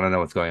around. I want to know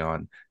what's going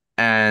on.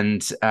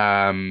 And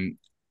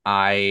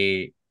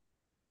I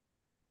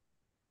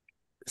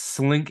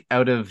slink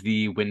out of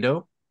the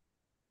window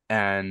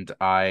and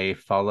I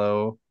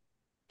follow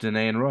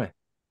Danae and Roy.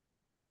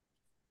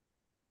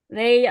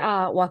 They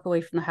walk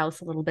away from the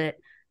house a little bit.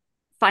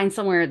 finds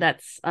somewhere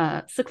that's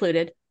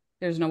secluded.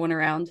 There's no one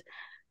around,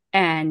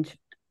 and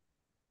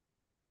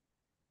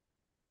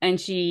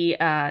she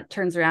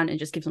turns around and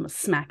just gives him a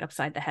smack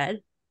upside the head.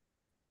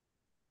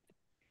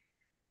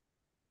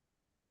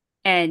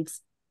 And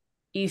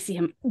you see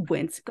him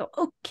wince, go,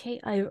 okay,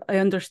 I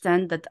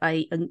understand that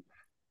I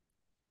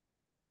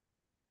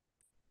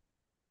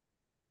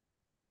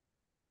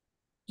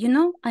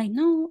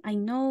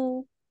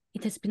know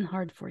it has been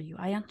hard for you.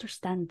 I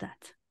understand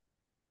that.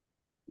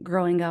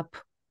 Growing up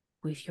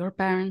with your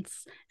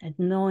parents and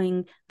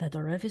knowing that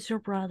Orev is your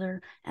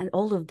brother and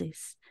all of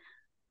this.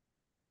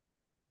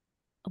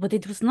 But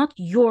it was not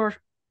your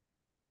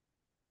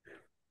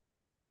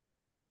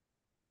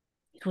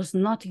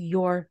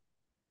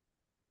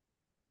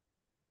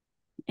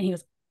and he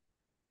goes,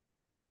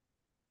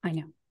 I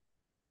know.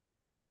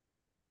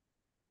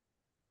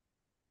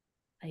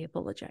 I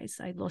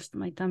apologize. I lost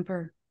my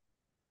temper.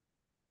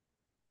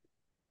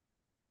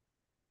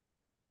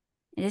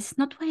 It's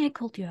not why I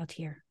called you out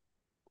here.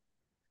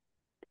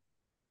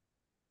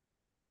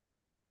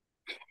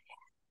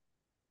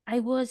 I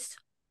was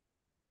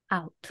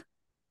out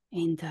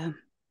and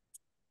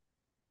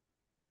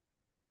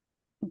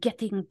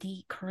getting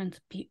the current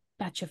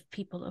batch of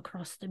people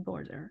across the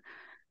border.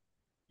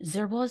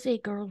 There was a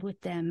girl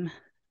with them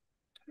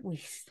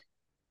with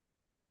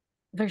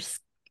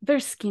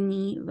very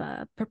skinny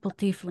purple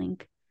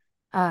tiefling.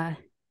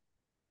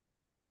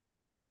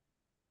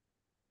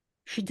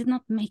 She did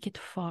not make it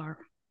far.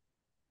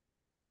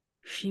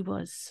 She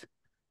was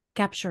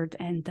captured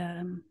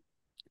and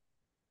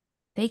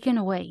taken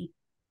away.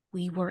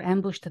 We were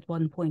ambushed at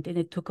one point, and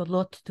it took a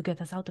lot to get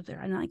us out of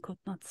there, and I could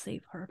not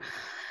save her.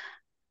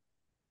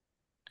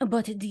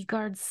 But the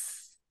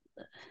guards...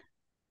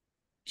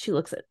 She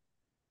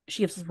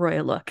gives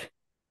Roy a look.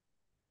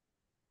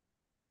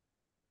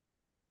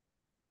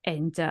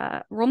 And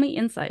roll me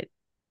insight.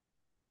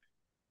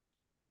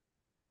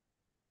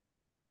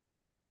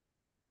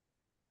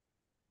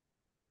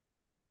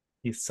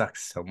 He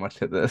sucks so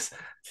much at this.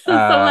 So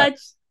much.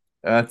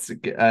 That's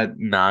a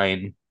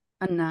 9.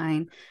 A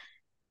 9.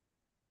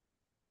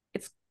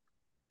 It's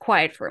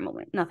quiet for a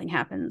moment. Nothing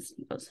happens.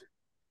 He goes,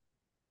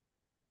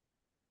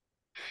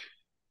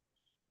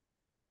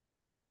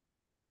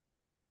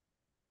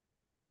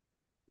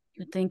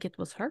 you think it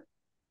was her?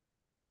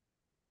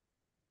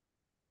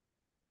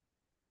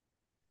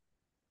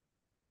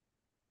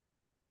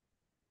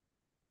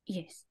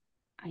 Yes,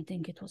 I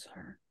think it was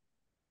her.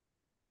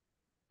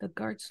 The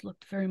guards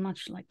looked very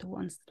much like the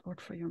ones that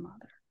worked for your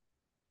mother.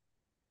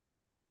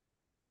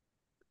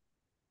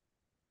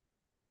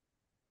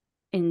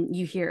 And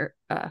you hear,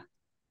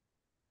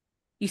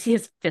 you see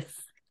his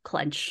fists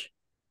clench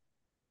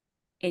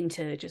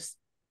into just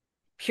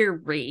pure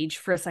rage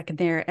for a second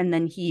there, and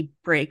then he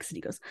breaks and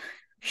he goes,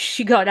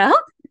 she got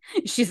out?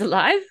 She's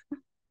alive?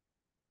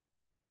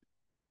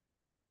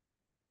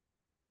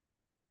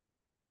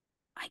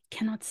 I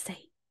cannot say.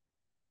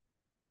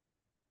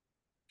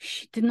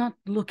 She did not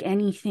look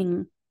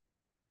anything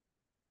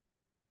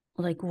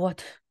like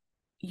what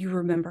you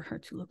remember her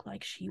to look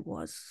like. She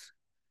was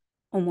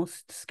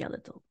almost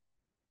skeletal.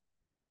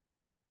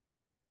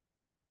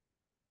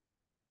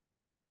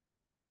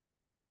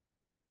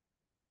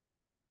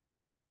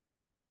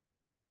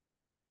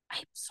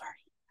 I'm sorry,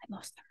 I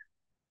lost her.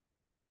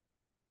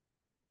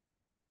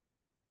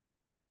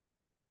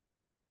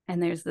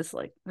 And there's this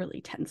like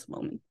really tense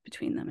moment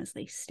between them as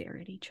they stare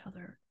at each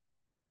other.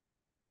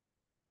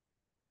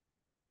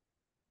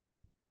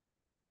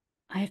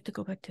 I have to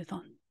go back to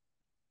Thon.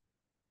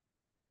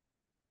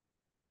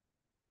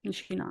 And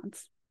she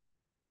nods.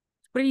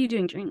 What are you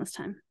doing during this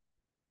time?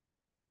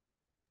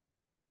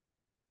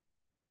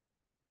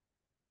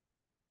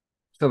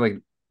 So, like,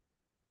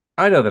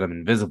 I know that I'm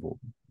invisible,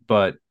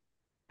 but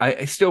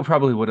I still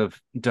probably would have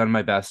done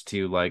my best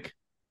to, like,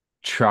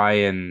 try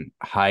and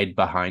hide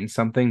behind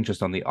something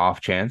just on the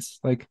off chance,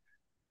 like,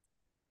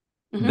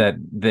 that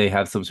they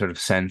have some sort of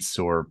sense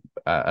or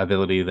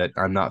ability that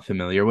I'm not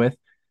familiar with.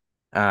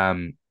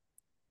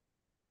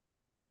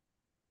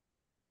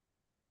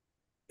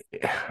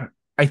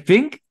 I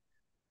think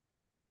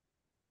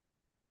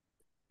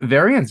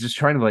Varian's just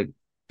trying to like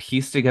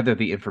piece together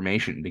the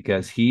information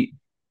because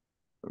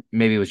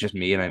maybe it was just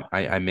me and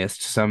I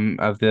missed some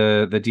of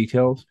the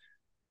details.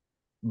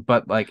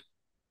 But like,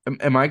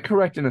 am I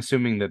correct in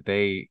assuming that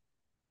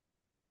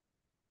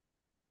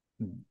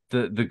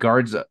the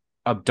guards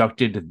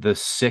abducted the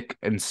sick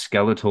and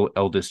skeletal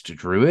eldest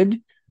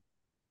druid?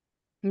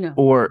 No.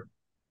 Or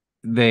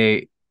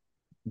they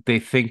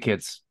think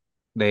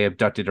they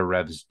abducted a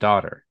Rev's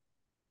daughter?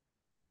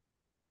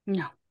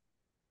 No.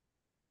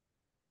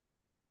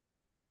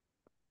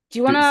 Do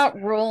you want to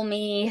roll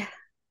me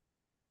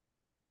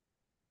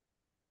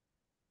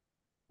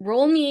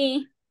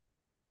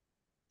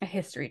a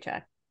history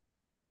check?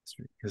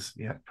 Because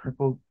yeah,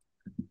 purple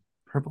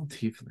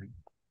tiefling.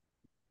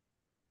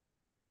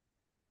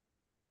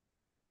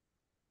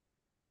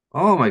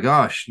 Oh my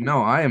gosh,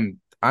 no,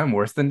 I'm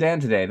worse than Dan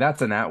today.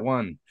 That's a nat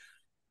 1.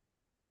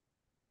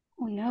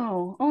 Oh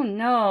no. Oh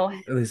no.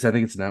 At least I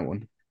think it's a nat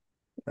 1.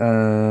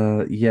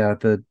 Yeah,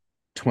 the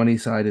 20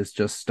 side is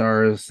just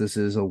stars. This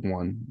is a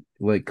 1,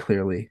 like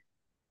clearly.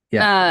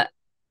 Yeah.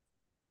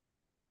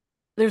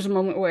 There's a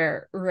moment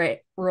where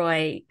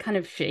Roy kind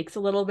of shakes a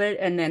little bit,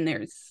 and then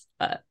there's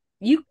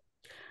you.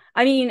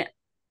 I mean,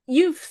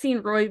 you've seen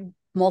Roy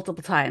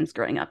multiple times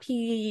growing up.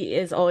 He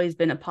has always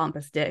been a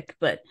pompous dick,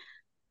 but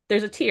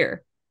there's a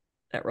tear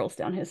that rolls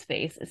down his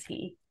face as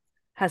he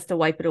has to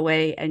wipe it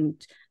away,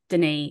 and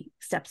Danae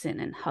steps in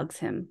and hugs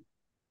him.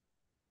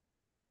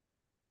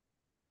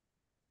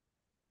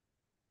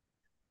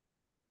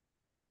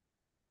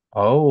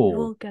 You Oh,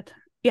 will get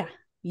her. Yeah,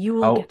 you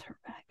will oh, get her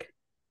back.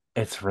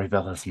 it's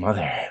Rabella's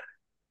mother.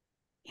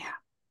 Yeah.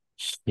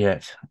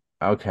 Shit.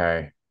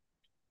 Okay.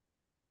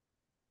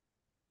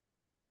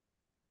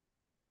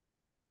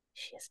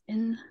 She has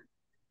been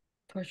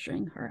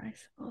torturing her, I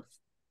suppose.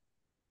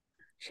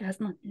 She has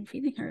not been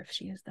feeding her if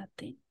she is that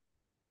thing.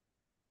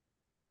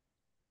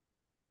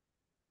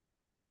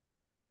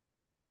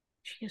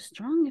 She is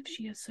strong if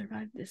she has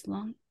survived this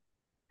long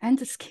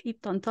and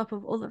escaped on top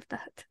of all of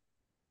that.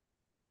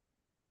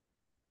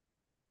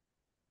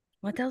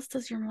 What else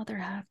does your mother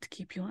have to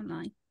keep you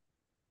online?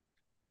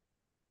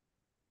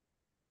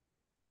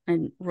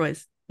 And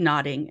Roy's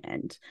nodding,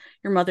 and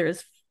your mother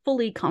is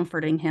fully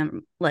comforting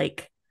him,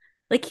 like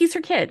he's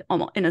her kid,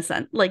 almost in a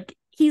sense. Like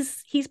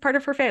he's part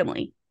of her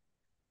family.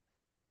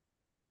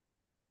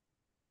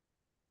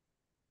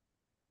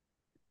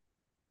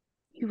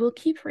 You will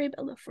keep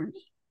Raybella for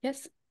me,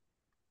 yes?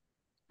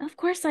 Of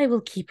course I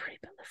will keep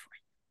Raybella for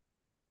you.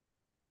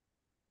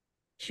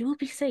 She will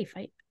be safe.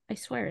 I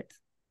swear it.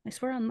 I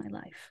swear on my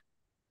life.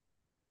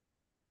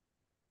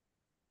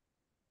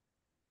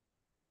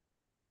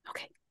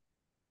 Okay.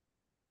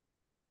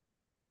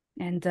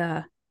 And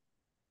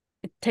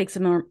it takes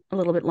him a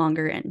little bit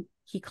longer, and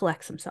he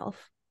collects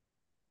himself.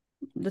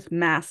 This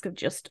mask of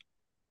just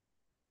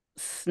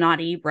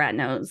snotty rat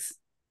nose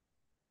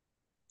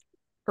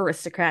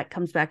aristocrat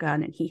comes back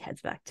on, and he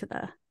heads back to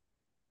the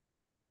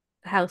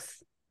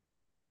house.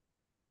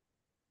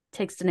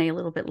 Takes Danae a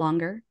little bit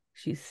longer.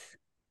 She's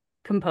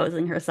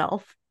composing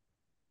herself,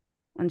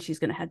 and she's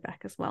going to head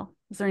back as well.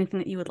 Is there anything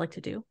that you would like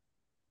to do?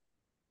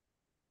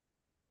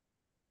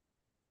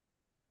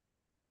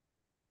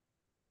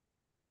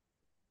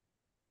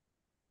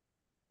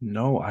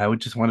 No, I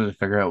would just wanted to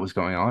figure out what's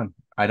going on.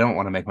 I don't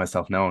want to make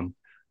myself known.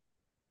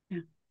 Yeah.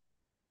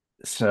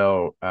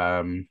 So,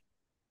 I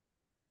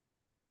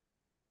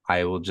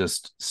will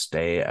just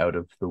stay out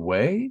of the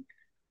way.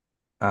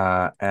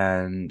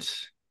 And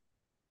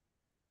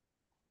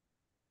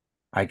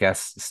I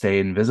guess stay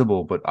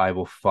invisible, but I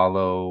will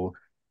follow.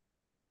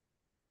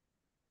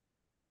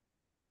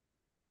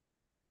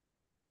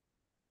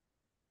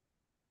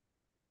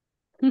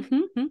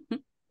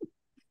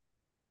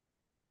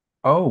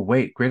 Oh,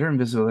 wait, greater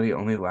invisibility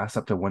only lasts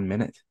up to 1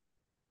 minute.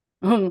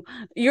 Oh,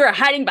 you're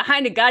hiding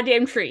behind a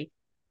goddamn tree.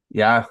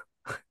 Yeah.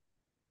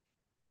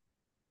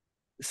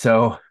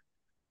 So,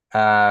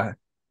 uh,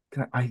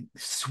 I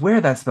swear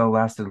that spell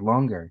lasted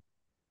longer.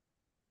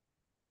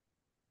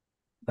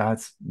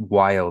 That's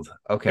wild.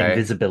 Okay.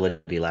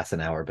 Invisibility lasts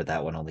an hour, but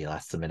that one only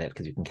lasts a minute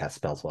because you can cast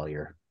spells while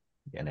you're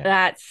in it.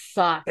 That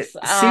It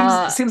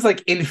sucks. seems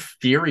like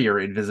inferior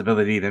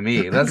invisibility to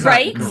me. That's not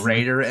Right?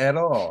 greater at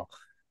all.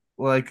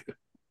 Like,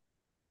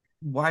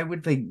 why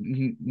would they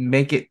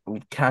make it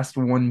cast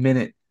 1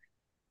 minute?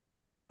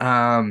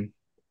 Um,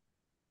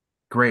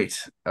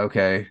 great.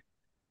 Okay.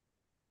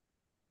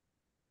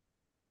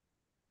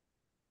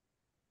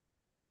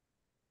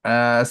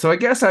 So I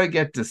guess I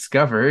get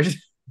discovered.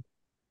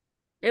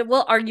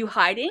 Well, are you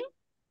hiding?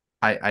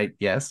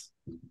 Yes.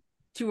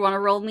 Do you want to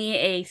roll me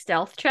a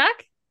stealth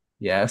check?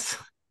 Yes.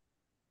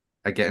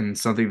 Again,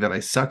 something that I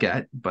suck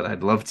at, but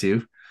I'd love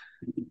to.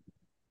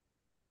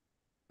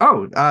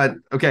 Oh,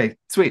 okay,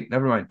 sweet.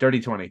 Never mind.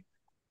 Dirty 20.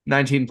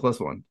 19 plus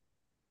 1.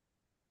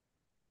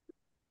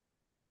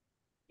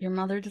 Your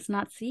mother does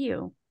not see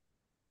you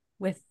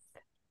with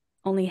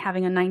only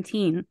having a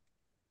 19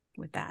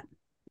 with that.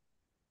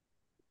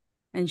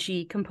 And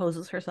she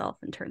composes herself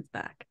and turns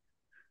back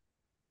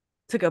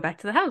to go back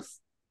to the house.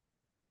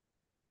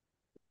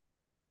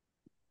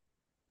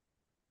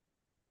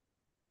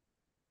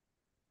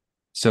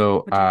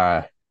 So,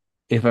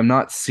 if I'm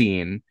not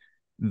seen,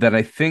 then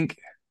I think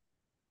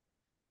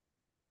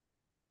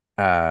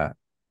uh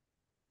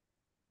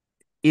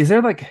is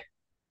there like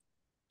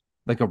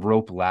a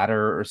rope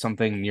ladder or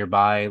something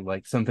nearby,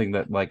 like something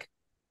that like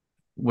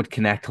would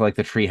connect like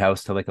the tree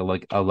house to like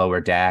a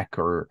lower deck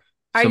or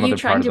Are some you other part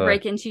trying of to the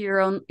break into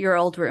your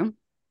old room?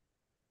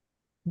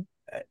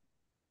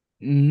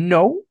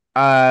 No.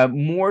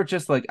 More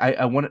just like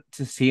I want it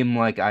to seem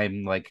like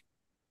I'm like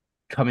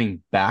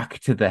coming back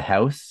to the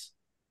house.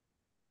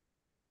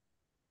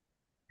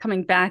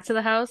 Coming back to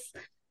the house?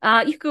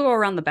 You could go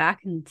around the back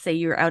and say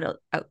you're out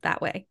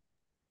that way.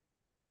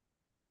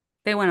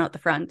 They went out the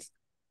front.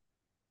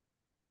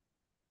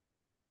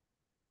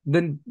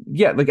 Then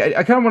yeah, like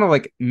I kind of want to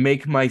like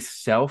make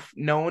myself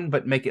known,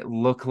 but make it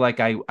look like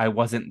I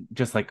wasn't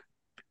just like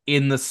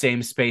in the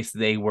same space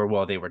they were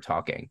while they were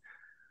talking.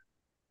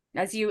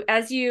 As you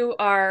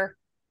are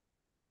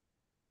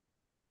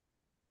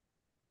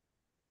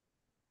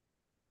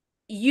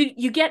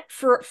you get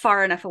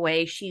far enough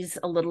away. She's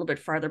a little bit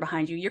farther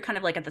behind you. You're kind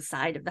of like at the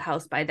side of the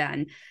house by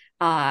then.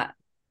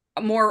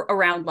 More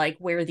around like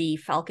where the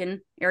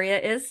falcon area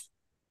is.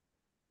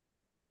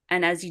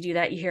 And as you do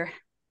that, you hear,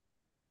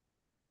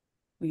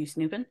 "Were you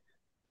snooping?"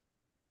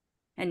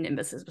 And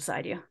Nimbus is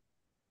beside you.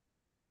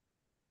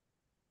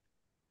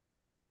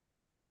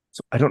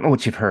 So I don't know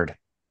what you've heard,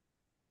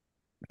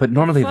 but What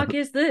normally the fuck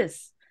is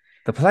this?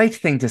 the polite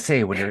thing to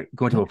say when you're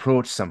going to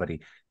approach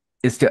somebody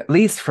is to at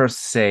least first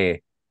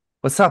say,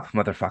 "What's up,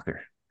 motherfucker?"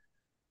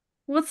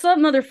 What's up,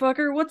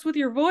 motherfucker? What's with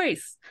your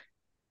voice?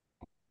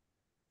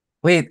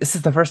 Wait, this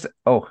is the first.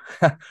 Oh,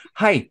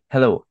 hi,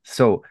 hello.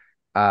 So,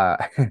 uh,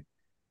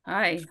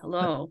 Hi,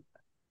 hello.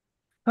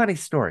 funny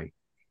story.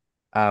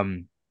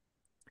 Um,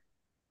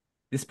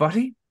 this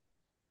body,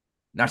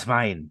 not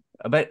mine.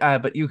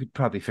 But you could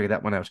probably figure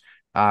that one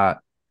out.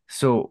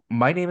 So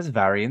my name is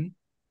Varian.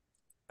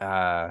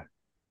 Uh,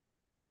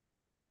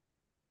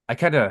 I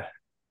kind of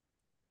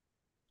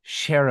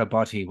share a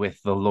body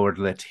with the Lord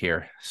Lit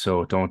here,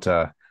 so don't.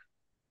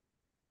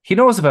 He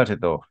knows about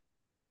it though.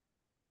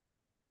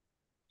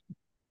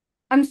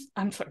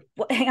 I'm sorry.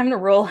 I'm gonna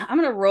roll. I'm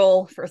gonna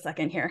roll for a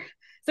second here.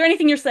 Is there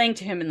anything you're saying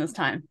to him in this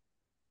time?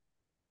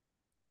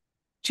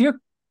 Do you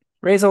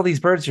raise all these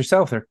birds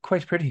yourself? They're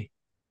quite pretty.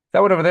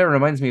 That one over there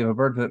reminds me of a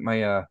bird that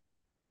my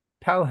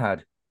pal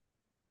had.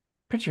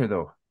 Prettier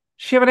though.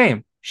 She have a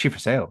name? She for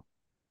sale?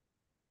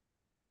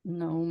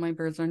 No, my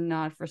birds are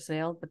not for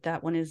sale, but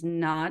that one is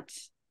not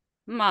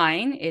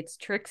mine. It's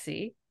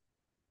Trixie,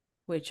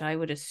 which I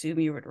would assume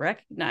you would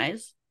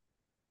recognize.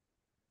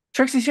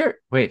 Trixie's here.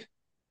 Wait.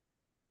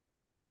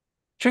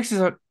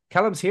 Trixie's on.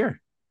 Callum's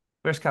here.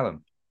 Where's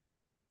Callum?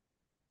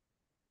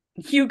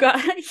 You got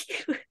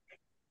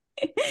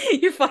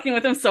you're fucking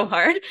with him so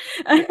hard.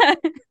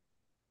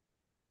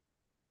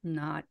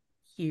 Not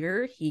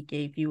here. He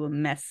gave you a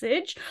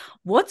message.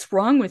 What's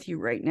wrong with you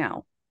right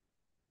now?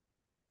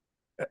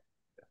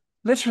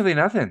 Literally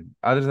nothing,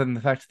 other than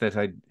the fact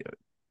that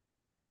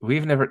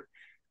we've never.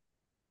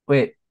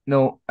 Wait,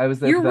 no, I was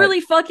there You're for that. really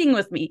fucking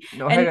with me.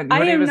 No, and hang on.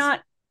 I am not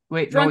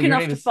Wait, drunk no, your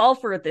enough name to is fall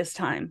for it this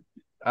time.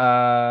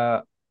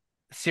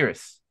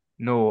 Cirrus.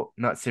 No,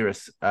 not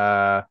Cirrus.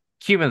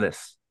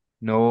 Cumulus.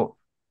 No.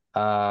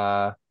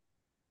 Uh,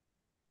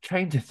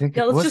 trying to think.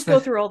 Yeah, let's What's just go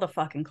the through all the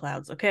fucking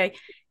clouds, okay?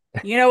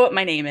 You know what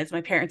my name is.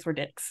 My parents were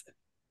dicks.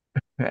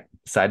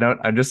 side note?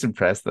 I'm just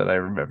impressed that I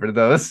remember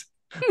those.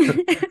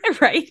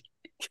 Right?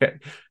 Okay,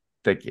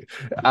 thank you.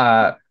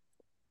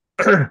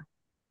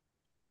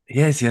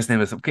 Yes,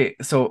 name is okay.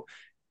 So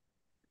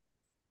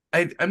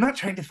I'm not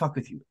trying to fuck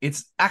with you.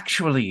 It's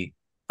actually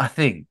a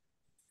thing.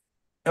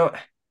 Oh,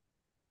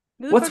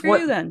 Who the fuck are what?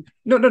 you then?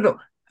 No.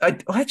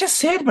 I just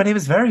said my name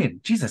is Varian.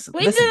 Jesus,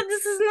 Wait, listen.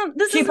 this is not.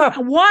 This Keep is up.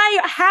 why.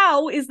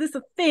 How is this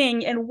a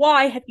thing, and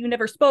why have you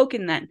never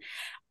spoken then?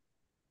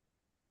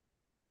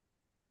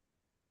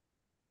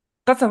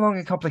 That's a long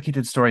and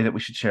complicated story that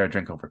we should share a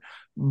drink over.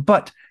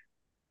 But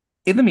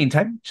in the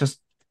meantime, just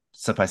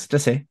suffice it to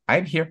say,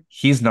 I'm here.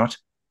 He's not.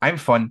 I'm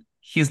fun.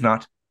 He's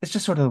not. It's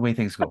just sort of the way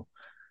things go.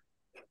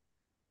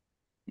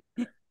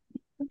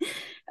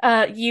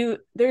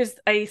 There's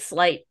a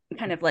slight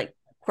kind of like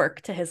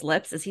quirk to his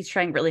lips as he's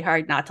trying really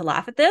hard not to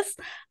laugh at this.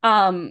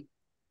 All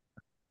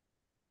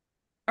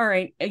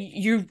right,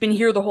 you've been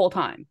here the whole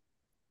time.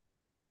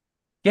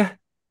 Yeah.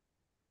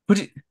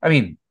 I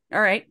mean,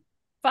 all right,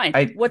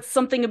 fine. What's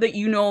something that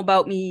you know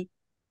about me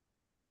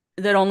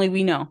that only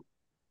we know?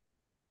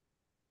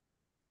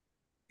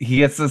 He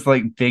gets this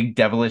like big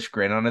devilish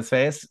grin on his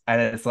face,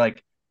 and it's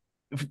like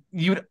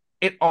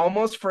it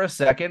almost for a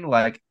second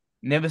like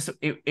Nimbus.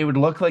 It would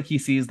look like he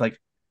sees like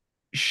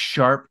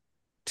sharp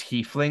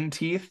tiefling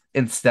teeth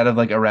instead of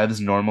like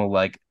Arev's normal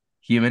like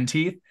human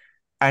teeth,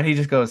 and he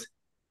just goes,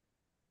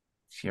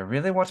 "Do you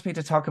really want me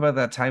to talk about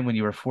that time when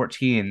you were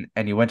 14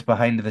 and you went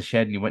behind the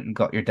shed and you went and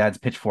got your dad's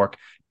pitchfork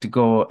to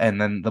go,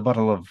 and then the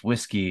bottle of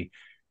whiskey,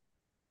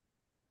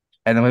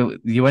 and then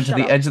you went to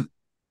the edge of..."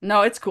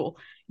 No, it's cool.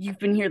 You've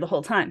been here the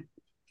whole time.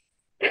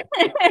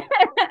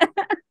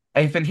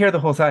 I've been here the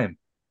whole time.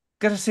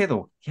 Gotta say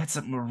though, you had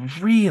some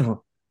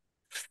real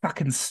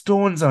fucking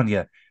stones on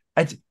you.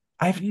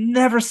 I've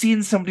never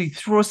seen somebody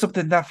throw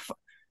something that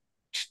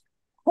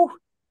oh,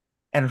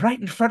 and right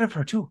in front of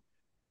her too.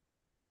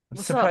 I'm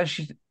What's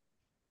surprised up?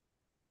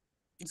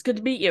 It's good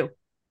to meet you.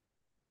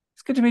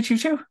 It's good to meet you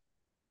too.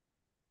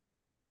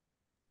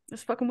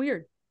 It's fucking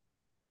weird.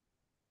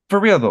 For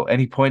real though,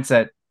 and he points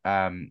at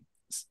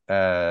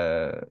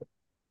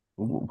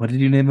what did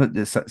you name it?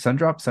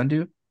 Sundrop?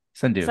 Sundew?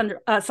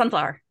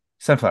 Sunflower.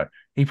 Sunflower.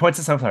 He points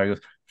at Sunflower. He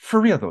goes,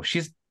 "For real though,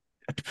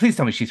 please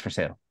tell me she's for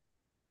sale."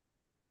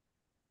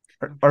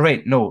 Or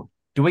wait, no.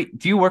 Do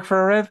you work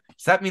for a Rev?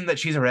 Does that mean that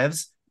she's a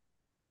Rev's?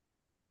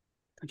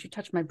 Don't you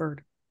touch my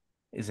bird.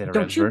 Is it a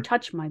Don't Rev's you bird?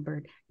 touch my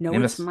bird. No,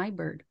 Nimbus. It's my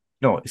bird.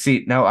 No,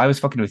 see, now I was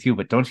fucking with you,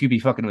 but don't you be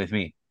fucking with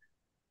me.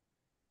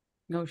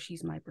 No,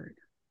 she's my bird.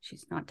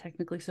 She's not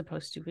technically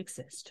supposed to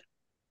exist.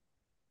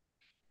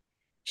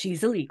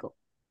 She's illegal.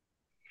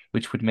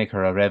 which would make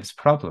her a Rev's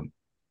problem,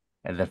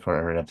 and therefore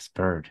a Rev's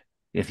bird,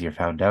 if you're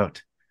found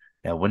out.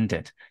 Now, wouldn't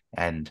it?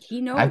 And He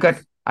I've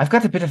knows.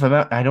 got a bit of a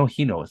mouth. I know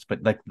he knows,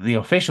 but like the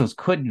officials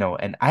could know,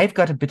 and I've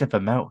got a bit of a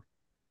mouth.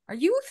 Are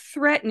you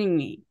threatening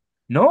me?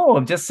 No,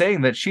 I'm just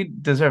saying that she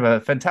deserves a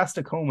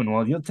fantastic home, and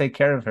while you'll take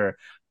care of her,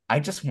 I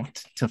just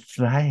want to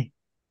fly.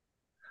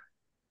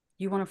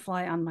 You want to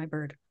fly on my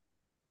bird?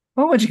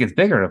 Well, when she gets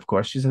bigger, of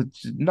course. She's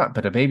not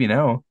but a baby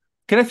now.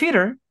 Can I feed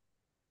her?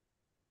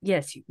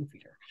 Yes, you can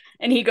feed her.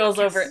 And he goes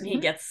over and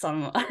Yes.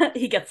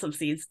 he gets some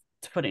seeds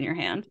to put in your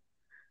hand.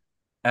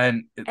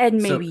 And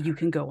And so maybe you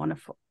can go on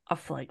a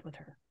flight with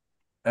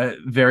her.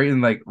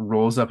 Varian like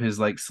rolls up his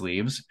like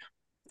sleeves,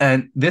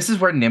 and this is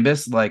where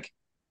Nimbus like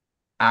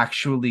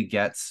actually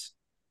gets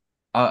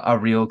a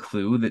real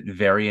clue that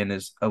Varian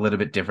is a little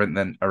bit different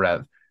than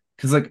Arev,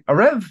 because like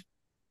Arev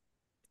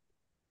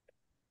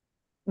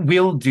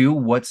will do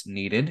what's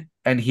needed,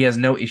 and he has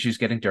no issues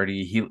getting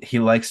dirty. He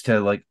likes to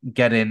like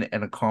get in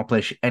and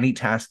accomplish any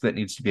task that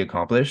needs to be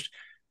accomplished,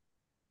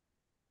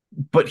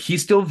 but he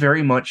still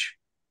very much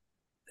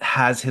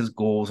has his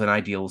goals and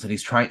ideals, and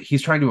he's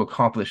trying to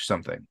accomplish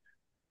something,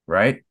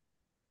 right?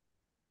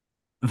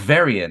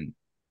 Varian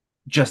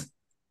just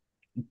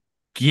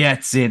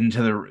gets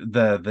into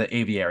the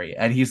aviary,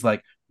 and he's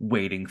like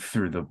wading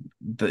through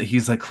the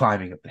he's like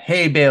climbing up the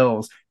hay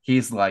bales.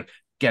 He's like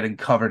getting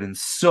covered in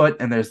soot,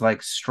 and there's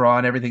like straw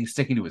and everything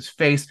sticking to his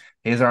face.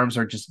 His arms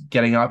are just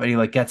getting up, and he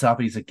like gets up,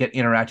 and he's like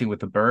interacting with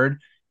the bird,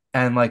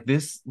 and like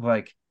this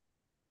like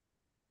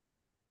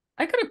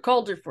I could have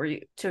called her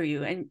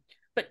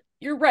but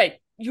you're right.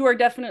 You are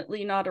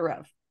definitely not a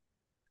Rev.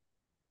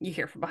 You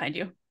hear from behind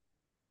you.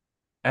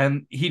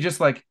 and he's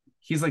like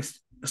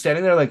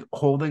standing there like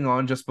holding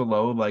on just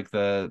below like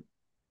the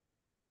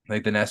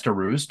nest or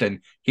roost, and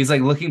he's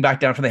like looking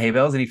back down from the hay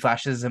bales, and he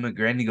flashes him a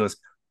grin. And he goes,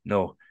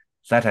 "No,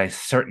 that I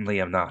certainly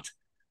am not."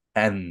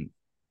 And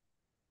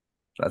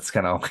that's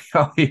kind of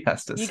all he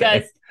has to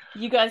say.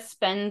 You guys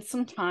spend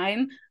some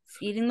time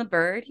feeding the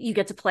bird. You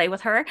get to play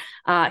with her.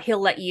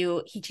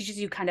 He teaches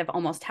you kind of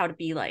almost how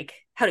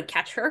to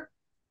catch her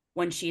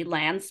when she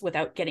lands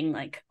without getting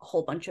like a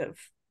whole bunch of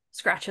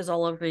scratches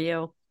all over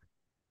you.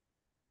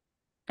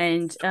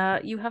 And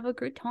you have a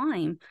good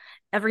time.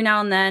 Every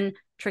now and then,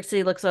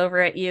 Trixie looks over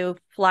at you,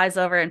 flies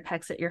over and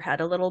pecks at your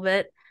head a little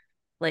bit.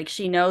 Like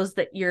she knows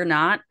that you're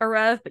not a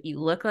Rev, but you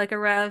look like a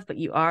Rev, but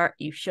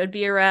you should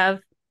be a Rev.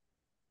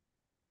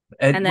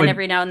 And then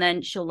every now and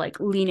then she'll like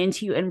lean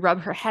into you and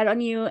rub her head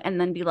on you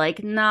and then be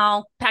like,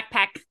 no,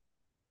 peck.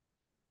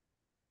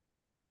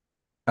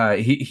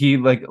 He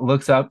like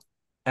looks up,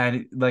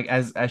 and like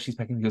as she's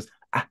pecking, he goes,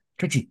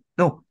 Trixie,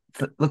 no,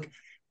 look,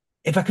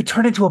 if I could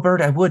turn into a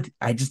bird, I would.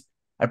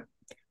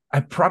 I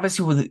promise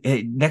you,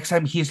 next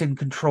time he's in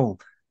control,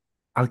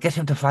 I'll get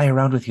him to fly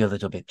around with you a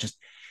little bit. Just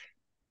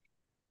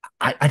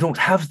I don't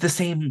have the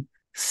same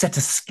set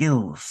of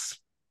skills.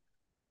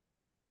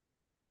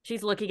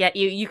 She's looking at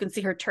you. You can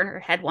see her turn her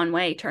head one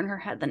way, turn her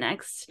head the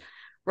next,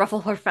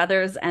 ruffle her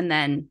feathers, and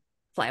then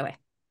fly away.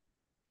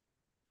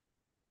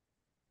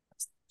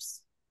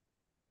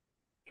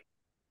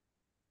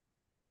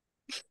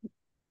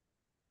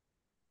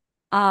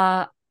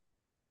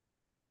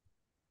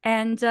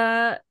 And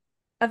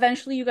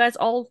eventually you guys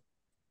all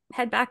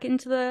head back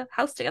into the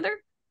house together.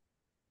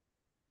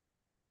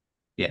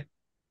 Yeah.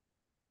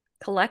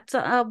 Collect.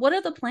 What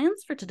are the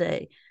plans for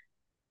today?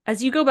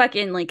 As you go back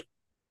in, like,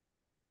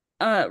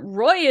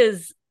 Roy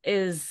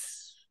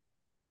is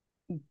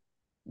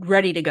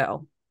ready to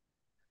go,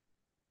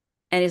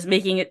 and is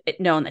making it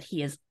known that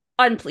he is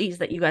unpleased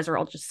that you guys are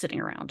all just sitting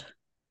around.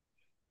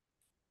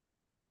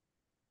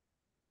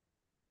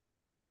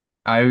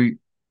 I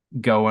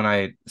go and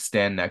I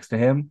stand next to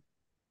him,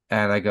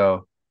 and I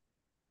go,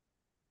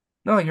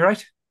 "No, you're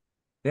right.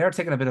 They are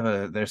taking a bit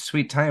of their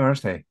sweet time,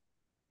 aren't they?"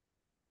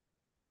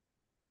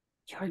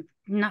 You're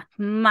not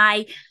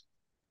my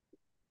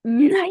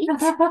knight.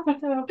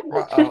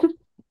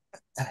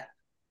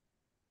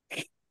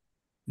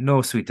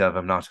 No, sweet dove,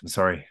 I'm not. I'm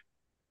sorry.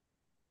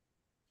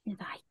 You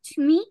lied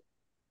to me.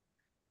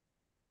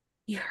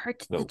 You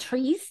hurt No. the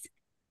trees,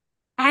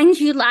 and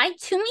you lied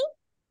to me.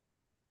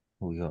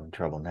 We're in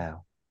trouble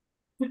now.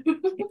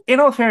 In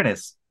all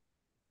fairness,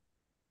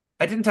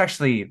 I didn't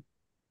actually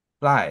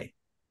lie,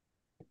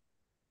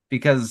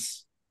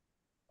 because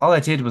all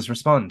I did was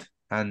respond,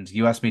 and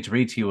you asked me to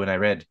read to you, and I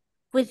read.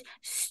 With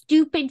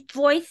stupid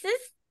voices?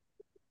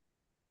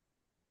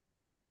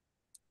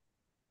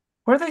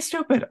 Were they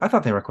stupid? I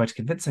thought they were quite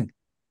convincing.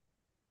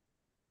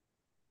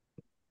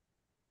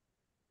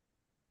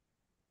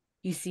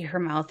 You see her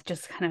mouth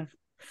just kind of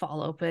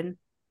fall open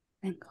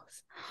and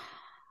goes,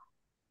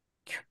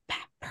 "You're a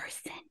bad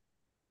person."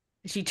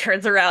 She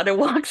turns around and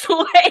walks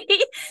away.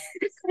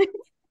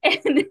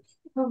 And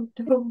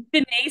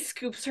Danae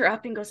scoops her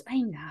up and goes,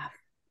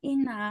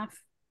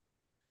 enough.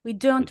 We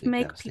don't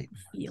make people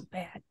feel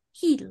bad.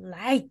 He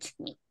lied to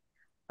me.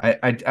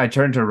 I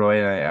turn to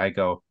Roy, and I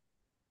go,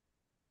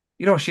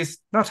 she's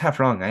not half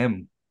wrong. I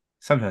am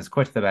sometimes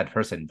quite the bad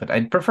person, but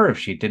I'd prefer if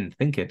she didn't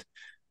think it.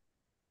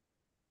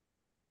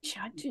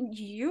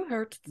 You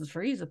hurt the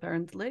trees,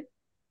 apparently.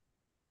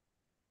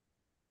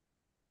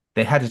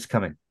 They had it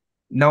coming.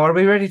 Now, are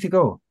we ready to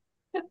go?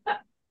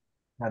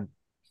 I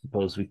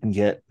suppose we can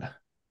get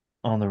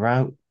on the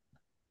route.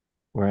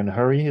 We're in a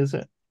hurry, is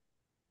it?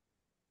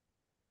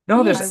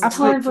 No, Yes, there's I would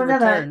absolutely... time for to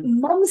another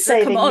return.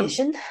 mom-saving on.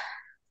 mission.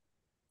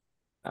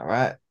 All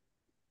right.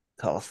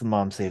 Call us the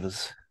mom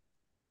savers.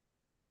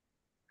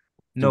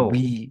 No.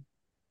 We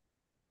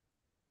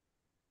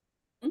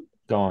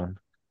go on.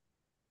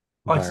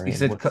 Oh, you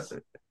Varian,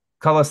 said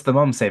call us the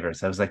mom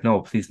savers. I was like,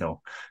 no, please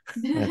no.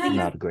 that's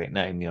not a great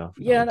name, yo.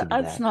 Yeah, Don't give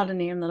me that's that. not a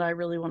name that I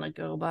really want to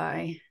go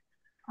by.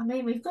 I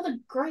mean, we've got a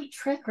great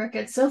track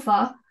record so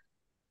far.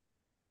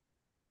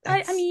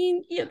 I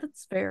mean, yeah,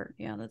 that's fair.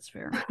 Yeah, that's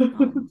fair.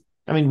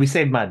 I mean, we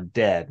saved my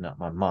dad, not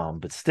my mom,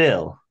 but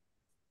still.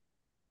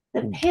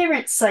 The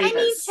parent savers. I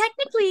mean,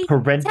 technically,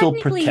 Parental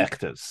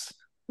protectors.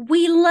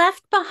 we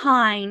left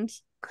behind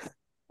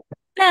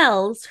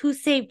Bells who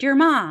saved your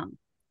mom.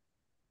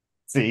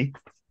 See?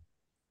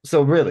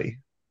 So really,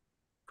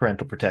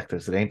 parental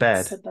protectors, it ain't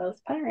bad. So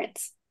both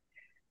parents.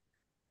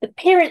 The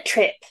parent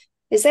trip.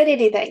 Is that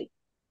anything?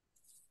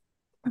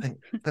 I think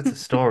that's a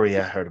story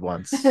I heard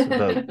once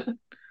about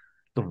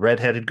the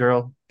redheaded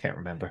girl. Can't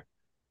remember.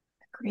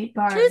 Great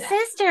bard. Two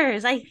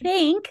sisters, I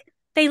think.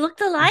 They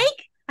looked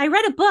alike. I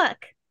read a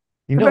book.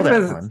 You know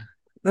that one.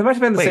 That might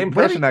have been the Wait, same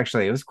really? person,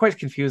 actually. It was quite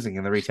confusing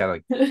in the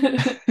retelling.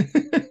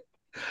 It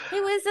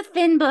was a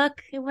thin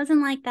book. It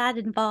wasn't like that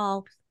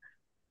involved.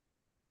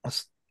 I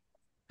was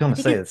gonna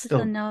say it's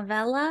still a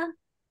novella.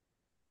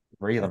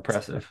 real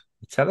impressive.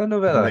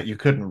 Telenovela. That you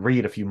couldn't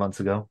read a few months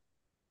ago.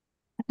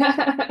 Yeah,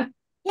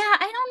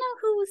 I don't know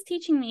who was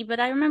teaching me, but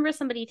I remember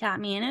somebody taught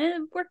me, and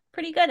it worked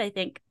pretty good, I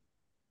think.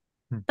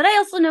 But I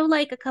also know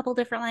like a couple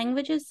different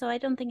languages, so I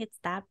don't think it's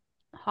that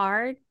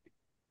hard.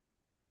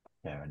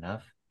 Fair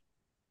enough.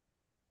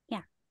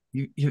 Yeah.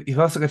 You've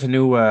also got a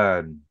new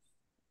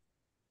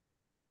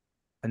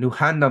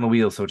hand on the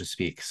wheel, so to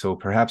speak. So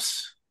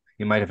perhaps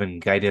you might have been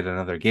guided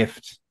another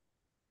gift.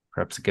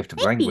 Perhaps a gift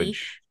of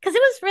language. Because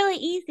it was really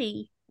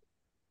easy.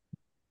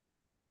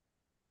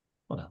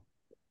 Well,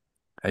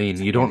 I mean,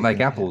 you don't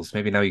like apples.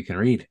 Maybe now you can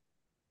read.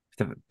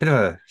 It's a bit of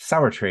a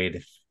sour trade,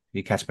 if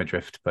you catch my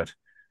drift, but...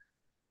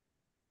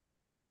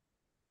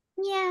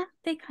 Yeah,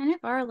 they kind of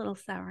are a little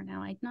sour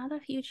now. I'm not a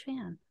huge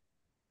fan.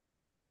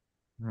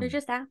 They're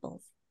just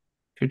apples.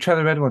 Should try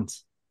the red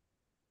ones.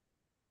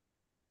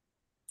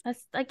 I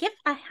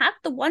have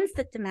the ones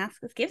that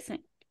Damascus gives me.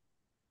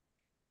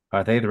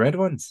 Are they the red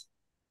ones?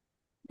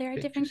 There are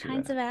different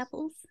kinds of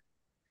apples.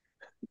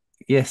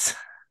 Yes.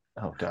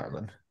 Oh,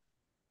 darling.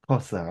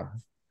 What's that?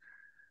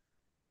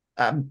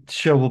 I'm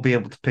sure we'll be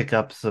able to pick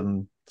up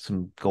some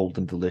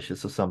golden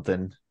delicious or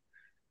something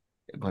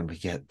when we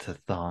get to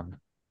Thon.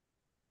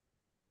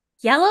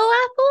 Yellow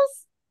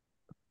apples?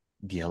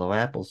 Yellow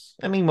apples.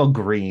 I mean, more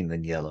green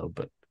than yellow,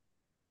 but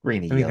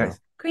greeny yellow. Guys,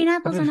 green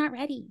apples are not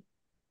ready.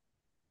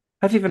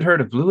 I've even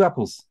heard of blue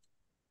apples.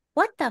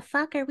 What the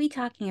fuck are we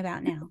talking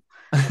about now?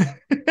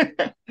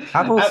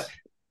 Apples?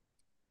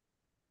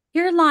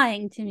 You're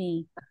lying to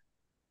me.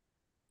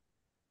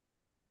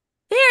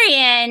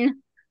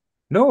 Varian!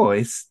 No,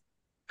 I'm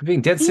being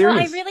dead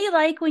serious. I really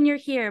like when you're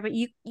here, but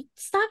you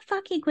stop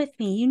fucking with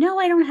me. You know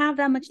I don't have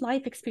that much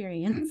life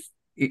experience.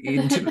 Do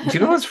you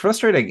know what's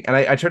frustrating? And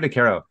I turned to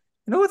Caro.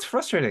 You know what's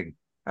frustrating?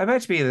 I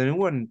might be the new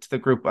one to the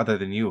group other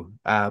than you.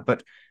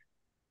 But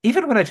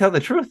even when I tell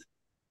the truth,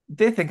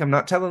 they think I'm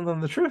not telling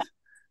them the truth.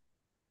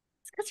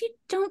 It's because you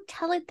don't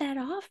tell it that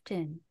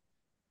often.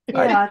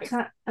 Yeah, I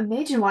can't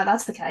imagine why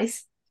that's the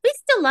case. We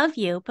still love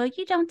you, but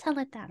you don't tell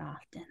it that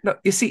often. No,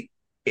 you see,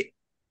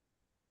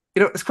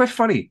 it's quite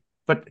funny,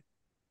 but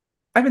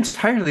I'm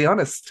entirely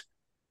honest.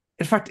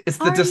 In fact, it's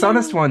the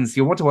dishonest ones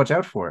you want to watch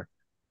out for.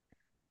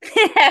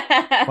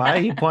 Why are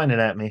you pointing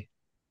at me?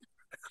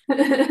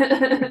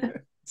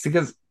 It's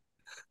because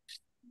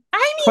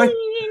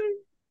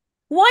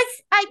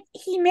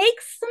he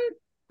makes some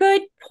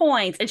good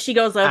points, and she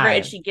goes over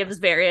and she gives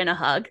Varian a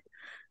hug.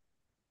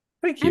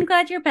 Thank you. I'm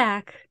glad you're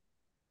back.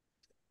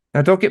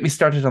 Now, don't get me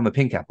started on the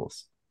pink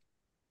apples.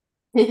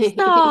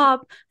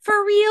 Stop.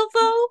 For real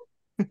though?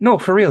 No,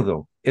 for real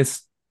though.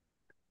 It's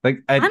like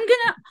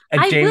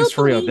James,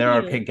 for real, there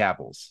are pink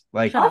apples.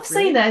 Like I've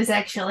seen those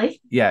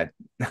actually. Yeah.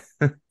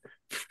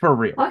 For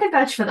real. I can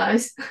vouch for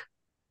those.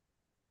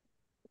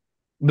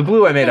 The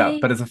blue I made up,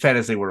 but it's a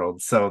fantasy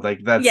world, so like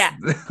that's yeah.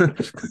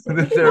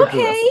 There are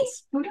blue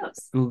apples. Who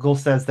knows? Google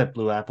says that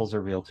blue apples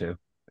are real too.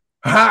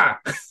 Ha!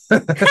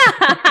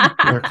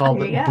 They're called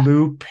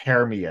blue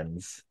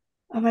Permians.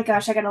 Oh my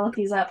gosh, I gotta look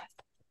these up.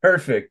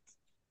 Perfect.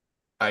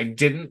 I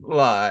didn't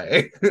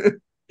lie.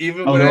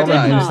 Even when no,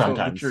 I lied,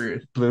 sometimes.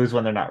 Blues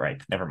when they're not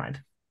right. Never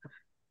mind.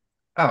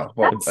 Oh,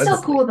 well, that's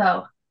so cool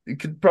though. You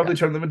could probably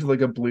turn them into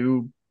like a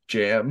blue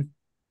jam.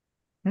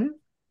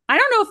 I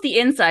don't know if the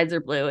insides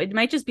are blue. It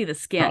might just be the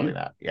skin. Probably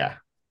not. Yeah.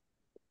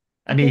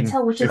 I mean,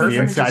 tell which is of the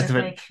insides of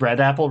it red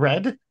apple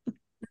red?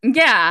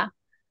 Yeah.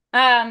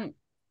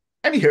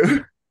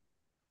 Anywho.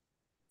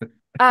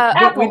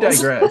 We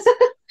digress.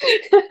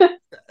 The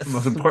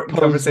most important Suppose we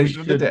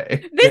conversation of the should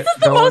day. This get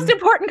is the most going.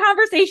 important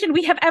conversation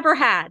we have ever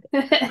had.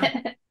 What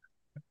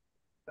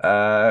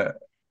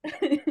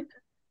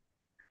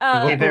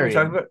were we Varian.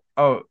 talking about?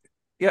 Oh,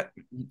 yeah.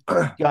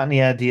 Got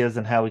any ideas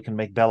on how we can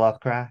make Beloth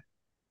cry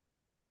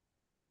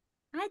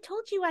I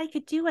told you I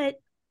could do it.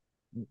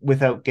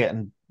 without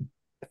getting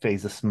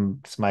Phaser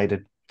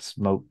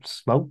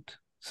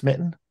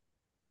smitten?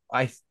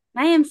 I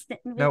am sitting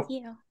with No.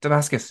 you.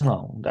 Damascus,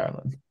 Oh,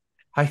 darling.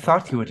 I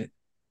thought you would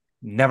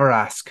never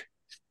ask.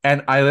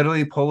 And I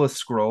literally pull a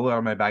scroll out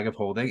of my bag of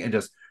holding and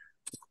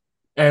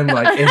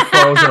like it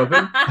falls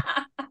open.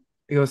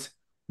 He goes,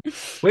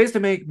 ways to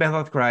make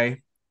Beloth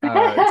cry. Do you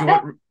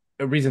want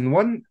reason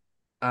one?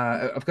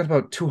 I've got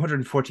about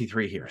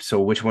 243 here.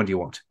 So which one do you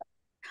want?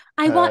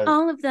 I want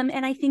all of them,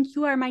 and I think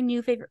you are my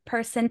new favorite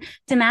person.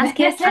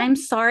 Damascus, I'm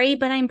sorry,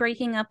 but I'm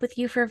breaking up with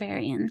you for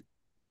Varian.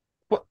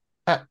 What?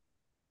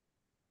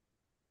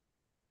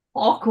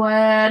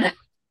 Awkward.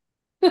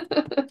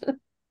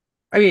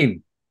 I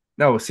mean,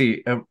 no,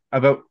 see,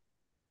 about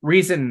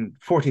reason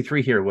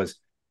 43 here was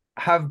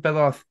have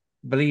Beloth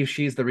believe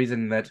she's the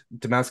reason that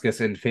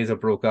Damascus and Phasa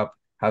broke up,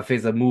 have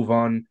Phasa move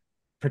on,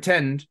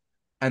 pretend,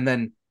 and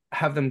then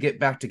have them get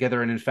back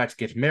together and in fact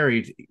get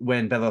married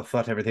when Beloth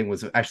thought everything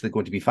was actually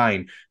going to be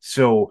fine.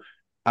 So,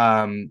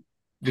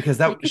 because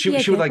that she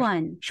would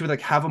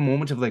like have a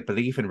moment of like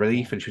belief and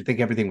relief, and she'd think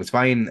everything was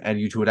fine, and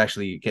you two would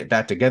actually get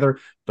back together.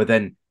 But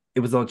then it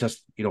was all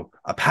just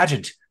a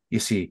pageant, you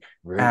see.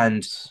 Rude.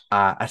 And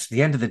at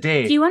the end of the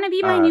day, do you want to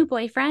be my new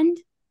boyfriend?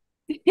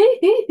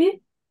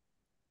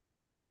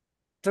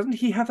 Doesn't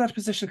he have that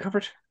position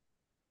covered?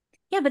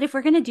 Yeah, but if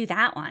we're gonna do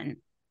that one,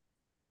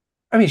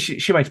 I mean,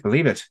 she might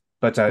believe it,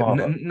 but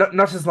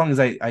not as long as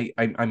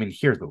I'm in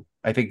here though.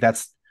 I think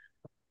that's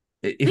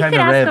if I'm a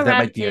Rev, that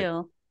might be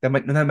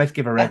that might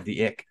give a Rev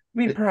the ick. I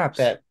mean, perhaps.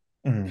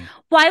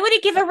 Why would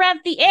it give a Rev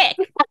the ick?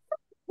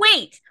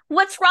 Wait,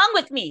 what's wrong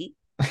with me?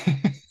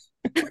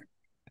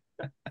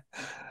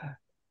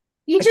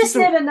 You just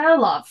never know,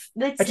 love.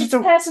 It's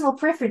personal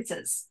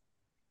preferences.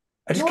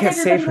 I just can't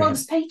say for him.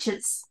 Loves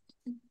peaches.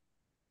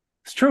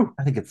 It's true.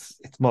 I think it's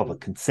more of a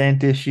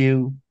consent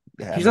issue.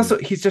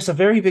 He's just a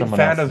very big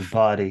fan of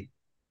body.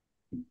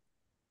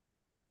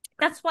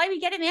 That's why we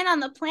get him in on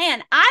the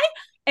plan. I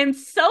am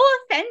so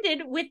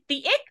offended with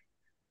the ick.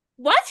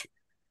 What?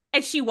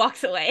 And she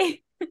walks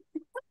away.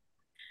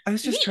 I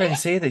was just trying to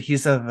say that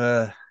he's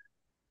of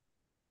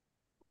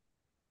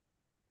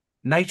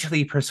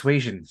knightly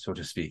persuasion, so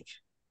to speak.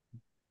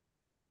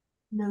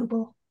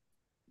 Noble.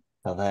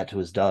 Tell that to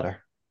his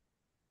daughter.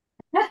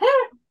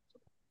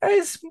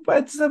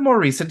 It's a more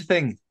recent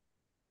thing.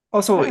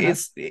 Also,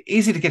 it's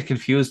easy to get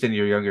confused in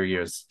your younger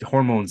years,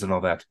 hormones and all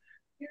that.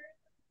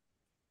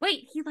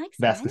 Wait, he likes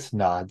Damascus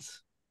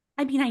nods.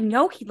 I mean, I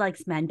know he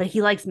likes men, but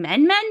he likes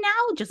men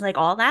now? Just like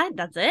all that?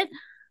 That's it?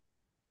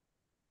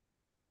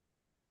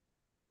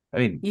 I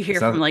mean, you hear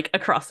from like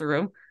across the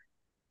room.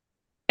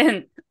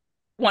 And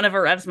one of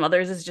Arev's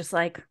mothers is just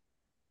like,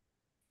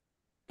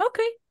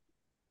 okay.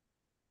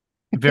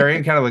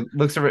 Varian kind of like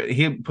looks over,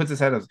 he puts his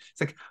head up.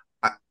 It's like,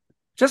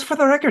 just for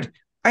the record,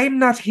 I'm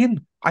not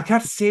him. I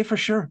can't say for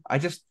sure. I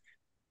get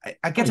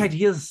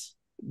ideas.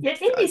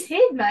 It's in his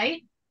head,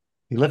 mate.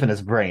 You live in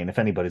his brain, if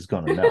anybody's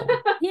going to know.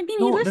 He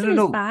lives in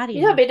his body.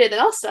 You know better than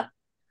us.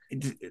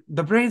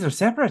 The brains are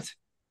separate.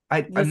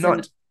 I'm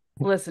not.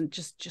 Listen,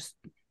 just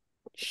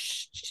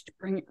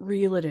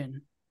reel it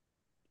in.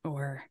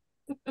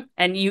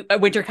 And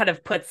Winter kind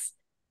of puts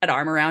an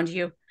arm around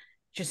you.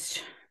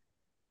 Just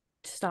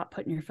stop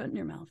putting your foot in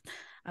your mouth.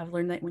 I've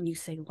learned that when you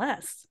say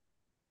less,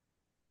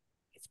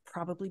 it's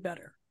probably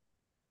better.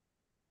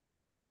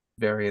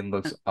 Varian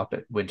looks up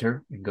at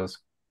Winter and goes,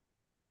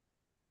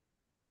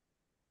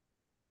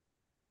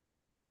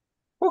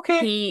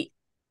 okay.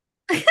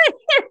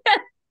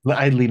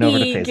 I lean over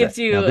to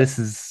Phasa. Now this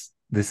is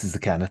the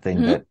kind of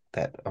thing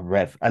that a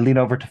Rev. I lean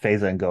over to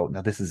Phasa and go,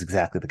 now this is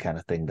exactly the kind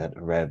of thing that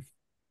a Rev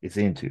is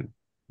into,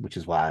 which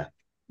is why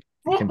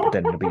him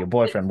pretending to be your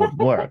boyfriend wouldn't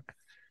work.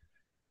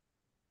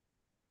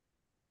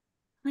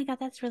 Oh my god,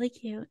 that's really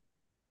cute.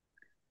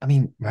 I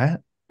mean, right?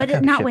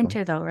 But not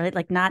Winter though, right?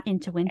 Like not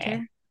into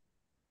Winter.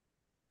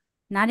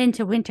 Not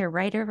into Winter,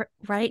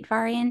 right,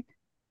 Varian?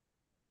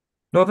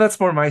 No, that's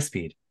more my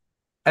speed.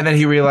 And then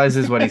he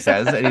realizes what he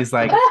says, and he's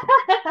like,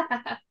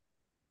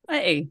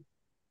 hey,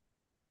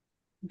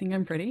 you think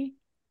I'm pretty?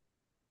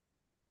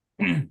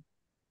 I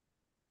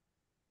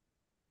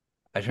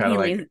try to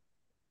like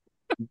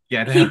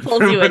get him. He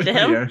pulls you into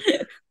him.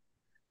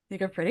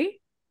 Think I'm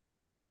pretty?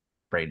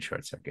 Brain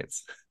short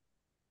circuits.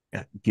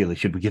 Yeah, Gilly,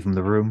 should we give him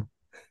the room?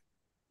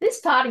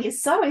 This party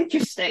is so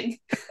interesting.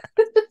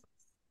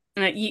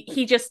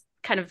 He just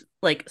kind of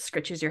like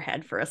scritches your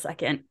head for a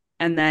second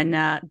and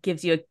then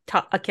gives you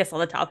a kiss on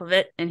the top of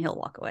it, and he'll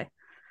walk away.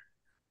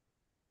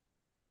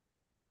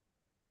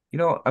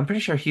 I'm pretty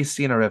sure he's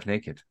seen a Rev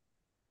naked.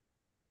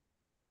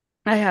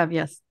 I have,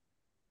 yes.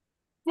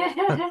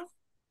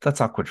 That's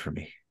awkward for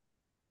me.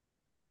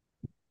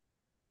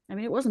 I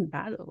mean, it wasn't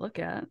bad to look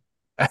at.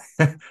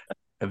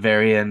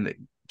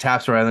 Varian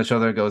taps her on the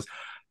shoulder and goes, I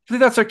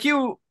believe that's our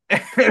cue.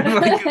 And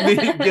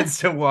like begins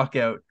to walk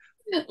out.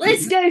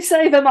 Let's go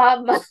save a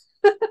mom.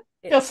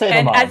 Go save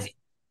And them all.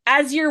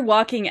 as you're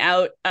walking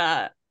out,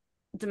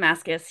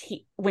 Damascus,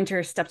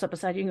 Winter steps up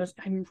beside you and goes,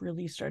 I'm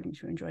really starting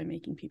to enjoy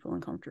making people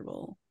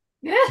uncomfortable.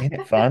 Ain't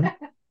it fun?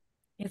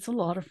 It's a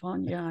lot of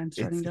fun. Yeah, I'm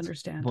starting to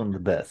understand. One of the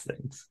best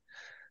things.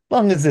 As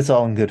long as it's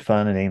all in good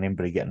fun and ain't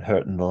anybody getting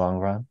hurt in the long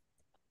run,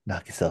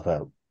 knock yourself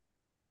out.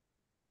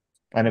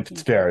 And if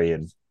it's fairy,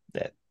 and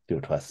do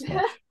it twice as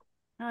much.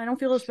 I don't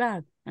feel as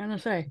bad, I'm gonna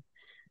say.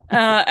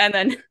 And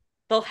then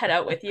they'll head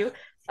out with you.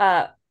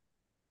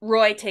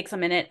 Roy takes a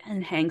minute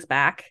and hangs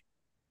back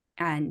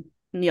and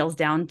kneels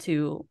down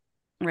to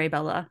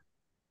Raybella,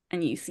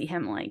 and you see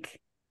him like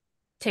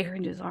take her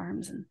into his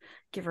arms and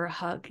give her a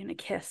hug and a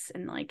kiss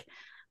and like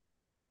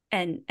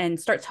and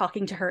start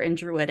talking to her in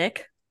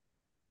Druidic,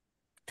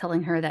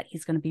 telling her that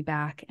he's going to be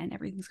back and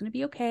everything's going to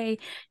be okay.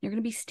 You're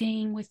going to be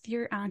staying with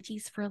your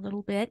aunties for a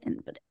little bit,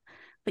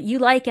 but you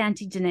like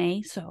Auntie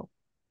Danae, so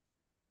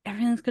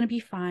everything's going to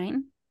be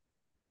fine.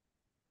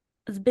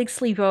 It's a big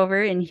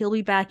sleepover, and he'll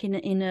be back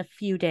in a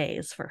few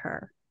days for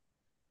her.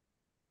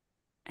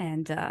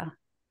 And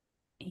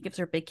he gives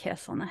her a big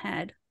kiss on the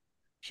head.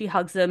 She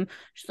hugs him.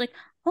 She's like,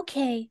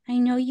 "Okay, I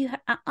know you.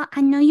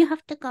 I know you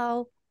have to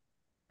go,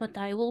 but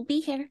I will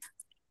be here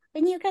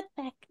when you get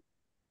back.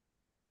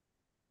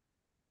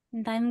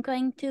 And I'm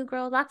going to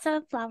grow lots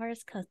of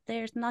flowers because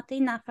there's not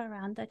enough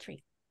around the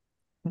tree."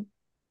 Okay.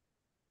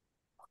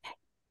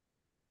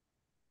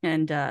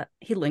 And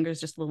he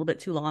lingers just a little bit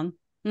too long.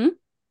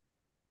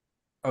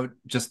 Oh,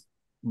 just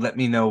let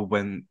me know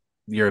when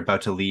you're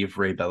about to leave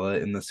Raybella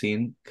in the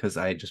scene, because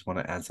I just want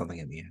to add something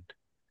at the end.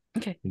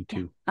 Okay. Me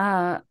too.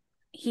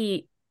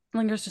 He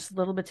lingers just a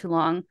little bit too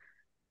long,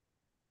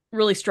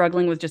 really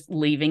struggling with just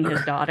leaving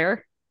his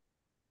daughter.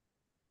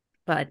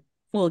 But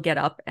we'll get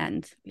up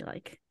and be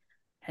like,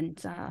 and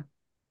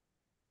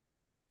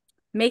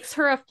makes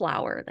her a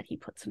flower that he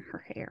puts in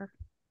her hair.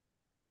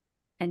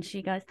 And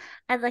she goes,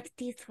 "I like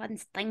these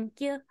ones,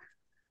 thank you."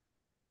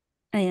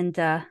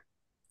 And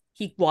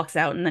he walks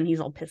out, and then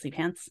he's all pissy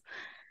pants,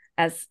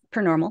 as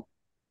per normal.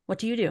 What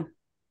do you do?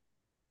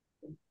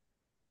 You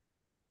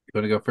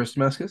want to go first,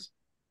 Damascus?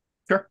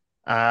 Sure.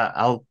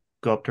 I'll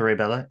go up to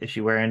Raybella. Is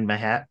she wearing my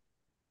hat?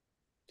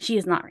 She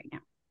is not right now.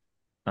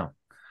 Oh.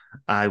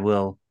 I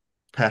will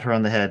pat her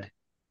on the head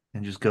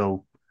and just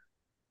go,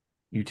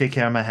 you take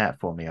care of my hat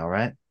for me, all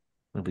right?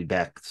 We'll be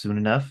back soon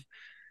enough.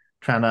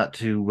 Try not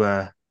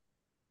to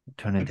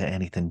turn into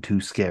anything too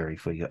scary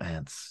for your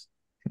aunts.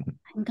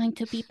 I'm going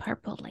to be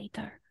purple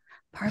later.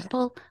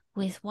 Purple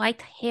with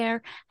white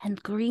hair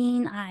and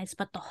green eyes,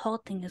 but the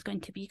whole thing is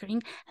going to be green,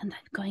 and I'm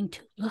going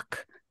to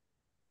look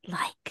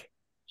like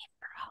a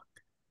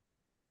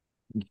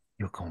frog.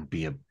 You're going to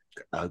be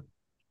a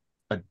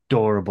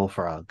adorable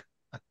frog.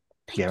 I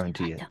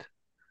guarantee it.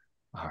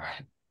 All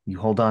right. You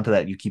hold on to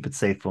that. You keep it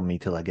safe for me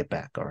till I get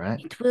back, all right?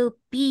 It will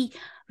be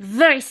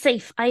very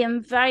safe. I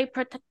am very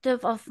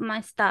protective of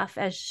my stuff,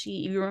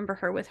 you remember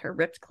her with her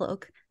ripped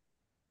cloak.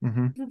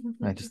 Mm-hmm.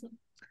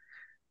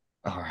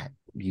 All right.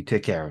 You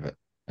take care of it.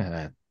 And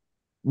I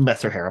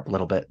mess her hair up a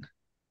little bit.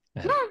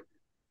 And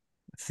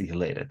see you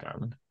later,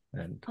 darling.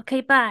 And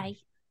okay, bye.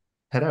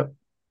 head out.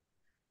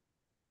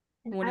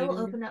 And I will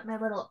open up my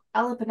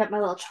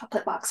little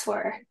chocolate box for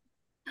her.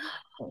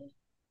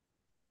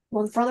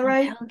 One for the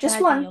road, just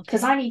Daddy, one,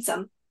 because okay? I need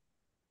some.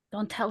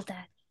 Don't tell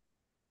Dad.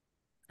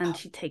 And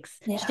she takes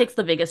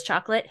the biggest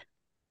chocolate.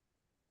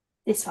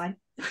 It's fine.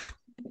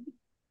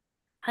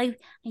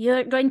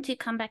 You're going to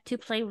come back to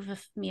play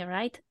with me,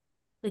 right?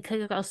 We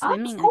could go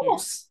swimming Of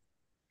course.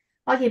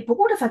 I'd get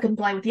bored if I couldn't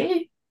play with you.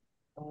 again.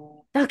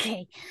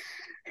 Okay.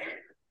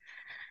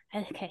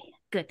 Okay,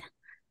 good.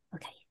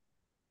 Okay.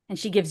 And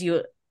she gives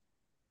you,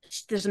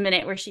 there's a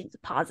minute where she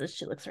pauses,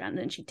 she looks around,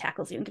 and she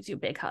tackles you and gives you a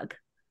big hug.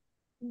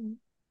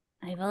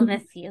 I will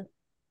miss you.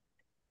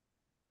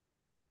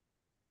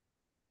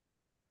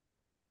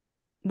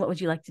 What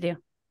would you like to do?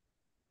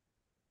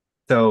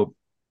 So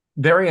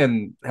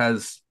Varian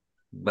has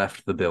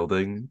left the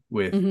building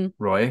with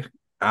Roy.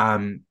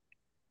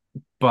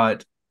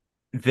 But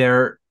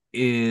there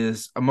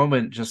is a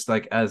moment, just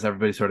like as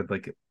everybody sort of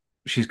like,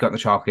 she's got the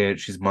chocolate,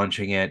 she's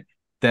munching it,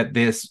 that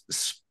this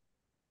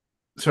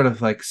sort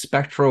of like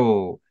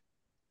spectral,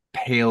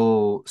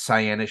 pale,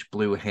 cyanish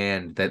blue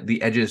hand, that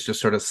the edges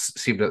just sort of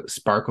seem to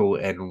sparkle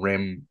and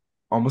rim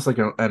almost like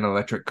an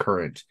electric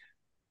current,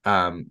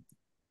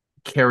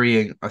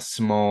 carrying a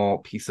small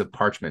piece of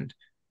parchment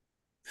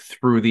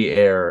through the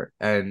air,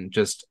 and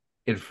just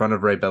in front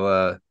of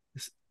Raybella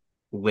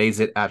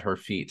lays it at her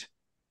feet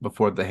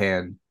before the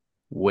hand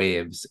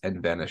waves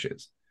and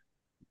vanishes.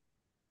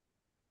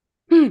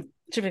 She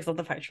picks up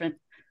the parchment.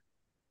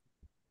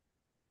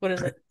 What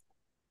is it?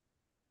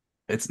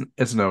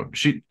 It's no.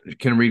 She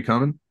can read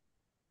common?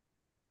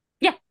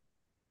 Yeah.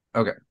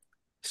 Okay.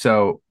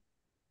 So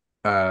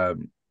it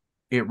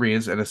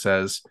reads, and it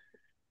says,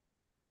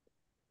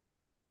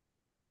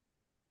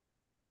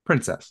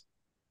 "Princess,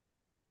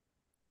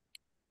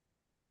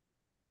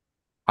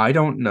 I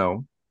don't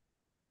know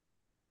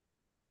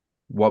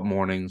what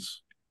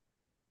mornings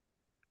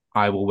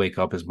I will wake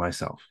up as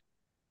myself.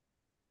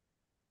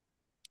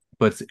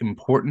 But it's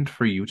important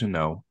for you to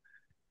know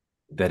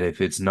that if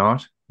it's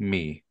not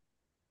me,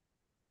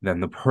 then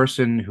the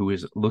person who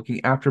is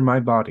looking after my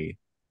body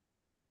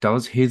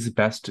does his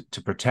best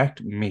to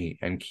protect me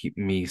and keep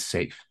me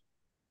safe.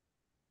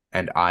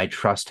 And I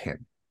trust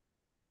him.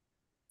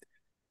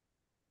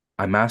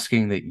 I'm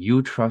asking that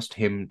you trust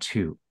him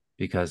too,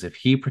 because if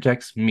he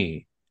protects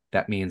me,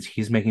 that means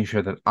he's making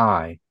sure that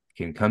I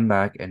can come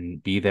back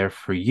and be there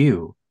for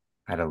you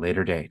at a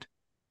later date.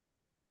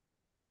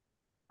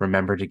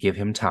 Remember to give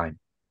him time.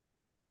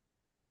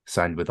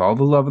 Signed with all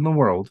the love in the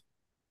world,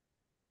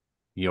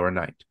 your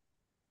knight.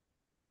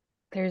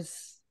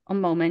 There's a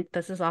moment,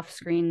 this is off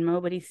screen,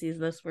 nobody sees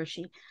this, where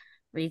she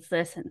reads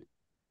this and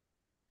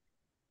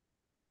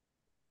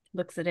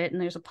looks at it, and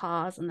there's a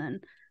pause, and then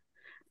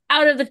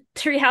out of the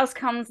treehouse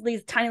comes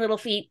these tiny little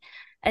feet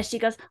as she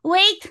goes,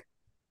 wait,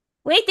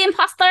 the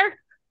imposter.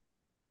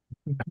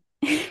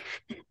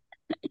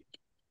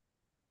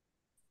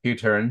 He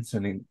turns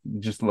and he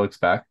just looks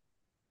back.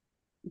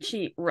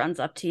 She runs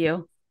up to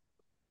you.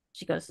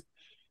 She goes,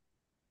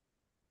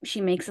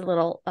 she makes a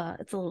little,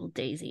 it's a little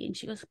daisy, and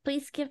she goes,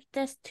 please give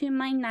this to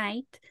my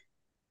knight.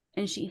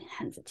 And she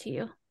hands it to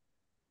you.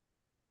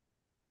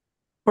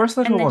 First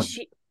little And then one.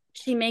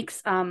 she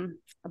makes a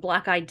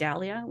black-eyed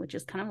dahlia, which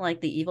is kind of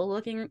like the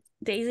evil-looking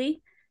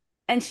daisy.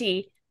 And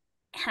she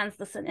hands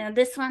this in, and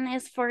this one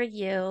is for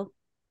you.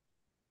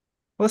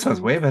 Well, this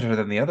one's way better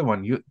than the other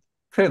one. You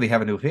clearly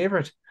have a new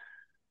favorite.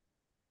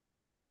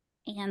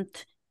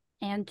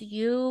 And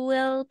you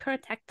will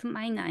protect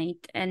my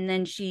knight. And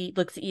then she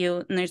looks at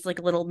you, and there's like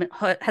a little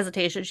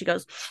hesitation. She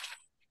goes,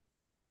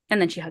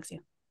 and then she hugs you.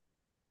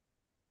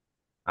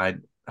 I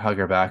hug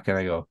her back and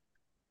I go,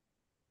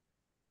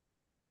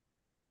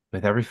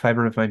 with every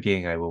fiber of my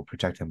being, I will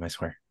protect him, I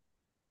swear.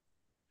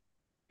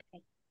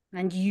 Okay.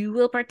 And you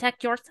will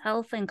protect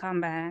yourself and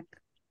come back.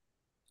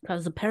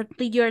 Because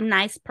apparently you're a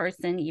nice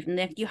person, even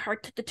if you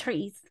hurt the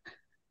trees.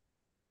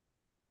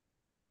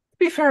 To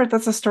be fair,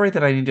 that's a story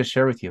that I need to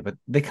share with you, but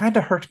they kind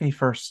of hurt me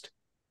first.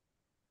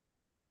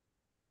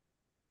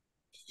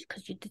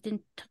 Because you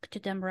didn't talk to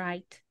them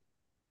right.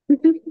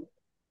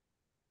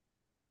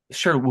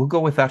 Sure, we'll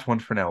go with that one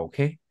for now,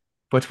 okay?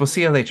 But we'll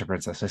see you later,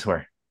 Princess, I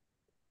swear.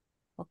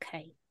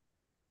 Okay.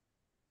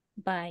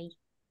 Bye.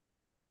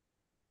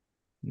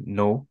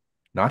 No,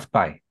 not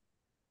bye.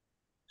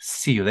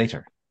 See you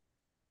later.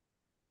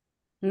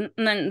 And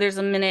then there's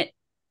a minute,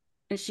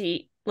 and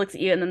she looks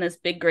at you, and then this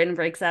big grin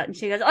breaks out, and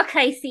she goes,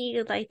 okay, see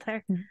you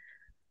later. And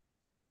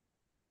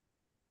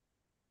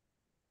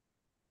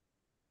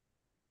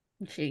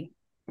she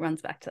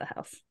runs back to the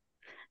house.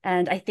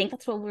 And I think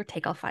that's where we'll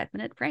take a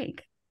 5-minute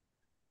break.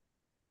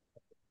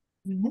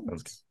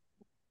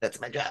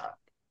 That's my job.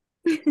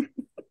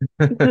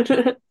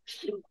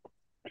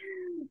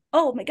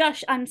 Oh my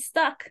gosh, I'm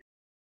stuck.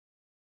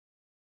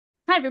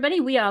 Hi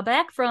everybody, we are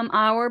back from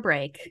our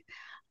break.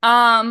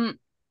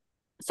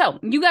 So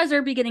you guys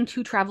are beginning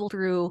to travel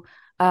through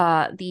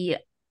the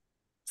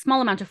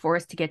small amount of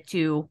forest to get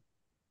to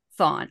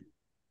Thawne.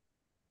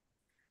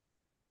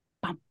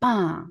 Bum,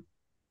 bum.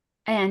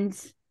 And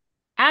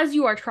as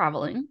you are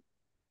traveling,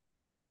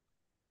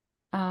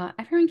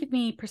 everyone give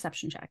me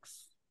perception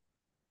checks.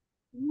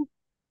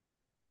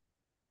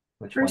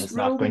 Which one is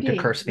not going to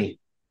curse me?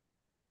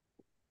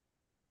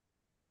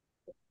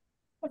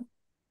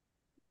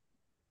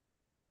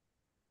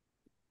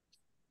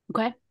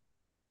 Okay.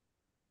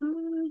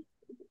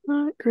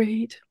 Not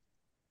great.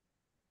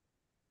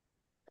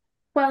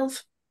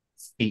 12.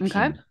 18.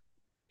 Okay.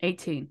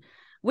 18.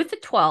 With the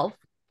 12,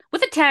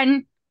 with a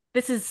 10,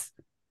 this is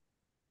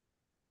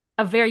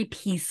a very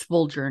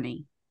peaceful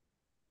journey,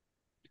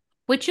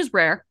 which is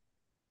rare.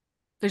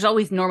 There's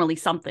always normally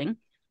something.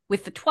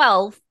 With the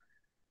 12,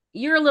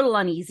 you're a little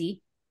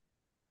uneasy.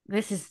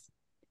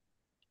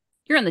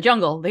 You're in the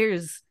jungle.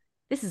 This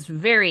is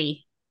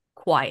very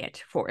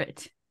quiet for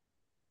it.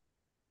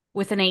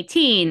 With an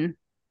 18,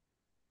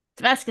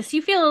 Damascus,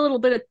 you feel a little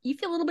bit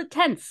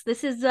tense.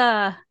 This is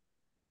there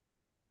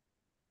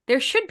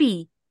should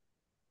be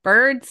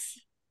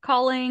birds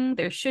calling.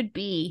 It's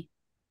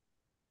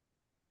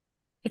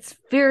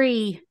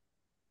very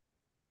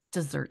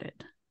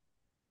deserted.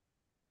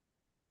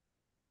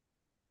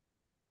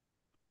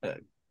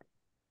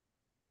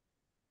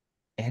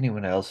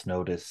 Anyone else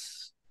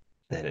notice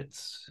that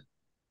it's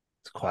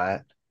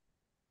quiet?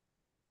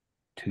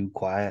 Too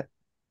quiet?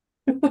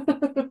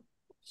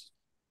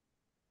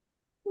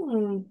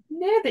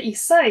 Now that you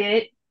say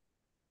it,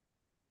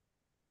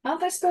 aren't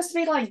there supposed to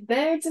be like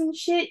birds and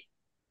shit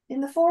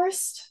in the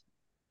forest?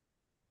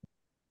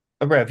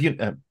 Rev, you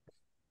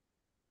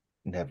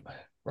never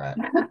right.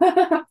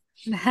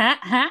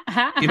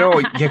 You know,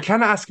 you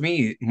can ask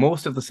me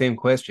most of the same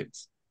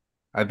questions.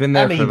 I've been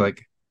there for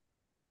like.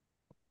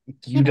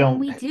 You don't.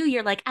 When we do,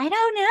 you're like, I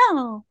don't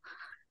know.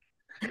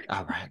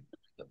 All right.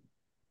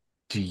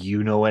 Do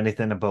you know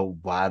anything about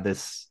why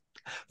this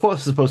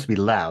forest is supposed to be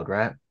loud,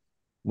 right?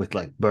 With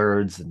like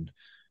birds and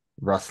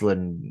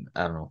rustling,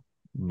 I don't know,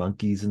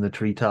 monkeys in the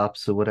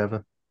treetops or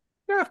whatever?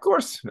 Yeah, of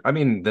course. I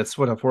mean, that's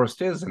what a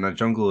forest is, and a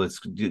jungle is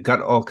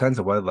got all kinds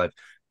of wildlife.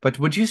 But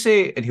would you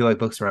say, and he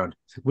like looks around,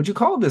 would you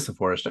call this a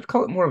forest? I'd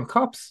call it more of a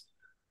copse.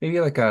 Maybe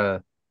like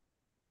Cops,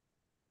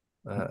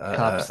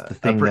 the a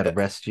thing that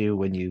arrests you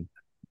when you've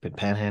been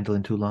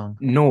panhandling too long.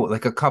 no,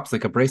 like a copse,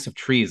 like a brace of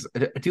trees.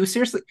 Do you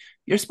seriously?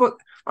 You're supposed,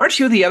 aren't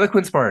you the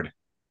eloquence bard?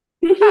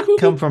 I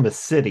come from a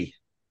city.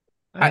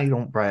 I, I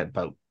don't write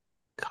about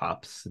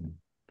cops and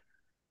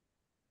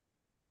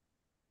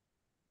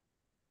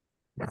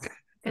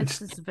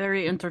This is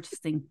very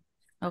interesting.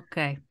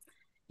 Okay.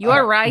 You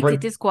are right. right.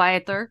 It is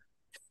quieter.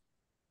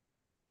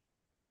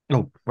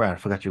 Oh, right. I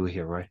forgot you were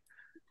here, right?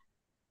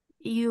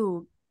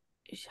 You.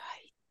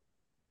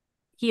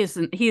 He is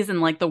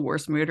in like the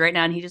worst mood right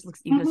now, and he just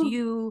looks at you and goes,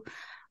 "You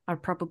are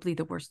probably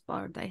the worst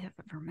bard I have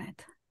ever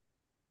met."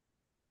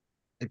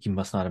 You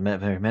must not have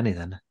met very many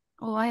then.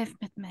 Oh, I have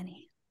met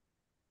many.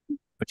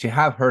 but you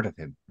have heard of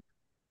him.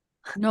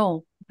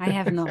 No, I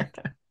have not.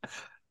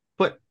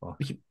 But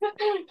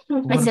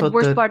I said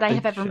worst bard I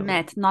have ever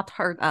met, not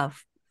heard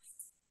of.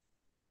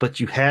 But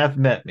you have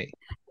met me.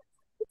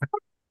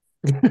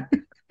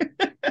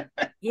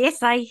 Yes,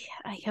 I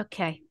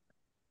okay.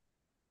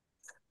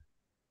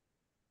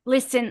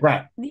 Listen,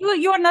 Right.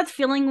 you are not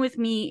feeling with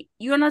me.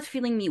 You are not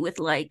feeling me with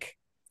like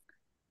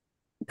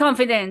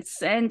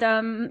confidence. And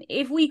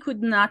if we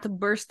could not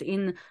burst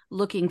in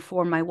looking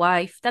for my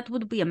wife, that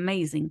would be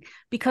amazing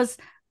because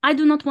I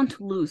do not want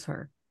to lose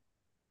her.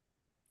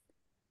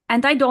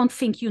 And I don't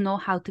think you know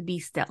how to be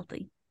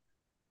stealthy.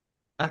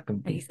 I can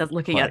be He says,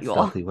 looking quite at you all.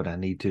 stealthy when I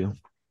need to.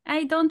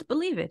 I don't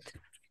believe it.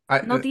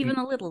 Not even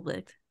a little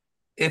bit.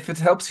 If it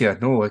helps you,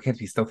 no, I can't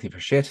be stealthy for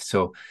shit.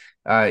 So,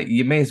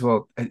 you may as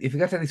well. If you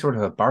got any sort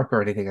of a bark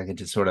or anything, I could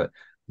just sort of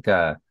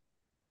like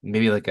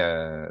maybe like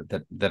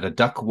that a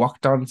duck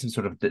walked on, some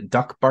sort of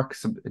duck bark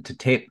to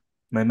tape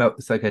my mouth.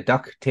 It's like a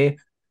duck tape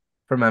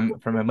for my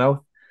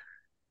mouth.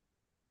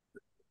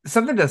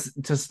 Something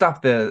to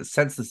stop the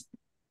senseless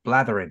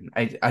blathering.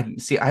 I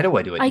see. I know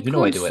I do it. I You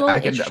know I could do it. sew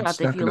I'm it just shut not if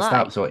you going to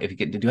stop. like. So if you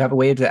do you have a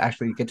way to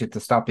actually get it to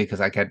stop because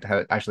I can't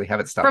actually have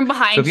it stop. From So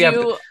behind if you have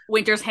you,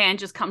 Winter's hand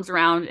just comes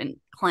around and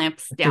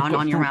clamps down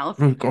on your mouth.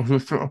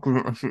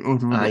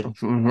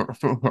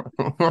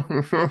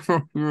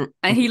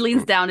 And he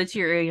leans down into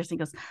your ears and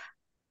goes,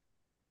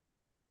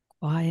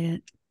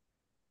 quiet.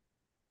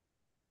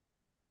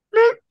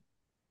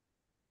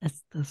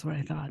 That's what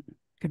I thought.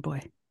 Good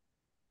boy.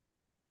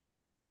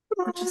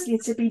 It just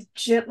needs to be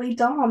gently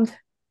domed.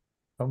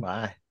 Oh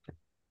my.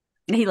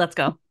 And he lets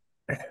go.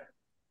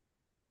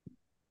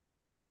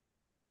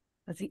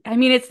 I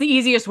mean, it's the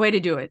easiest way to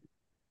do it.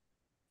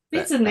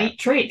 It's a neat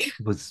trick.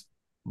 Was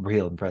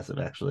real impressive,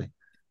 actually.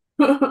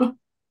 What's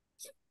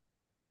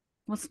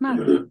the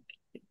matter?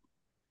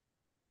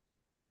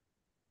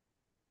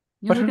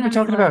 What are we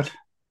talking about?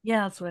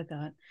 Yeah, that's what I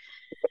thought.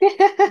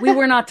 We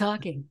were not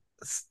talking.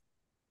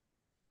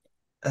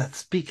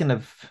 Speaking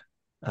of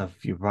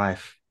your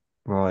wife,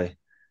 Roy,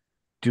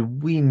 do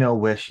we know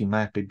where she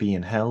might be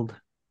being held?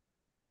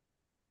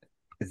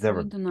 Is there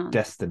We a do not.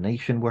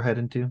 destination we're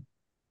heading to?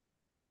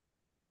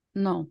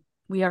 No,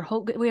 we are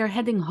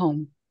heading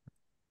home.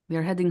 We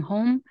are heading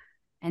home,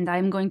 and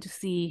I'm going to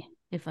see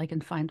if I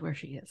can find where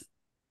she is.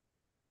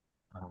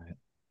 All right.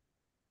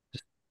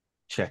 Just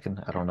checking.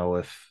 I don't know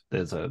if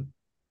there's a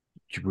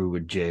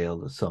druid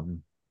jail or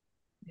something.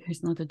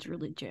 There's not a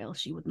druid jail.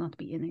 She would not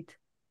be in it.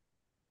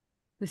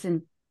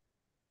 Listen,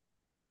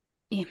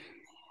 the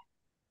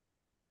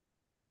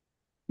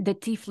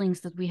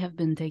tieflings that we have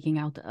been taking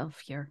out of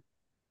here.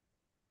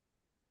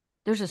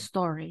 There's a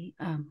story,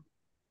 a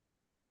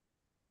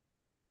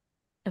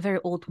very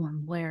old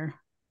one, where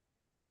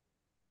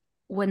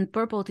when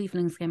purple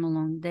tieflings came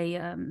along, they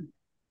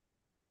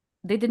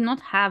did not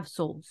have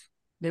souls.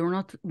 They were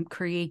not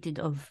created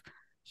of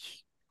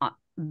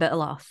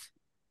Belos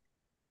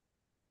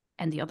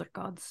and the other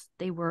gods.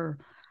 They were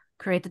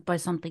created by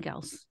something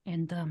else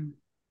and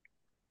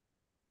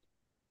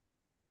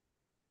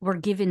were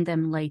given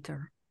them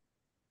later.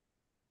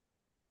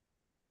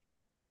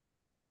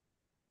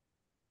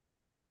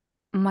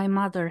 My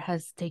mother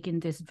has taken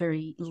this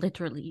very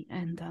literally,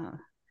 and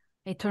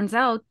it turns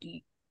out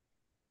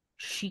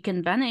she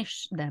can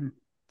banish them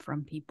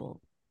from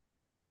people.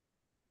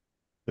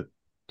 The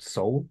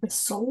soul? The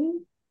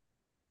soul?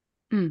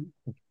 Mm.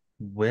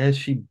 Where's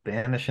she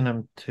banishing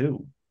them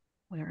to?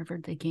 Wherever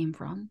they came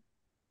from.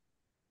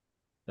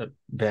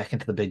 Back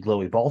into the big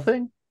glowy ball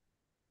thing?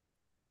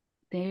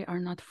 They are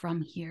not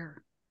from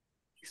here,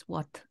 is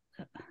what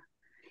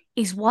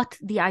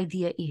the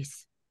idea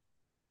is.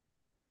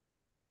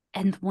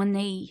 And when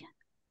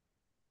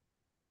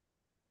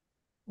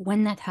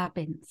that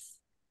happens,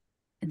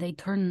 they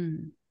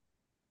turn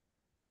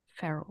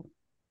feral.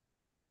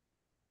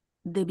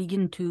 They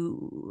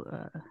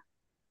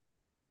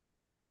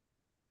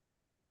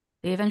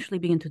eventually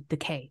begin to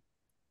decay.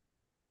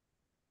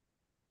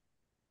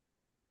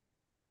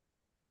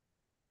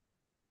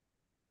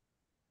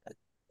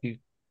 Do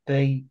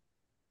they,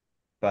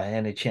 by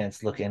any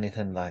chance, look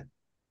anything like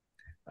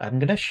I'm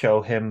gonna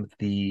show him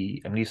I'm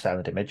gonna use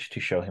silent image to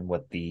show him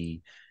what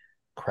the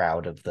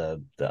crowd of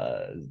the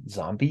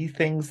zombie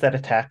things that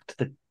attacked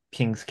the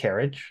king's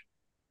carriage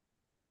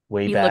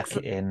way He back looks. Do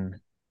in.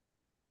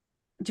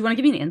 you want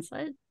to give me an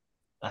insight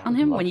I on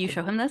would him when love you to.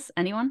 show him this?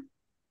 Anyone?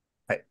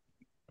 I,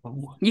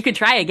 You could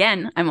try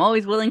again. I'm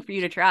always willing for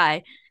you to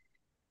try.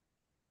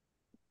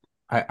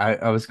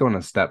 I was going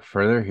a step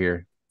further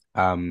here.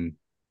 What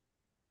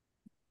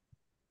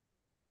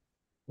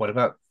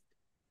about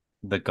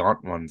the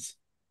gaunt ones?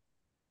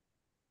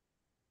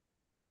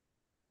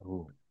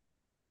 Ooh,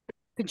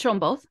 You can show them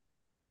both.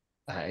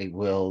 I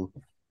will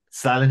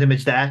silent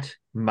image that,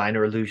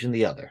 minor illusion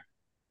the other.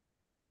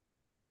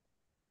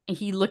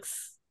 He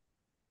looks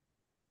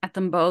at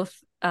them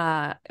both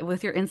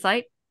with your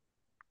insight.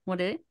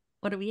 What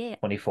are we at?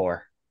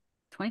 24.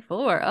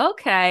 24.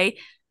 Okay.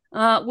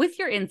 With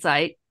your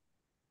insight,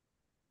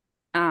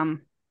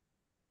 um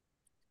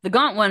the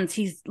gaunt ones,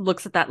 he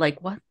looks at that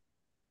like, what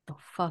the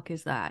fuck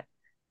is that?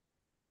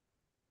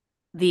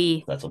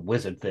 The That's a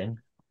wizard thing.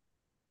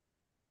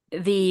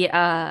 the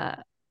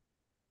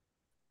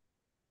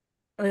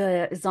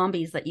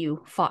zombies that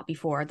you fought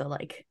before, the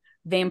like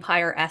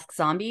vampire-esque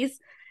zombies.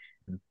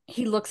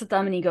 He looks at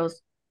them and he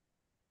goes,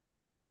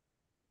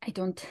 I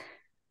don't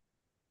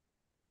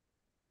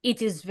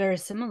it is very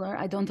similar.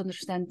 I don't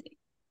understand.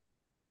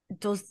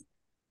 Does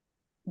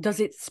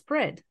it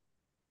spread?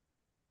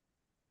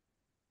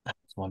 I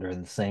was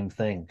wondering the same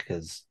thing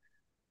because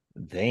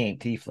they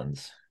ain't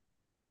tieflings.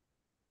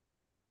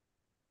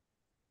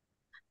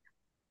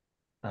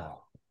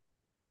 Oh,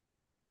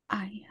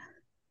 I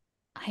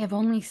I have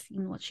only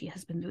seen what she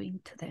has been doing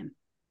to them.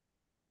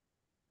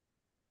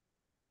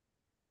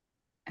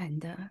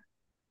 And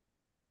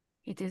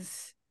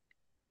it's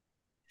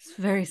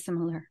very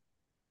similar.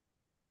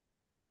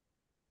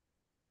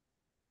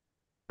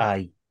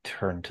 I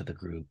turn to the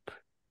group.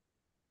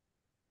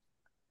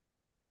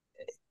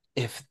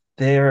 If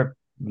they're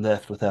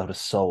left without a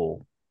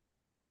soul,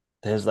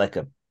 there's like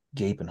a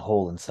gaping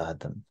hole inside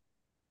them.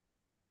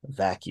 A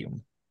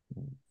vacuum.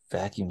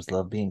 Vacuums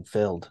love being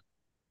filled.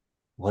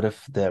 What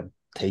if they're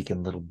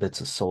taking little bits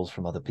of souls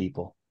from other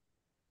people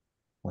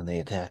when they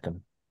attack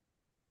them?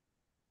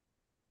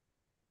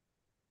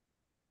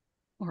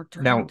 Or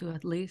trying Now, to,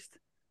 at least.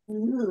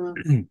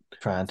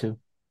 Trying to.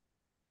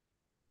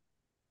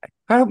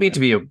 I don't mean to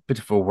be a bit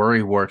of a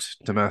worrywart,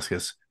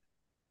 Damascus.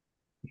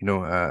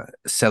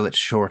 Sell it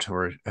short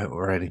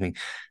or anything,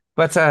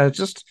 but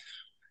just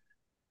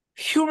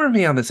humor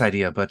me on this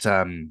idea. But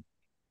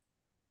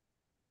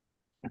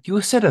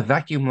you said a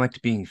vacuum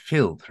liked being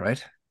filled,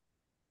 right?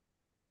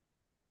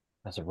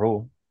 As a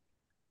rule.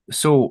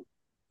 So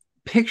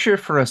picture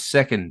for a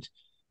second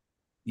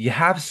you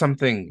have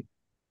something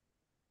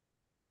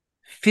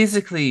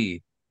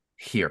physically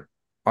here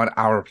on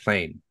our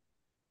plane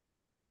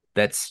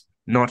that's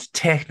not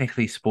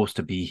technically supposed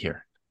to be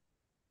here.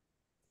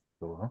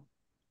 Sure.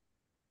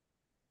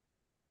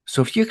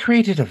 So if you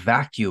created a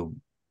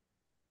vacuum,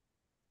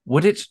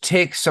 would it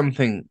take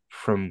something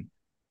from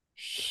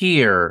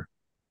here,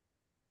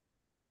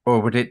 or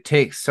would it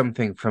take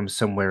something from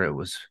somewhere it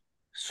was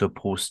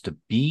supposed to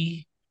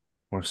be,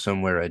 or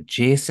somewhere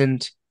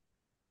adjacent?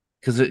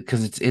 Because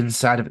it's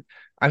inside of it.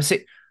 I'm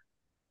saying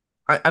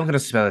I'm going to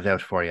spell it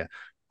out for you.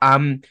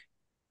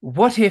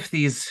 What if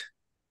these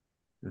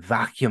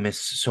vacuumous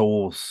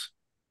souls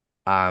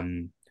are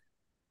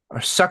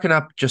sucking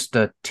up just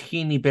a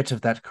teeny bit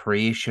of that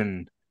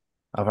creation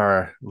of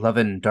our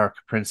loving dark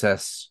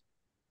princess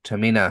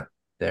Tamina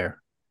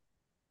there,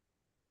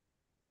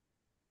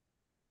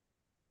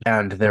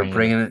 and they're Bringing it.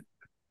 bringing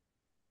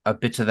a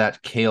bit of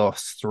that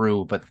chaos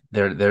through, but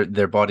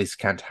their bodies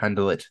can't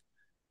handle it,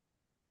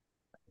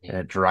 and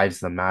it drives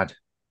them mad.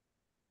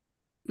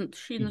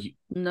 She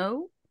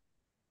no?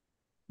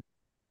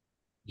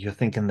 You're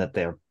thinking that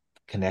they're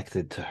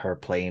connected to her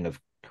plane of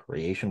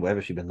creation,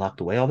 wherever she's been locked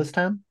away all this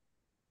time?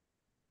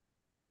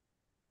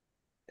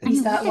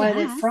 Is that where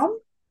they're from?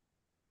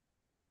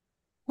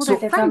 Well, So- they're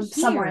They're from here.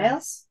 somewhere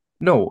else?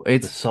 No, The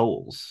it's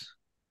souls.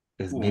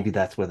 Maybe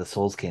that's where the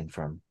souls came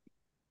from.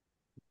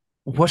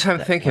 what I'm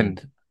That thinking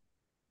plane.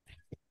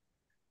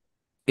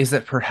 is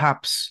that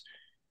perhaps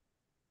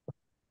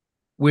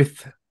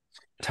with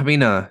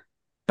Tamina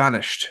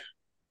banished,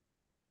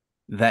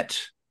 that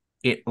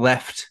it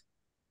left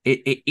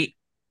it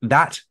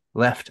that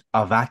left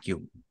a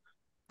vacuum,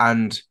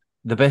 and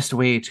the best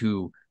way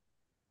to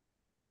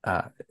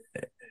uh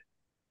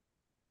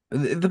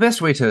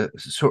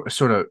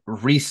sort of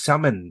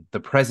resummon the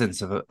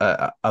presence of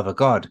a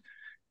god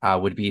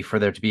would be for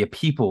there to be a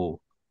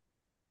people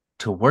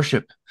to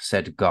worship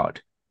said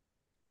god.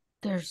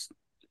 There's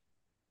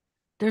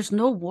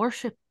no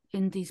worship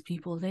in these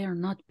people. They are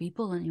not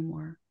people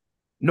anymore.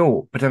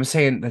 No, but I'm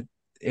saying that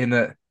in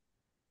a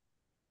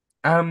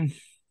um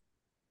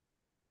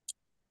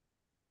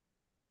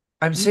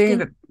I'm You saying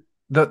think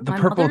that the my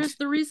purple mother is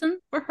the reason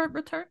for her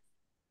return?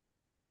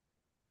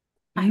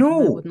 I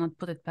no, would not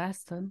put it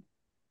past them.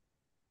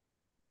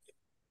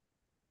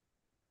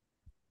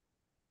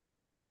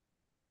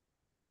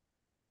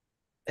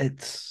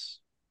 It's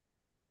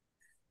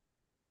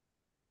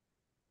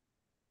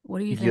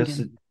What are you Yes,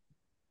 thinking?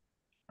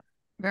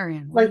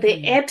 Varian, what Like are you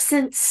the thinking?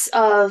 absence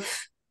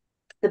of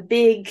the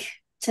big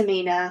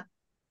Tamina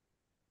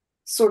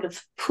sort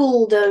of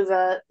pulled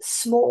over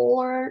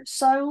smaller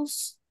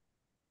souls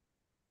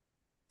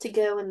to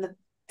go in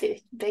the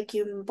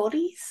vacuum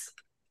bodies.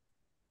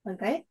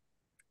 Okay.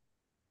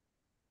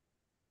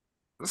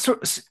 So,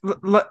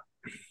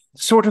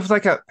 sort of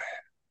like a.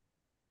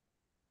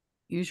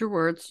 Use your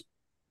words.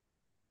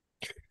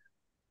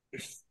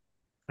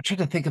 I'm trying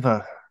to think of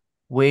a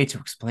way to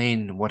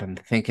explain what I'm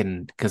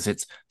thinking because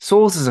it's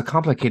souls is a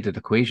complicated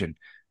equation.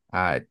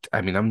 I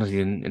mean, I'm not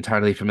even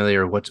entirely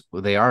familiar what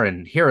they are,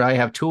 and here I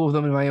have two of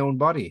them in my own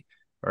body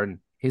or in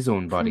his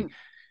own body.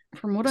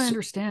 From what I So-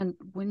 understand,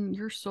 when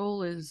your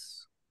soul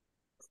is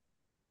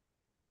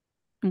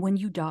when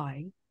you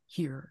die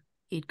here,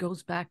 it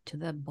goes back to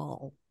that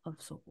ball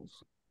of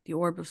souls, the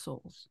orb of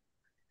souls.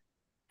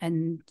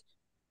 And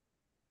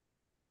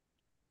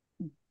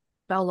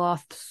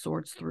Beloth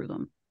sorts through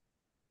them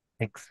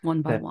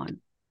one by except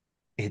one.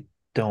 it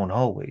don't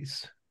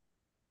always.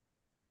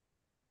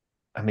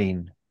 I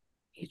mean,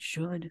 It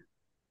should.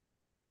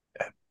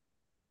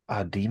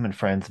 our demon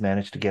friends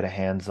managed to get a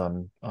hands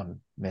on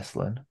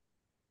Mislin.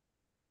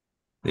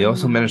 They I don't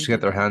also know how managed they to get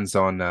did their that. hands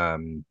on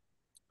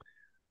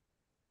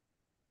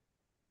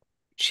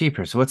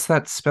Cheapers. What's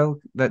that spell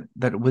that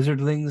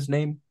wizardling's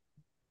name?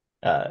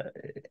 Uh,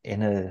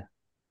 in a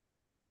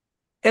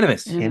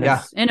Enemies.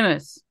 Yeah,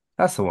 Inimus.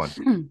 that's the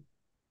one.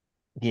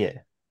 yeah,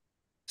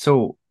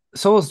 So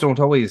souls don't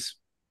always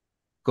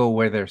go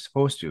where they're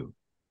supposed to.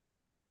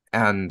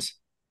 And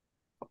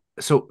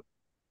so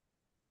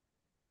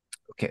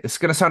okay, it's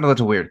gonna sound a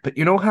little weird, but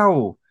you know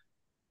how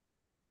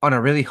on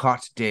a really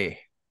hot day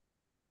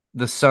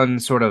the sun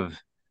sort of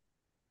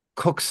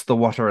cooks the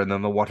water and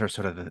then the water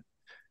sort of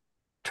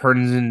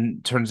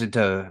turns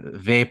into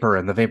vapor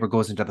and the vapor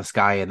goes into the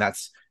sky and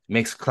that's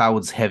makes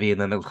clouds heavy and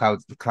then the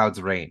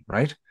clouds rain,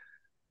 right?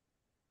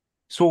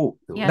 So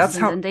Yes, that's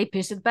and how then they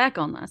piss it back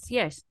on us.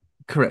 Yes.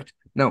 correct.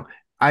 No,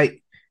 I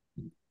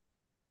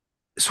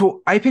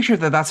so I picture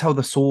that that's how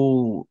the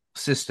soul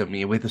system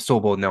with the soul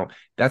ball. Now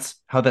that's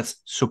how that's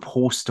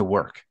supposed to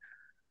work.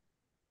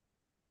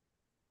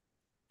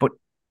 But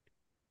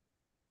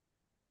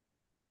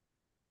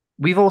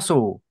we've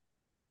also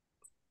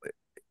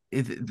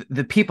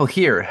the people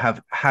here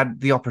have had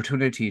the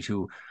opportunity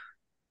to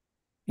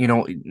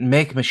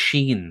make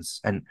machines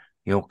and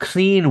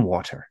clean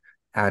water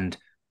and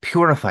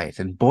purify it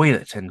and boil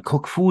it and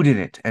cook food in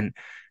it and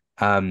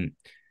um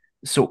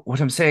so what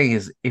I'm saying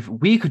is if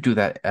we could do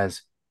that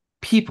as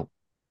people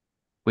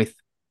with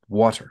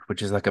water,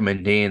 which is like a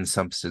mundane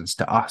substance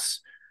to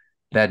us,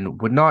 then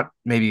would not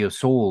maybe a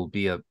soul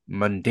be a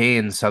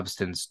mundane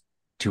substance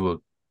to a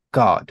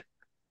god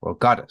or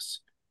goddess?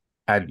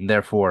 And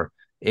therefore,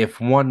 if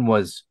one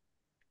was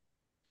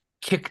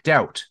kicked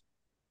out,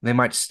 they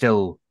might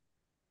still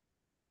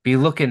be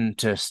looking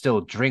to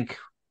still drink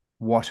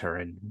water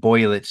and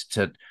boil it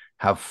to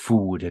have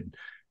food and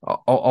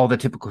all the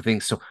typical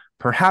things. So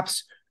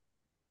perhaps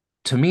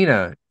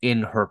Tamina,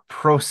 in her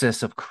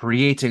process of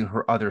creating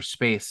her other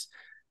space,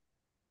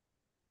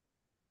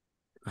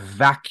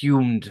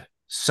 vacuumed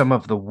some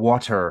of the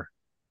water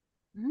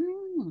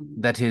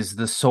that is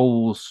the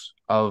souls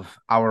of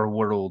our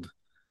world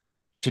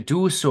to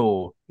do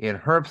so in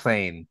her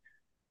plane.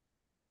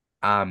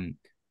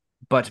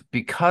 But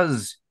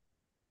because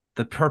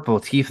the purple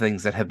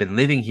tieflings that have been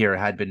living here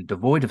had been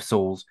devoid of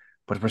souls,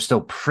 but were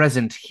still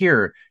present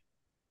here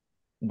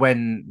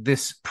when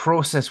this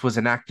process was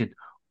enacted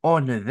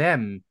on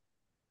them,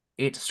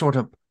 it sort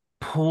of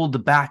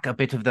pulled back a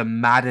bit of the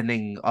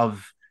maddening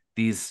of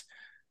these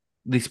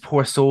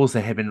poor souls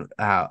that had been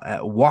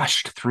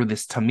washed through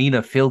this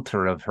Tamina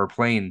filter of her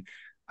plane,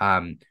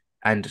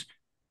 and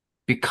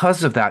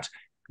because of that,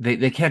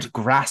 they can't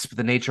grasp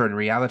the nature and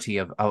reality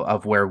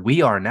of where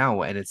we are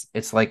now, and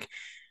it's like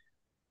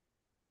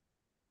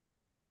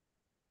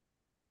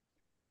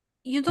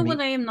You know I what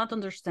mean, I am not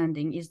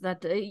understanding is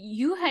that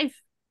you have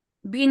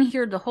been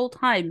here the whole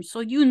time, so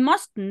you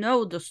must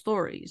know the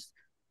stories.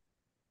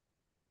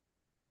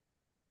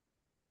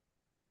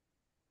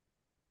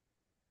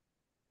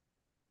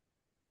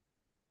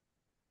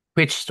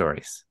 witch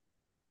stories.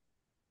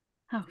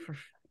 Oh, for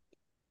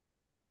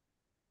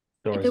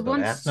stories the about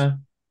ones. Atna.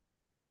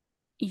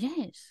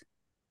 Yes.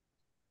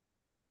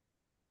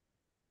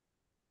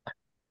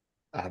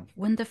 I've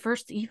When the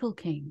first evil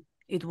came,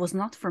 it was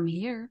not from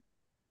here.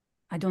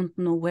 I don't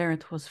know where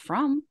it was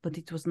from, but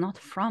it was not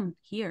from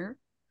here.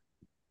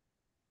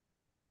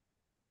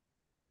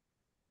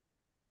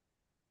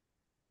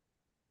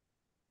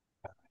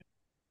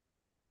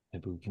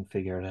 Maybe we can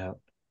figure it out.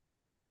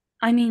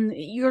 I mean,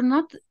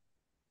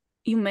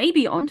 you may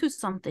be onto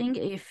something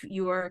if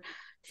you're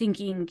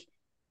thinking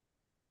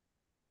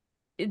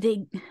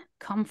they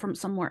come from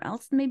somewhere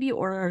else, maybe,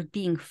 or are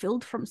being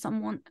filled from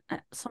somewhere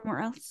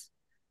else.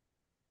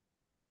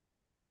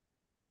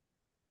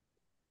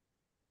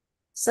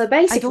 So I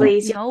basically, don't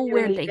it's your know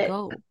where theory they that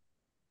go.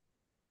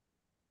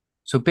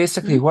 So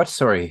basically, what?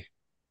 Sorry.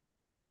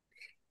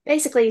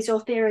 basically it's your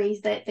theory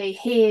that they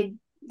hid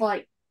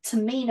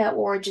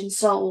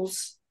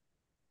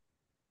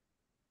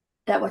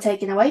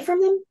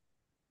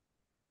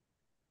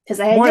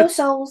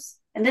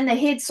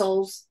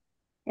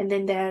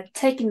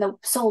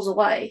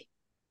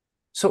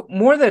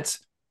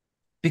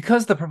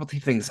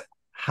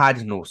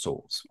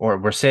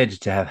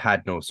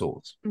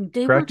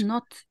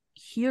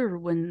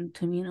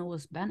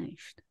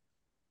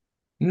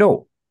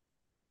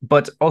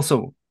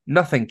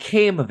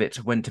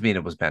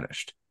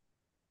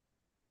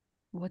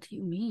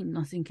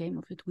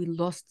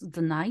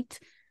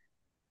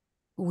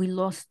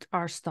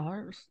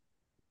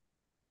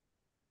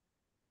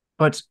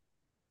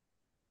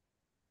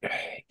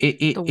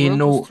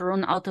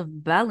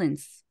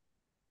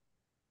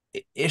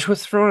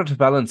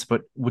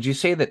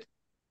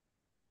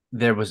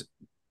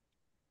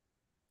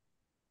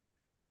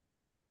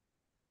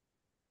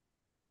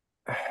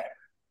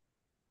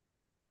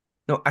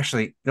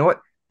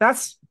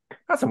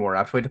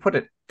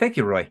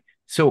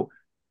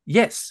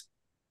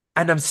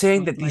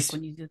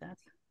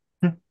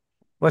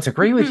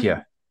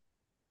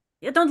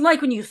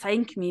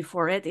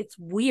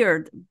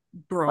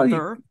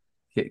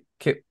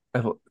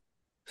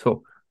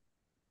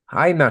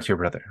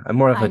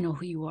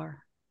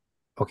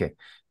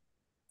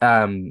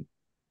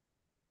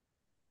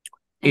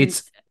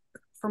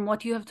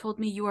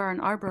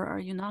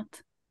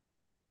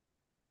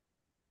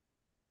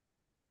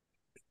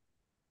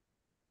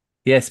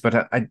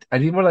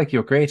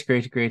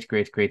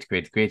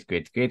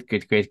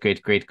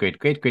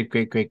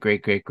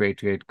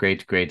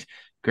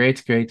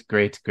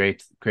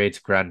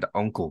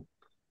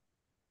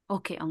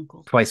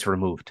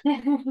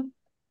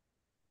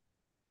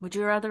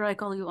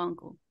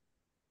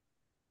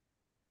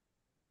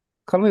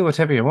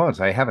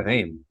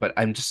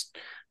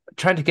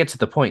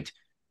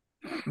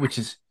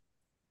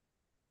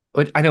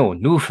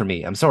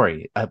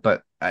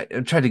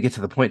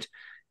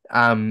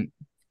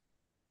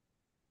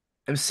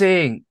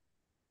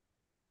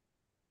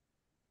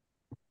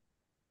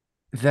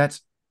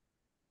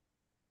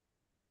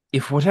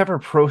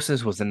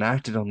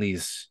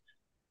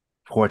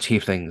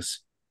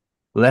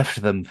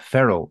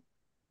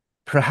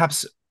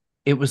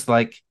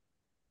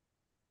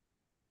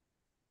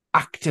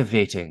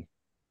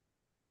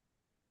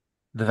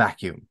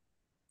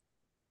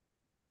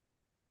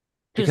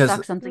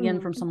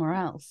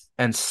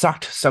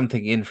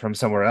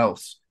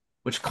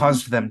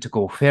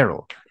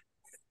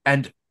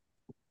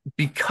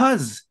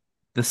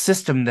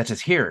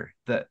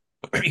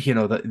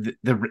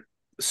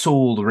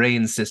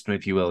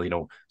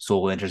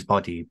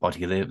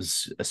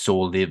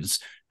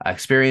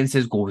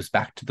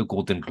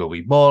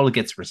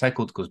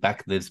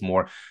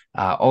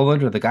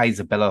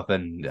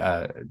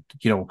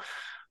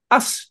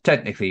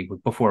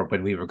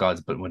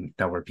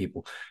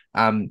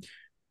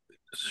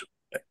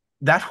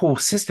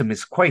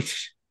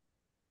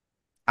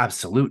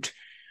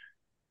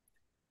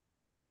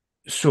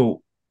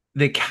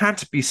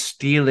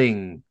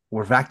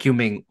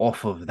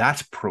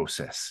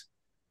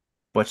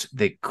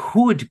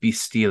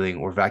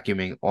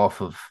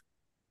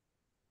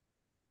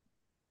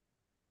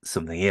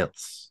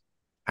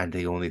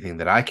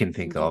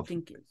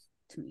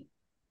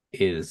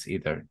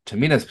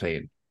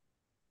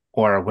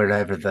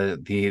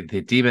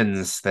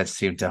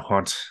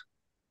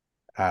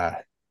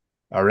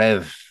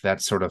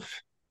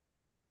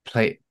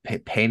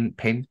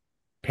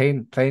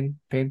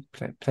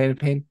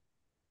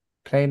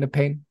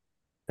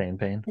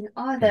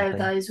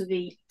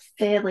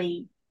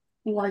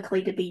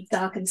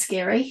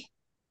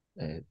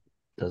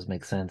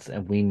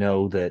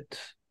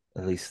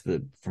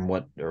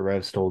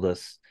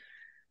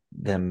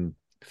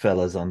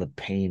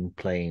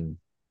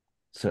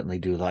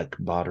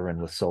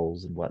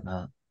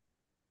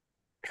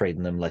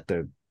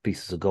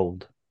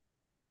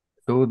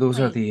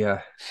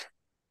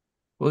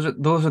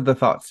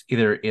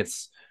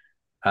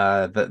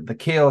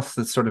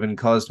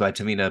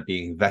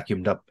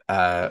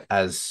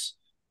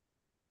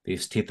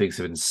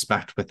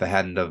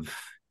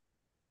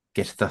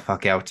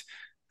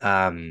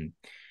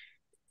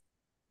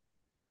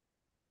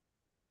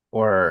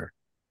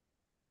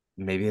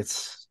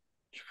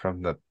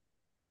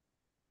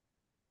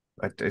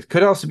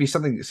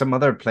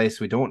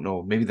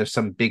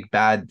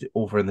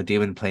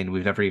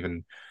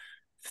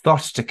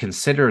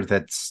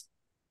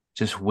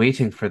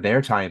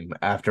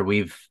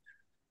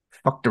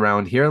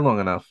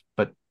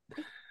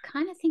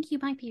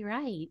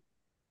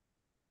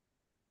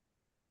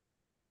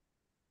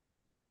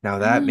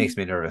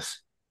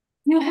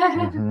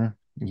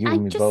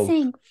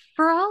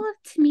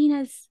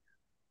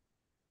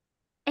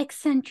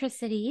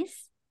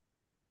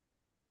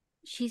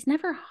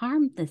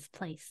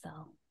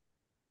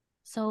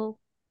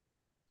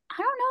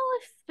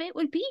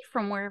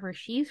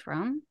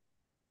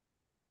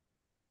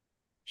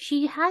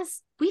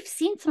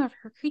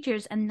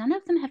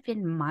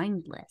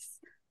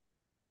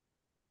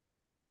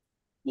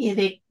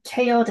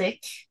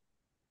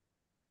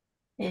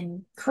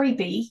in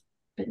creepy,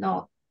 but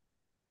not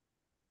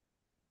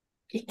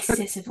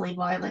excessively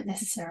violent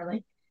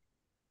necessarily.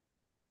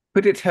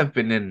 Could it have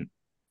been an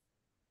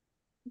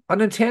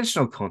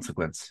unintentional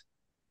consequence?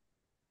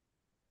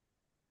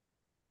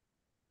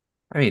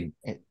 I mean,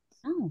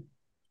 Oh,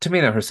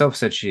 Tamina herself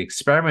said she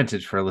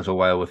experimented for a little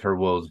while with her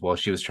world while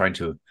she was trying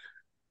to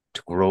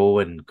grow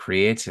and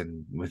create,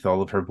 and with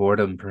all of her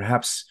boredom,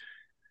 perhaps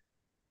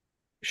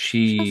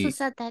she also she,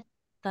 said that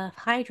the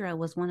Hydra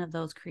was one of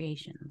those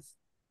creations.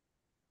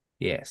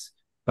 yes,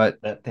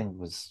 but That thing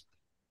was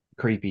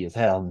creepy as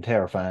hell and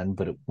terrifying,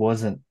 but it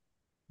wasn't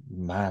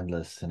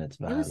mindless in its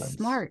It was violence.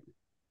 smart.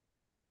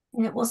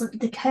 And it wasn't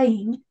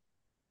decaying.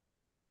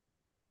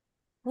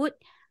 What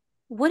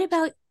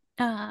about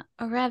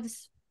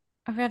Arev's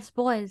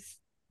boys?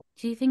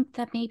 Do you think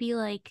that maybe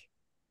like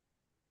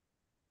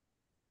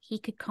he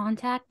could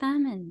contact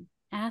them and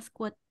ask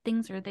what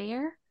things are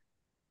there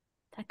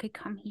that could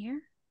come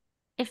here?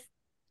 If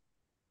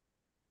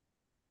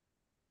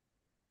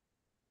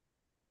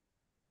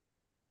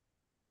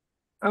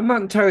I'm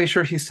not entirely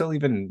sure he's still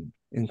even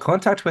in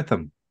contact with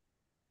them.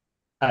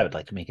 I would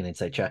like to make an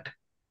insight check.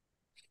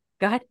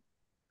 Go ahead.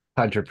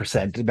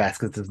 100%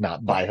 Damascus does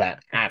not buy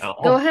that at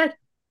all. Go ahead.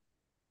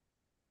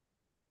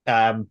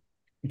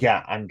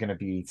 Yeah, I'm gonna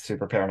be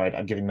super paranoid.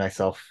 I'm giving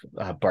myself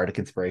bardic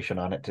inspiration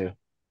on it too.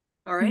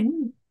 All right.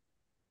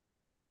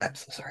 I'm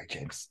so sorry,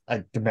 James.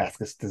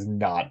 Damascus does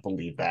not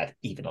believe that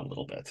even a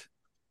little bit.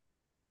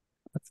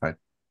 That's fine.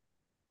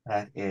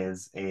 That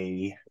is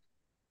a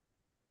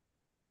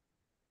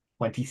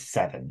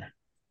 27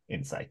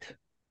 insight.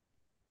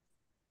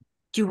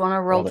 Do you want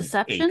to roll Rolled an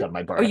deception? 8 on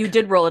my Oh, you bardic.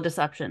 did roll a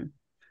deception.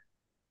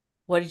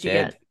 What did you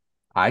get?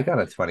 I got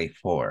a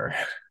 24.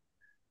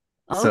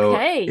 So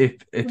Okay.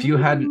 if you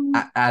hadn't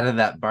added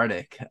that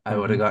bardic, I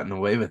would have Mhm. gotten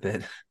away with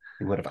it.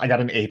 You would have. I got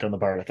an 8 on the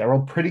bardic. I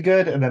rolled pretty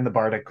good, and then the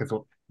bardic was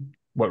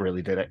what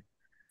really did it.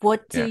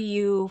 What do Yeah.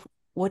 you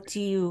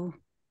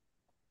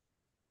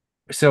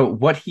So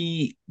what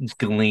he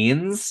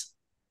gleans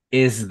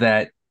is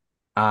that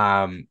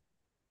um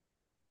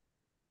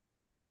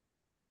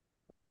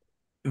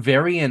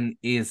Varian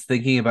is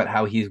thinking about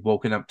how he's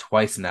woken up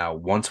twice now,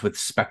 once with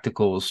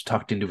spectacles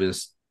tucked into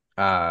his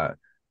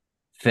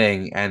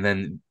thing, and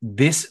then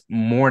this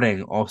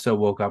morning also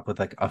woke up with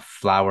like a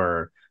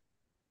flower,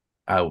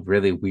 a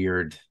really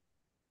weird,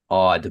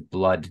 odd,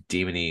 blood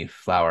demony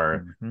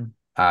flower. Mm-hmm.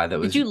 That did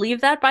was you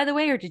leave that, by the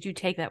way, or did you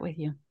take that with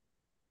you?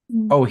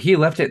 Oh, he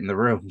left it in the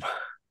room.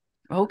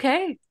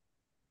 Okay.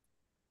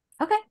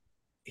 Okay.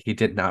 He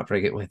did not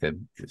bring it with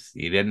him because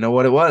he didn't know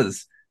what it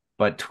was.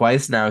 But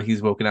twice now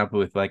he's woken up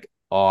with like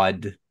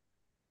odd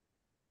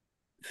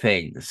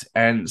things.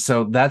 And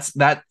so that's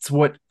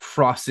what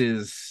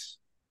crosses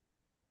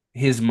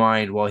his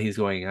mind while he's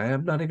going,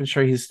 I'm not even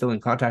sure he's still in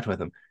contact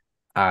with him.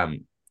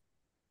 Um,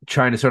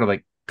 Trying to sort of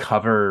like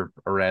cover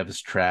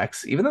Arev's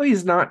tracks, even though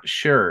he's not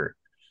sure.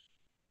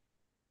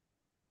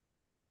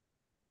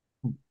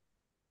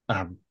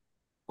 I'm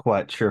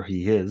quite sure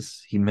he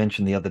is. He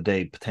mentioned the other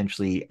day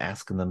potentially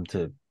asking them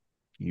to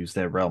use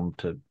their realm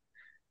to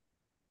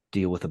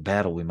deal with a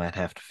battle we might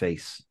have to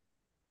face.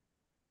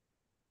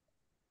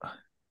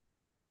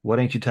 What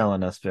ain't you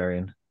telling us,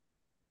 Varian?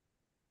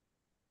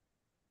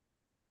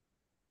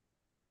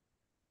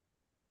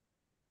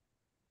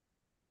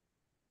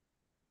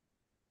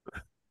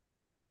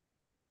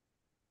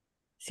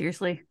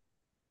 Seriously.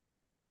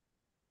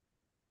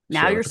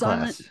 Now Share you're with the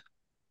silent. class.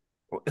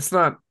 It's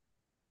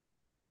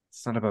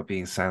not about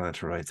being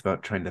silent, right? It's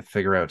about trying to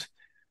figure out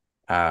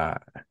uh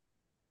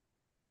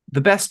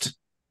the best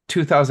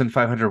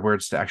 2,500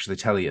 words to actually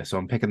tell you. So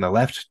I'm picking the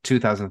left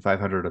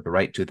 2,500 or the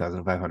right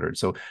 2,500.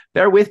 So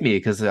bear with me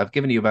because I've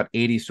given you about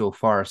 80 so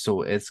far.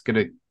 So it's going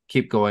to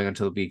keep going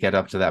until we get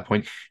up to that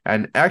point.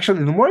 And actually,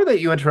 the more that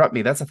you interrupt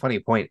me, that's a funny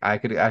point. I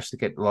could actually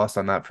get lost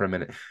on that for a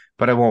minute,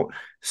 but I won't.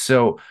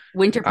 So,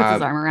 Winter puts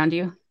his arm around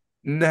you.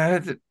 nah,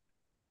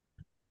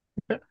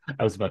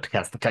 I was about to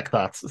cast the tech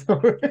thoughts.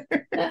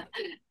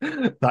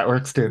 That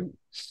works too.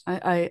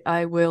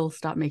 I will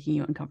stop making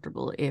you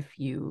uncomfortable if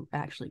you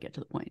actually get to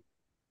the point.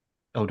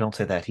 Oh, don't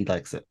say that. He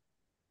likes it.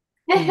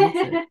 He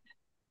hates it.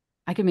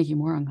 I can make you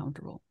more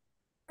uncomfortable.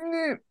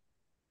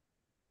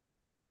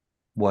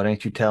 What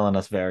ain't you telling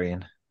us,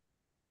 Varian?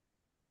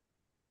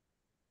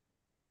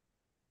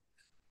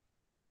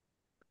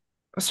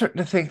 I'm starting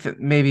to think that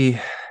maybe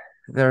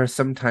there are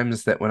some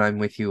times that when I'm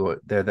with you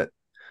there that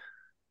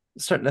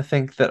starting to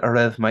think that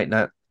Arev might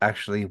not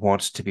actually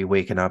want to be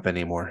waken up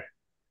anymore.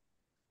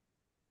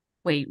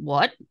 Wait,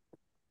 what?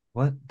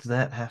 What does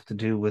that have to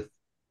do with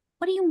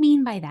What do you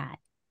mean by that?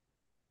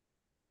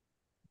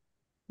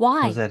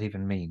 what does Why? that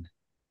even mean?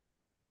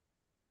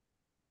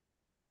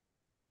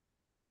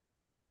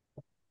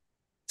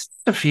 It's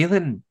a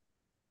feeling,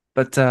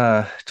 but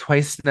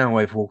twice now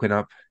I've woken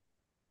up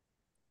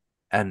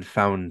and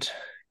found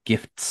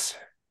gifts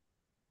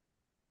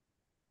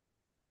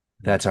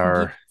that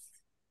are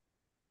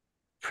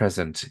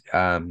present.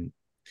 Have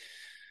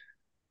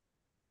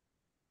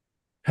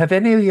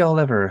any of y'all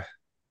ever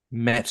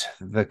met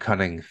the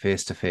cunning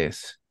face to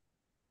face?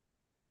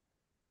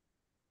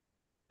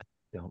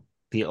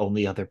 the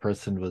only other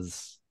person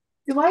was...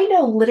 Do I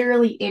know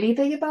literally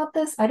anything about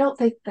this? I don't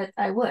think that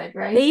I would,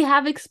 right? They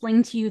have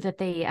explained to you that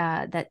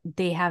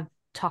they have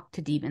talked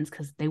to demons,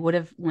 because they would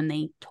have when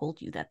they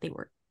told you that they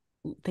were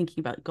thinking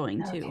about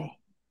going to. Okay.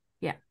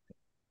 Yeah.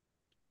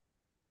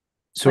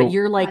 So But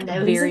you're like I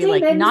know he's a very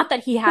like demon. not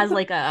that he has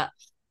like a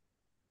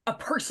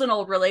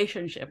personal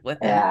relationship with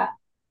him. Yeah.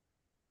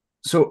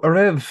 So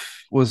Arev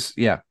was,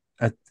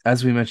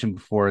 as we mentioned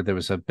before, there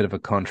was a bit of a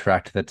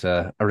contract that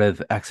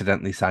Arev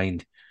accidentally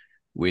signed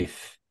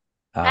with.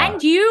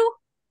 And you,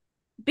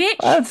 bitch,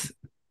 That's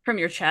from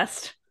your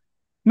chest.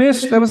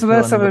 Miss. That was the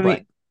last Fill time in I the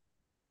meet.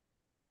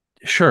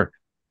 Sure,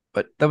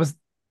 but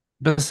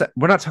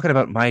we're not talking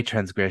about my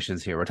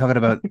transgressions here. We're talking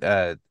about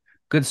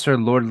good Sir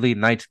Lordly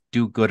Knight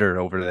Do-Gooder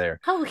over there.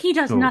 Oh, he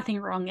does So- nothing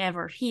wrong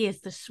ever. He is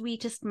the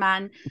sweetest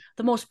man,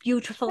 the most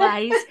beautiful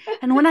eyes.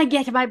 And when I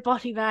get my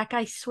body back,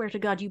 I swear to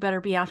God, you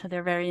better be out of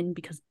there very in,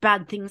 because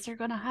bad things are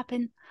gonna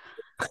happen.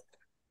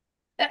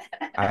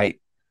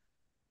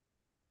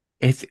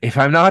 If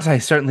I'm not, I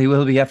certainly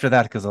will be after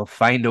that, because I'll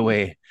find a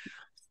way.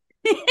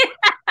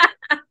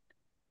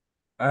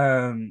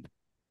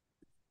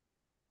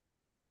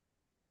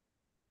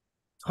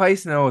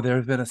 Twice now there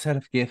have been a set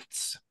of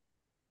gifts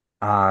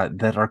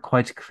that are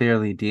quite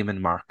clearly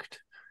demon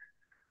marked.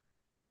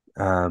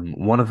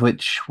 One of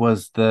which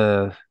was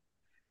the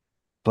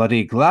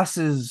bloody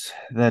glasses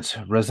that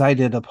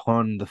resided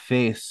upon the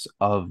face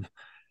of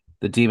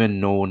the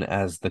demon known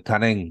as the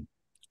Cunning.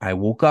 I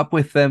woke up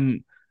with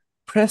them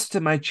pressed to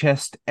my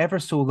chest, ever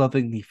so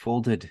lovingly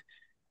folded.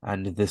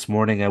 And this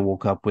morning I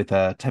woke up with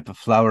a type of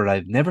flower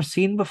I've never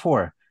seen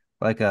before,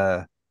 like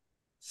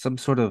some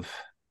sort of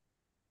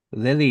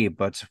lily,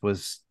 but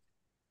was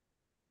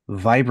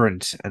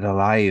vibrant and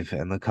alive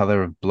and the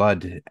color of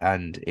blood,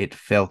 and it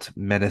felt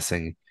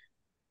menacing.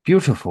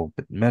 Beautiful,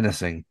 but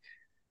menacing.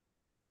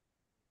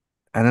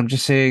 And I'm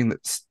just saying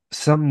that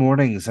some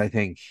mornings, I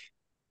think,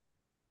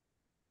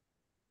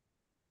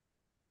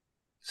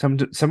 some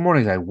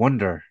mornings I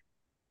wonder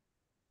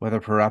whether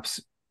perhaps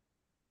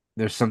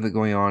there's something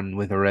going on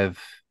with Arev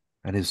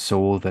and his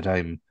soul that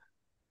I'm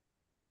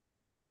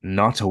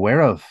not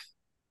aware of.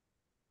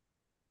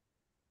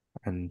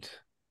 And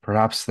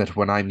perhaps that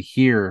when I'm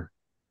here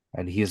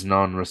and he is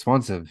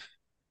non-responsive,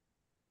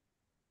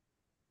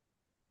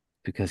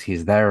 because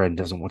he's there and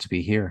doesn't want to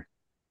be here.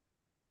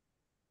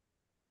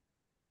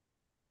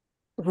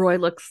 Roy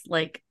looks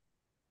like,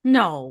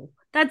 no,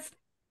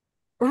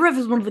 Arev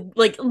is one of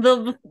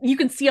the you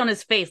can see on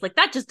his face, like,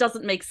 that just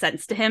doesn't make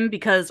sense to him,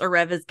 because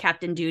Arev is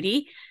Captain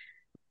Duty.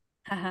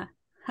 Uh-huh.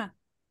 Huh.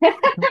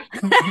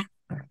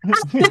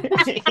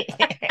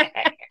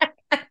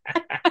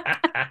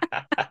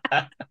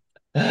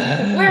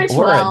 We're 12.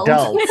 We're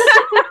adults.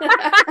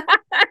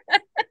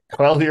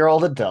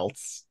 12-year-old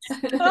adults.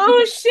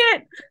 Oh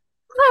shit.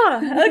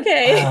 Huh,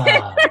 okay.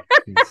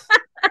 Jeez.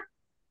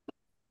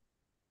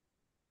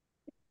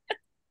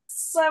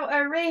 So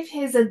Arif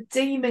has a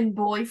demon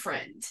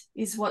boyfriend,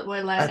 is what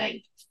we're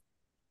learning.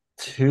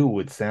 2,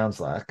 it sounds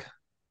like.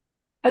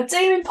 A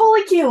demon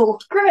polycule!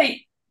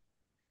 Great!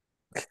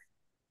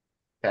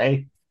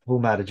 Okay, who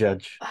am I to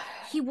judge?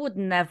 He would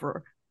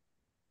never.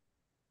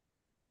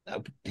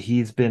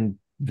 He's been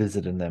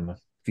visiting them a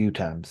few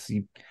times.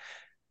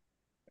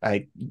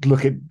 I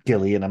look at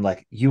Gilly and I'm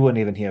like, you weren't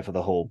even here for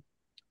the whole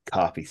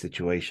coffee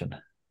situation.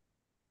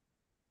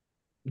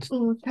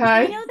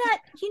 Okay.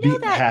 You Be know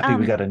that happy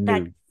we got a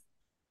that new.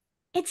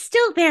 it's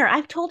still there.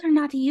 I've told her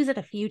not to use it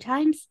a few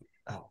times.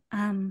 Oh,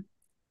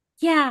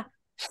 Yeah,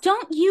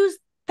 don't use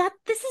that.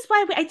 This is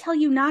why I tell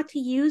you not to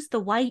use the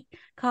white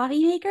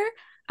coffee maker.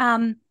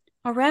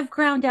 A Rev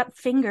ground up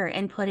finger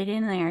and put it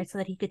in there so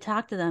that he could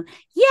talk to them.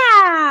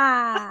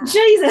 Yeah.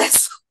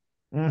 Jesus!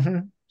 mm-hmm.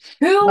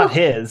 Who? Not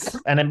his,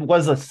 and it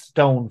was a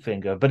stone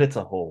finger, but it's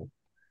a hole.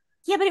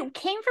 Yeah, but it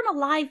came from a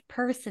live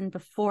person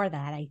before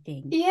that, I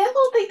think. Yeah, I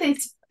don't think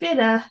that's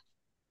better.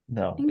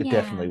 No, it Yeah.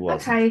 definitely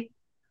wasn't. Okay.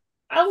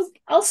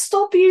 I'll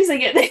stop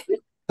using it then.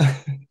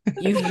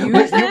 You've You've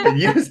used been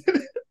it? using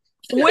it?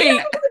 Wait.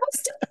 Yeah, it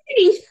was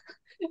dirty.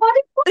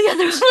 Yeah,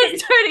 there was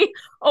dirty.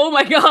 Oh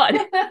my God.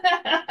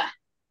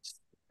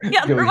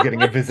 Yeah, Gilly's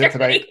getting a visit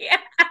tonight. Yeah.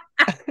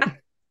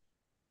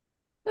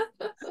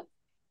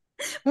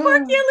 Poor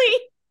Gilly.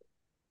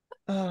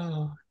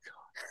 Oh,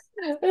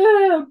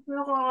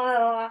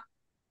 Oh,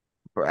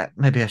 right.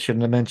 Maybe I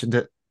shouldn't have mentioned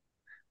it.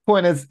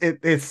 Point is,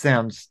 it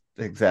sounds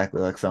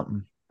exactly like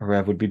something a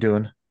Rev would be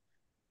doing.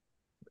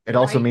 It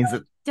also Right. means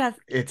that Does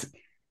it's,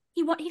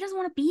 he doesn't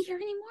want to be here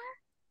anymore?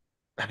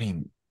 I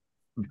mean,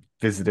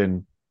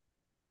 visiting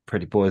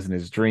pretty boys in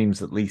his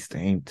dreams at least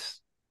ain't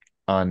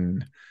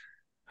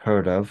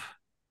unheard of.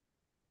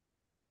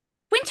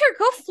 Winter,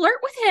 go flirt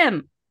with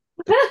him.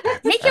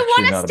 That's Make him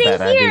actually want not to a stay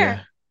bad here.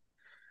 idea.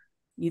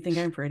 You think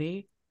I'm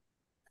pretty?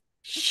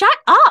 Shut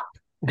up.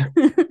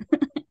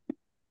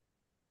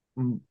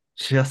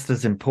 Just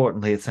as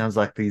importantly, it sounds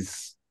like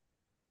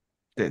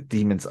the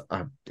demons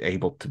are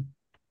able to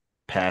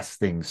pass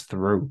things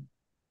through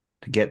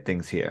to get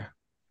things here,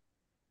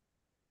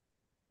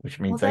 which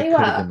means well, they they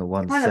could have were been the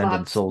ones kind of sending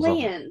our souls over.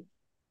 plan.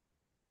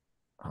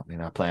 I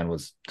mean, our plan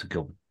was to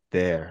go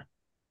there.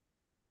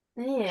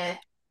 Yeah.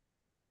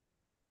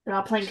 But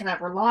our plan kind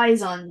of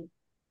relies on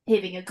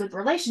having a good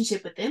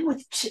relationship with them,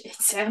 which it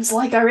sounds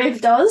like our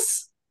Rev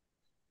does.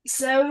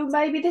 So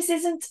maybe this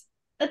isn't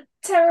a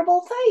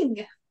terrible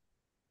thing.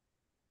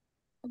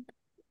 I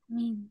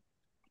mean,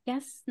 I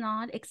guess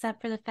not,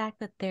 except for the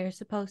fact that they're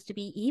supposed to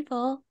be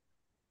evil.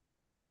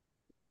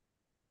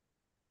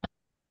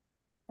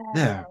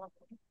 There are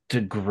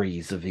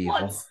degrees of evil.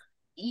 What's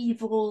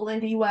evil,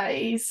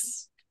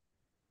 anyways?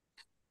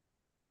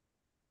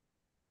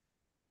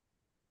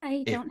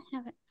 I don't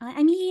have it.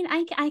 I mean,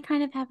 I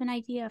kind of have an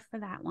idea for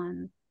that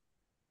one.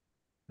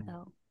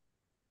 So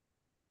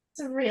It's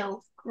a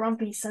real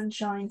grumpy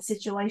sunshine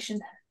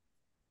situation.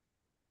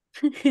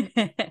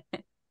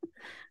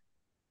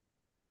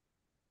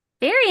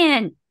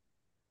 Varian!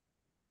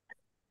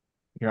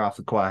 You're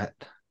awfully quiet.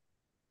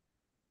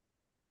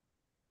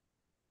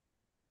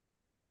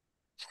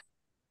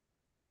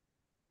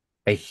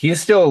 Hey,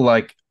 he's still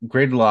like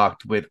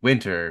gridlocked with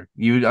Winter.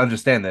 You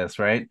understand this,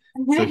 right?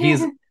 So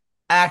he's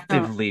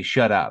actively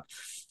shut up.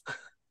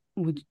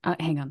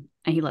 Hang on.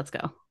 And he lets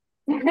go.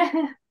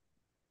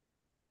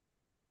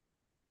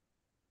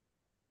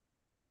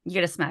 You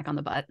get a smack on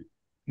the butt.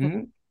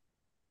 Hmm?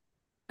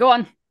 Go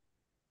on.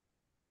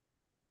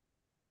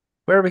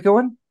 Where are we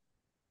going?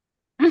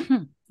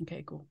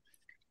 Okay, cool.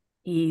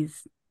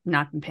 He's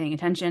not been paying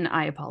attention.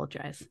 I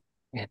apologize.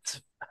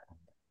 It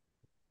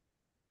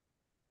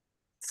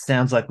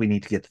sounds like we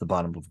need to get to the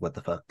bottom of what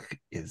the fuck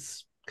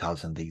is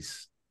causing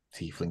these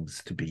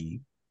tieflings to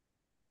be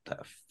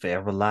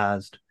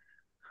fertilized.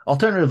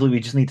 Alternatively, we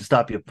just need to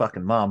stop your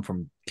fucking mom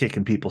from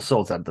kicking people's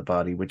souls out of the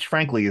body, which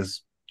frankly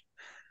is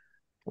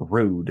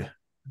rude,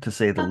 to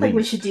say the I least. think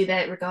we should do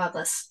that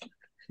regardless.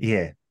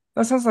 Yeah.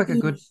 That sounds like a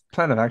good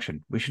plan of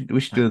action. We should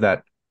do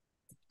that.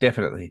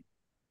 Definitely.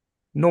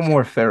 No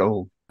more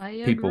feral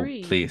people,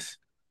 agree. please.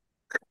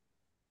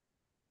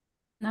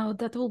 Now,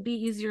 that will be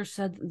easier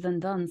said than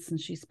done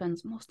since she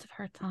spends most of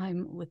her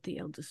time with the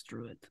eldest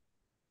druid.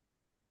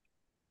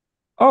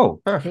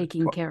 Oh,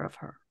 Taking care of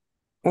her.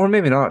 or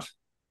maybe not.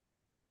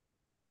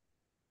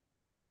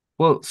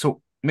 Well,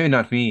 so maybe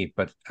not me,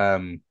 but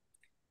I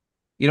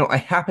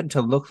happen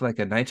to look like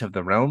a knight of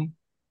the realm.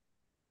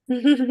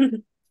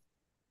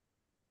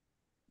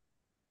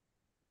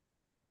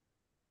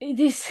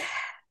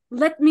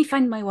 Let me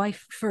find my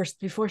wife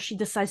first before she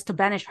decides to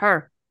banish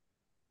her.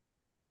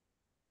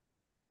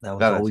 That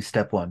was always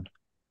step one.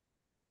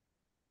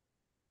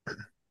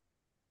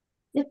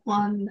 Step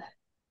one.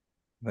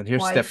 And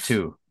here's Wife. step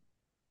 2.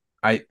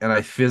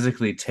 I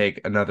physically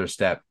take another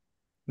step.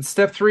 And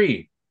step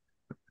 3.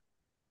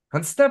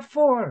 And step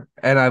 4.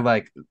 And I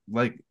like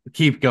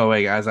keep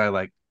going as I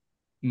like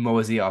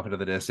mosey off into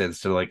the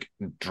distance to like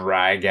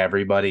drag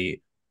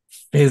everybody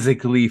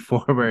physically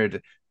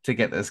forward to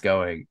get this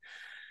going.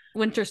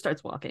 Winter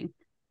starts walking.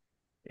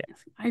 Yeah.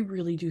 I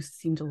really do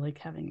seem to like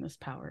having this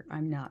power.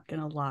 I'm not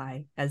gonna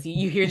lie. As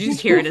you just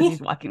hear it as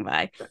he's walking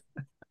by.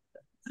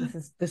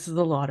 This is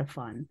a lot of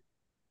fun.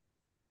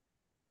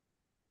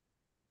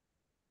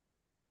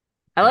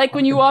 I like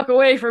when you walk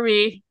away from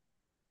me.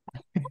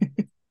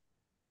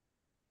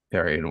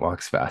 Varian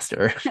walks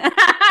faster.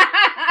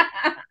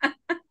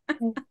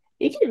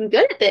 You're getting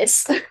good at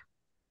this.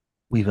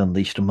 We've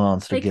unleashed a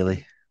monster,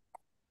 Gilly.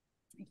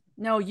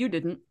 No, you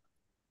didn't.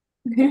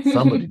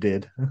 Somebody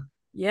did.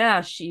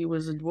 Yeah, she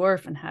was a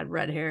dwarf and had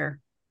red hair.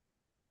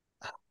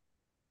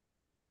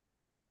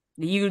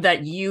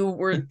 You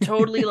were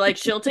totally like,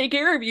 she'll take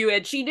care of you,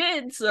 and she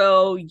did.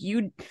 So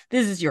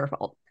this is your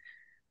fault.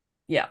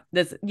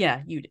 This is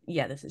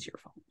your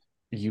fault.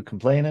 Are you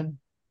complaining?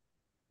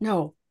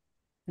 No,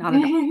 not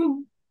at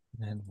all.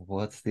 And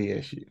what's the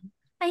issue?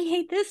 I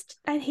hate this.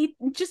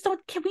 Just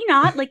don't, can we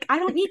not? Like, I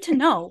don't need to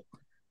know.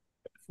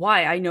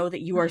 Why? I know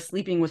that you are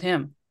sleeping with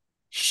him.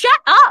 Shut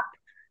up!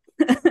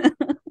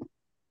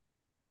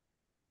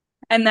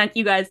 And then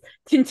you guys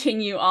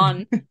continue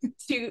on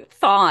to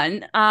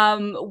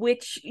Thawne,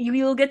 which you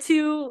will get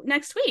to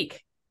next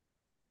week.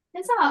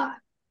 Huzzah.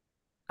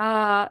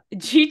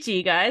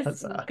 GG, guys.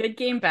 Huzzah. Good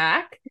game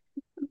back.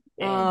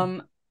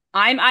 I'm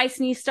I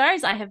Sneeze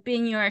Stars. I have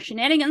been your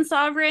shenanigans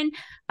sovereign.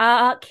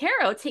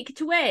 Caro, take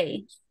it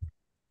away.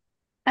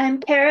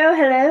 I'm Caro.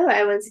 Hello,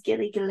 I was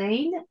Gilly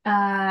Gillane.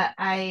 I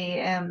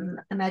am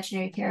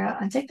Imaginary Caro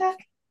on TikTok.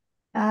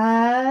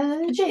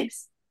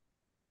 James.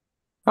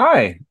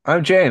 Hi,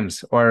 I'm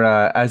James, or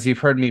as you've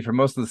heard me for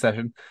most of the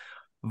session,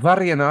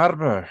 Varian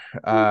Arbor,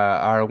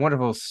 our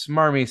wonderful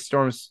smarmy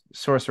storm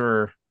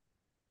sorcerer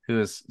who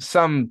is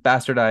some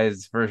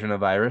bastardized version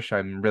of Irish.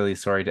 I'm really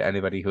sorry to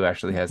anybody who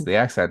actually has the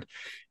accent.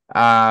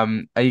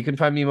 You can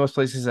find me most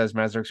places as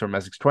Mazrix or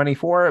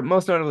Mazrix24,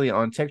 most notably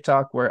on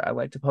TikTok, where I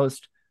like to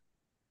post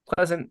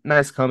pleasant,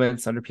 nice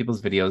comments under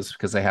people's videos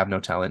because I have no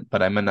talent,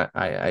 but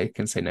I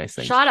can say nice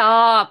things. Shut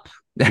up.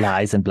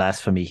 Lies and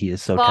blasphemy. He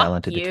is so Fuck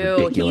talented. you.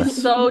 It's ridiculous.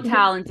 He's so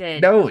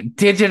talented. No,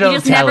 digital He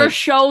just talent. never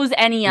shows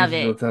any of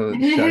it.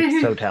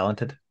 So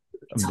talented.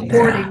 It's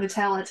hoarding the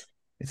talent.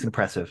 It's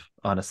impressive,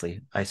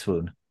 honestly. I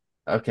swoon.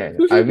 Okay,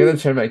 I'm gonna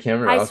turn my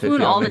camera I off if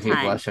swoon you all don't the make me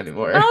time. blush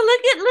anymore. Oh,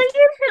 look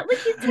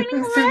at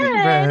turning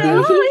red.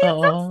 Oh, you're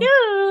so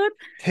cute.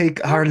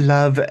 Take our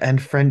love and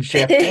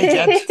friendship. Take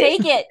it.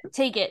 Take it.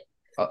 Take it.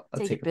 I'll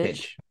Take take it, a bitch.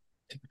 pinch.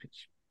 Take a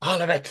pinch.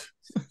 All of it.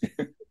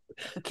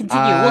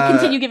 Continue. We'll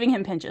continue giving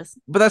him pinches.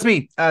 But that's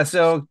me.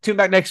 So tune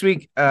back next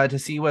week to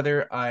see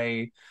whether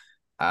I.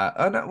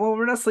 No, well,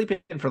 we're not sleeping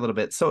for a little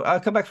bit, so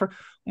come back for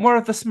more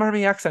of the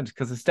smarmy accent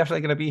because it's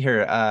definitely going to be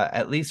here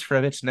at least for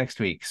a bit next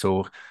week.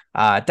 So,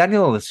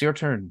 Daniel, it's your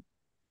turn.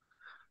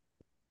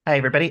 Hi,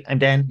 everybody. I'm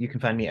Dan. You can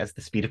find me as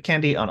the Speed of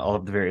Candy on all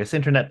of the various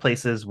internet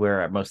places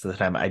where most of the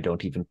time I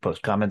don't even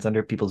post comments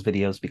under people's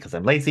videos because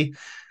I'm lazy.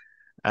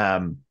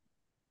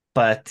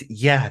 But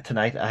yeah,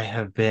 tonight I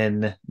have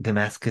been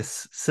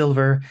Damascus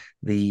Silver,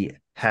 the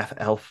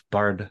half-elf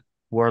bard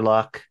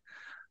warlock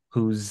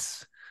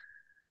who's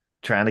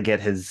trying to get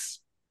his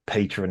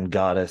patron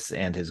goddess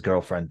and his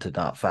girlfriend to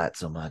not fight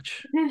so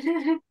much.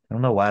 I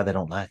don't know why they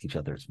don't like each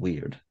other. It's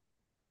weird.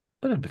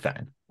 But it'll be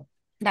fine.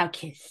 Now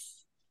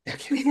kiss.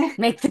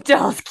 Make the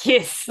dolls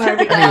kiss.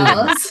 Barbie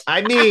dolls.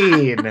 I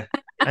mean.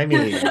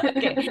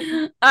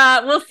 Okay.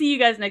 We'll see you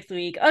guys next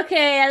week.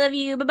 Okay, I love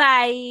you.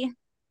 Bye-bye.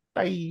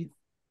 Bye.